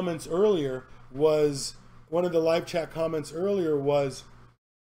of the comments earlier was one of the live chat comments earlier was,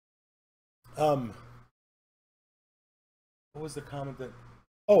 what was the comment that,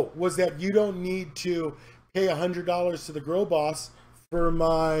 was that you don't need to pay $100 to the Grow Boss for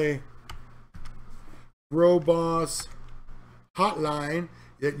my Grow Boss hotline,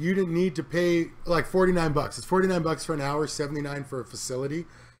 that you didn't need to pay like $49. It's $49 for an hour, $79 for a facility.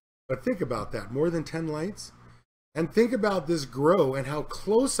 But think about that, more than 10 lights. And think about this grow and how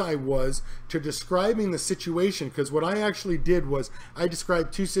close I was to describing the situation, because what I actually did was I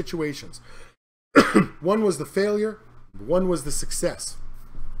described two situations. One was the failure, one was the success.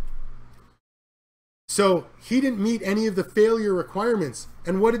 So he didn't meet any of the failure requirements.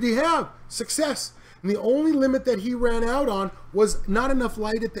 And what did he have? Success. And the only limit that he ran out on was not enough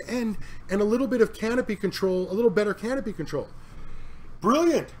light at the end and a little bit of canopy control, a little better canopy control.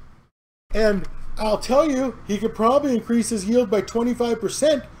 Brilliant. And I'll tell you, he could probably increase his yield by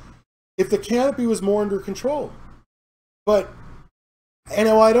 25% if the canopy was more under control. But, I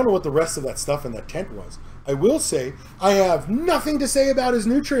don't know what the rest of that stuff in that tent was. I will say, I have nothing to say about his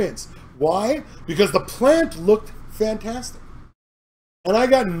nutrients. Why? Because the plant looked fantastic. And I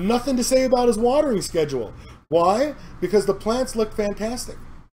got nothing to say about his watering schedule. Why? Because the plants look fantastic.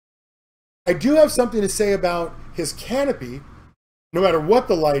 I do have something to say about his canopy, no matter what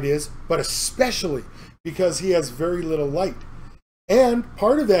the light is, but especially because he has very little light. And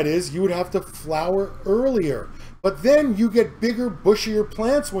part of that is you would have to flower earlier. But then you get bigger, bushier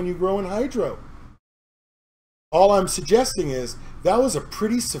plants when you grow in hydro. All I'm suggesting is that was a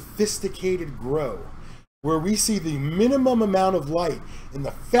pretty sophisticated grow, where we see the minimum amount of light in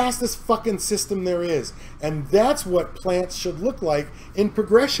the fastest fucking system there is. And that's what plants should look like in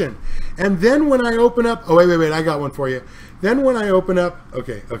progression. And then when I open up, wait, I got one for you. Then when I open up,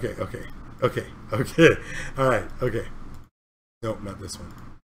 okay. All right, okay. Nope, not this one.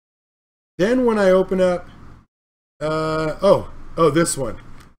 Then when I open up, this one.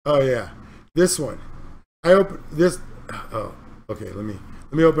 Oh yeah, this one. I open this, okay, let me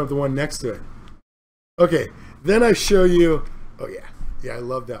open up the one next to it. Okay, then I show you, yeah, I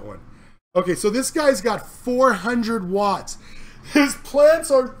love that one. Okay, so this guy's got 400 watts. His plants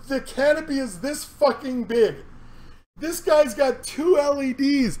the canopy is this fucking big. This guy's got 2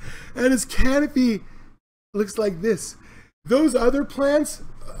 LEDs, and his canopy looks like this. Those other plants,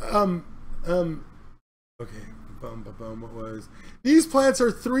 okay, what was? These plants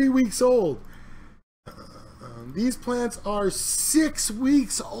are 3 weeks old. These plants are 6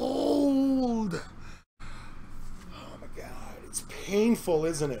 weeks old. It's painful,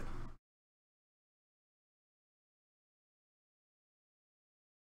 isn't it?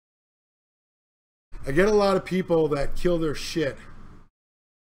 I get a lot of people that kill their shit.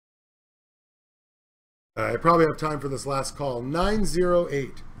 I probably have time for this last call.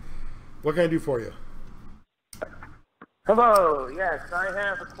 908. What can I do for you? Hello. Yes, I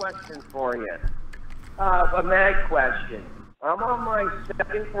have a question for you. A mag question. I'm on my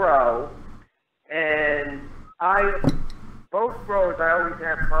second grow, and both rows, I always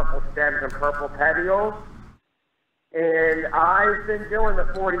have purple stems and purple petioles. And I've been doing the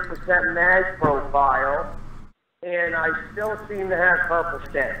 40% mag profile, and I still seem to have purple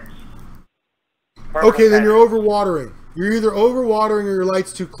stems. Okay, then you're overwatering. You're either overwatering or your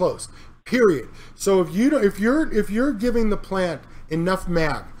light's too close. Period. So if you're giving the plant enough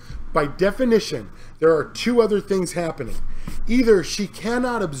mag, by definition, there are two other things happening. Either she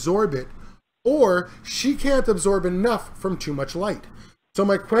cannot absorb it, or she can't absorb enough from too much light. So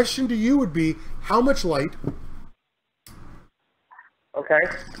my question to you would be, how much light? Okay.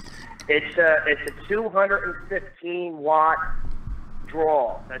 It's a 215 watt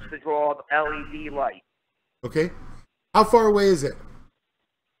draw. That's the draw of LED light. Okay. How far away is it?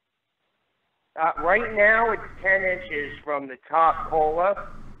 Right now it's 10 inches from the top cola,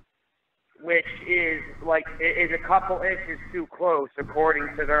 which is a couple inches too close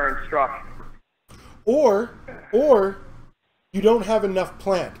according to their instructions. Or you don't have enough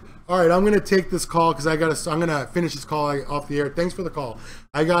plant. All right, I'm going to take this call because I'm going to finish this call off the air. Thanks for the call.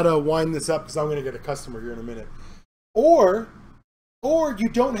 I got to wind this up because I'm going to get a customer here in a minute. Or you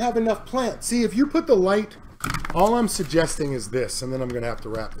don't have enough plant. See, if you put the light, all I'm suggesting is this, and then I'm going to have to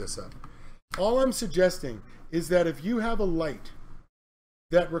wrap this up. All I'm suggesting is that if you have a light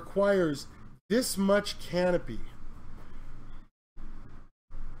that requires this much canopy,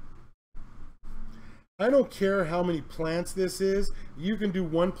 I don't care how many plants this is. You can do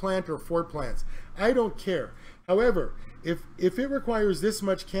 1 plant or 4 plants. I don't care. However, if it requires this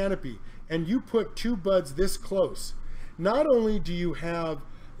much canopy and you put 2 buds this close, not only do you have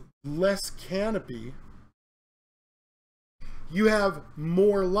less canopy, you have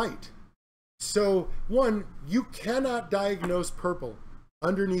more light. So, one, you cannot diagnose purple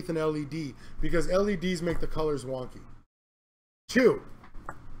underneath an LED because LEDs make the colors wonky. Two,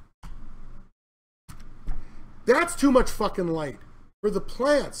 that's too much fucking light for the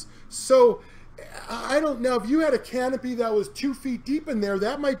plants. So, I don't know, if you had a canopy that was 2 feet deep in there,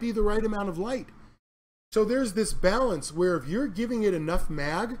 that might be the right amount of light. So there's this balance where if you're giving it enough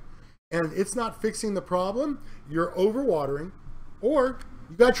mag and it's not fixing the problem, you're overwatering, or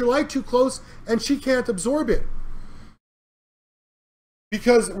you got your light too close and she can't absorb it.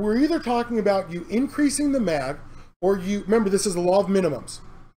 Because we're either talking about you increasing the mag, or you, remember this is the law of minimums.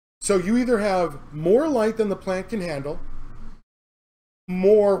 So you either have more light than the plant can handle,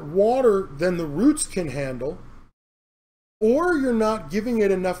 more water than the roots can handle, or you're not giving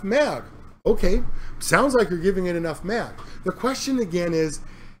it enough mag. Okay, sounds like you're giving it enough mag. The question again is,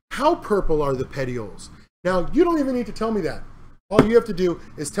 how purple are the petioles? Now, you don't even need to tell me that. All you have to do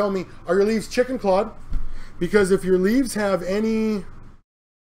is tell me, are your leaves chicken clawed? Because if your leaves have any...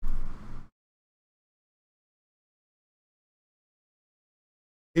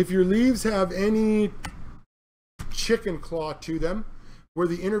 If your leaves have any chicken claw to them, where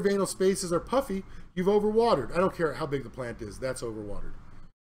the interveinal spaces are puffy, you've overwatered. I don't care how big the plant is, that's overwatered.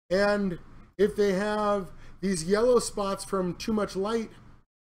 And if they have these yellow spots from too much light,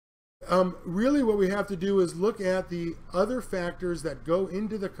 really what we have to do is look at the other factors that go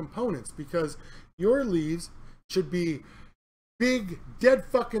into the components, because your leaves should be big, dead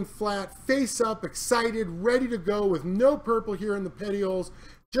fucking flat, face up, excited, ready to go with no purple here in the petioles,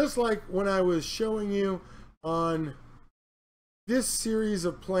 just like when I was showing you on this series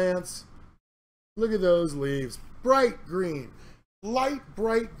of plants. Look at those leaves, bright green, light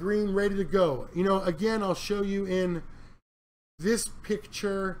bright green, ready to go. You know, again, I'll show you in this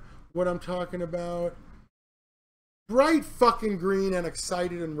picture what I'm talking about. Bright fucking green and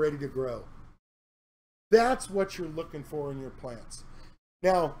excited and ready to grow. That's what you're looking for in your plants.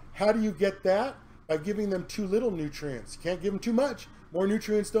 Now, how do you get that? By giving them too little nutrients. You can't give them too much. More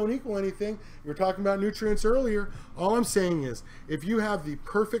nutrients don't equal anything. You were talking about nutrients earlier. All I'm saying is, if you have the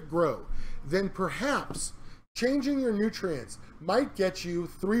perfect grow, then perhaps changing your nutrients might get you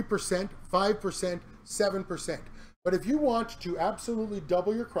 3%, 5%, 7%. But if you want to absolutely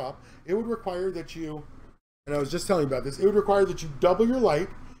double your crop, it would require that you, and I was just telling you about this, it would require that you double your light,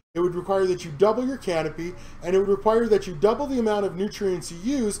 it would require that you double your canopy, and it would require that you double the amount of nutrients you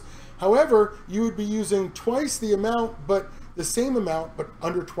use. However, you would be using twice the amount, but the same amount, but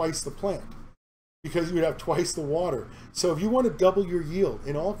under twice the plant, because you would have twice the water. So if you want to double your yield,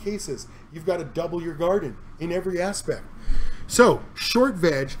 in all cases, you've got to double your garden in every aspect. So, short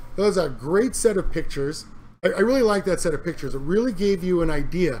veg, that was a great set of pictures. I really like that set of pictures. It really gave you an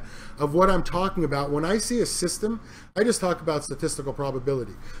idea of what I'm talking about. When I see a system, I just talk about statistical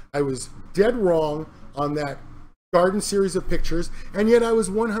probability. I was dead wrong on that garden series of pictures, and yet I was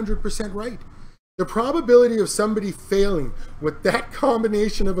 100% right. The probability of somebody failing with that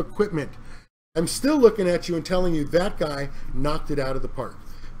combination of equipment, I'm still looking at you and telling you that guy knocked it out of the park.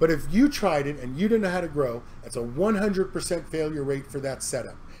 But if you tried it and you didn't know how to grow, that's a 100% failure rate for that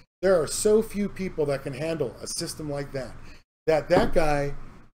setup. There are so few people that can handle a system like that, that guy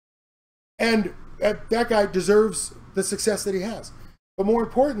deserves the success that he has. But more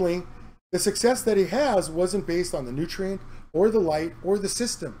importantly, the success that he has wasn't based on the nutrient or the light or the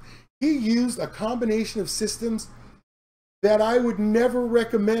system. He used a combination of systems that I would never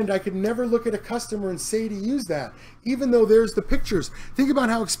recommend. I could never look at a customer and say to use that, even though there's the pictures. Think about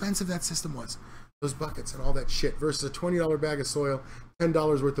how expensive that system was. Those buckets and all that shit versus a $20 bag of soil,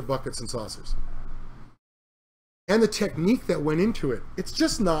 $10 worth of buckets and saucers. And the technique that went into it. It's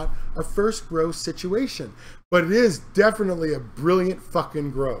just not a first grow situation, but it is definitely a brilliant fucking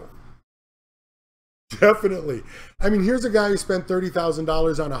grow. Definitely. I mean, here's a guy who spent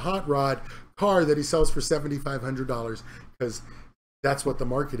 $30,000 on a hot rod car that he sells for $7,500 because that's what the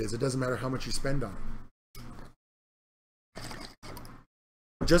market is. It doesn't matter how much you spend on it.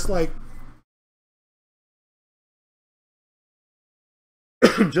 Just like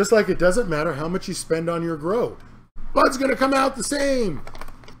it doesn't matter how much you spend on your grow. Bud's gonna come out the same.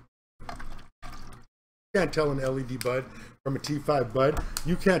 You can't tell an LED bud from a T5 bud.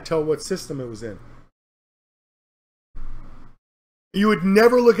 You can't tell what system it was in. You would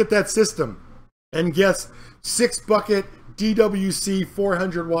never look at that system and guess 6 bucket DWC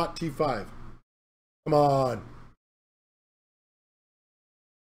 400 watt T5. Come on.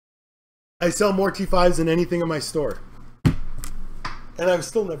 I sell more T5s than anything in my store. And I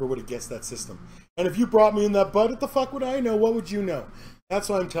still never would have guessed that system. And if you brought me in that bud, what the fuck would I know? What would you know? That's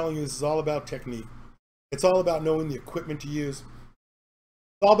why I'm telling you, this is all about technique. It's all about knowing the equipment to use.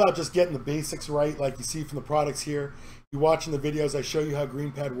 all about just getting the basics right, like you see from the products here. You're watching the videos, I show you how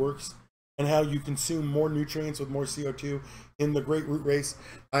GreenPad works and how you consume more nutrients with more CO2 in the Great Root Race.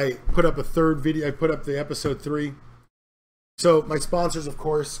 I put up a third video, I put up the episode 3. So my sponsors, of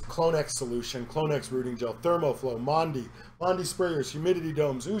course, Clonex Solution, Clonex Rooting Gel, Thermoflow, Mondi Sprayers, Humidity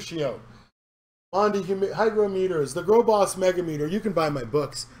Domes, Ushio, Mondi Hygrometers, the Grow Boss Mega Meter. You can buy my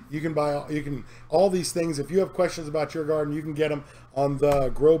books. You can buy all these things. If you have questions about your garden, you can get them on the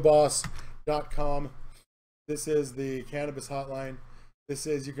growboss.com. This is the Cannabis Hotline. This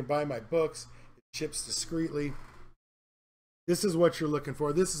is, you can buy my books. It ships discreetly. This is what you're looking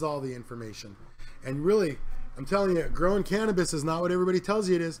for. This is all the information. And really, I'm telling you, growing cannabis is not what everybody tells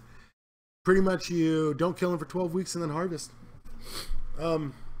you it is. Pretty much you don't kill them for 12 weeks and then harvest.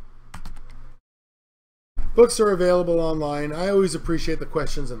 Books are available online. I always appreciate the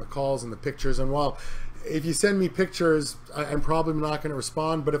questions and the calls and the pictures. And while if you send me pictures, I'm probably not going to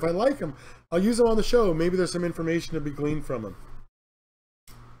respond. But if I like them, I'll use them on the show. Maybe there's some information to be gleaned from them.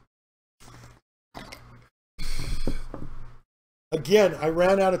 Again, I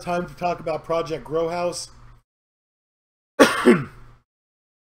ran out of time to talk about Project Grow House.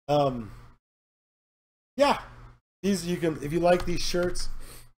 Yeah, these you can, if you like these shirts,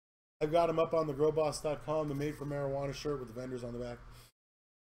 I've got them up on the growboss.com, the Made for Marijuana shirt with the vendors on the back.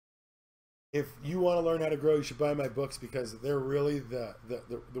 If you want to learn how to grow, you should buy my books, because they're really the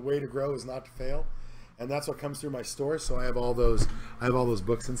way to grow is not to fail, and that's what comes through my store. So I have all those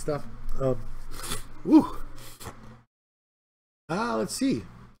books and stuff. Let's see.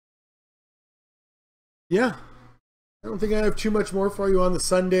 Yeah, I don't think I have too much more for you on the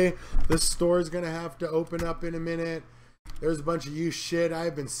Sunday. This store is gonna have to open up in a minute. There's a bunch of used shit.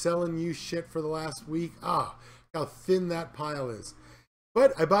 I've been selling used shit for the last week. How thin that pile is.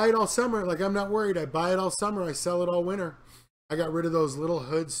 But I buy it all summer. Like, I'm not worried. I buy it all summer. I sell it all winter. I got rid of those little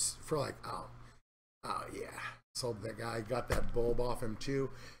hoods for like, oh yeah. Sold that guy. Got that bulb off him too.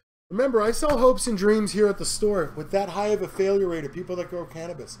 Remember, I sell hopes and dreams here at the store with that high of a failure rate of people that grow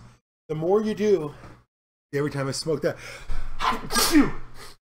cannabis. The more you do, every time I smoke that,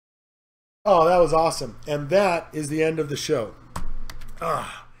 oh, that was awesome. And that is the end of the show.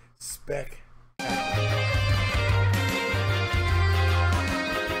 Spec.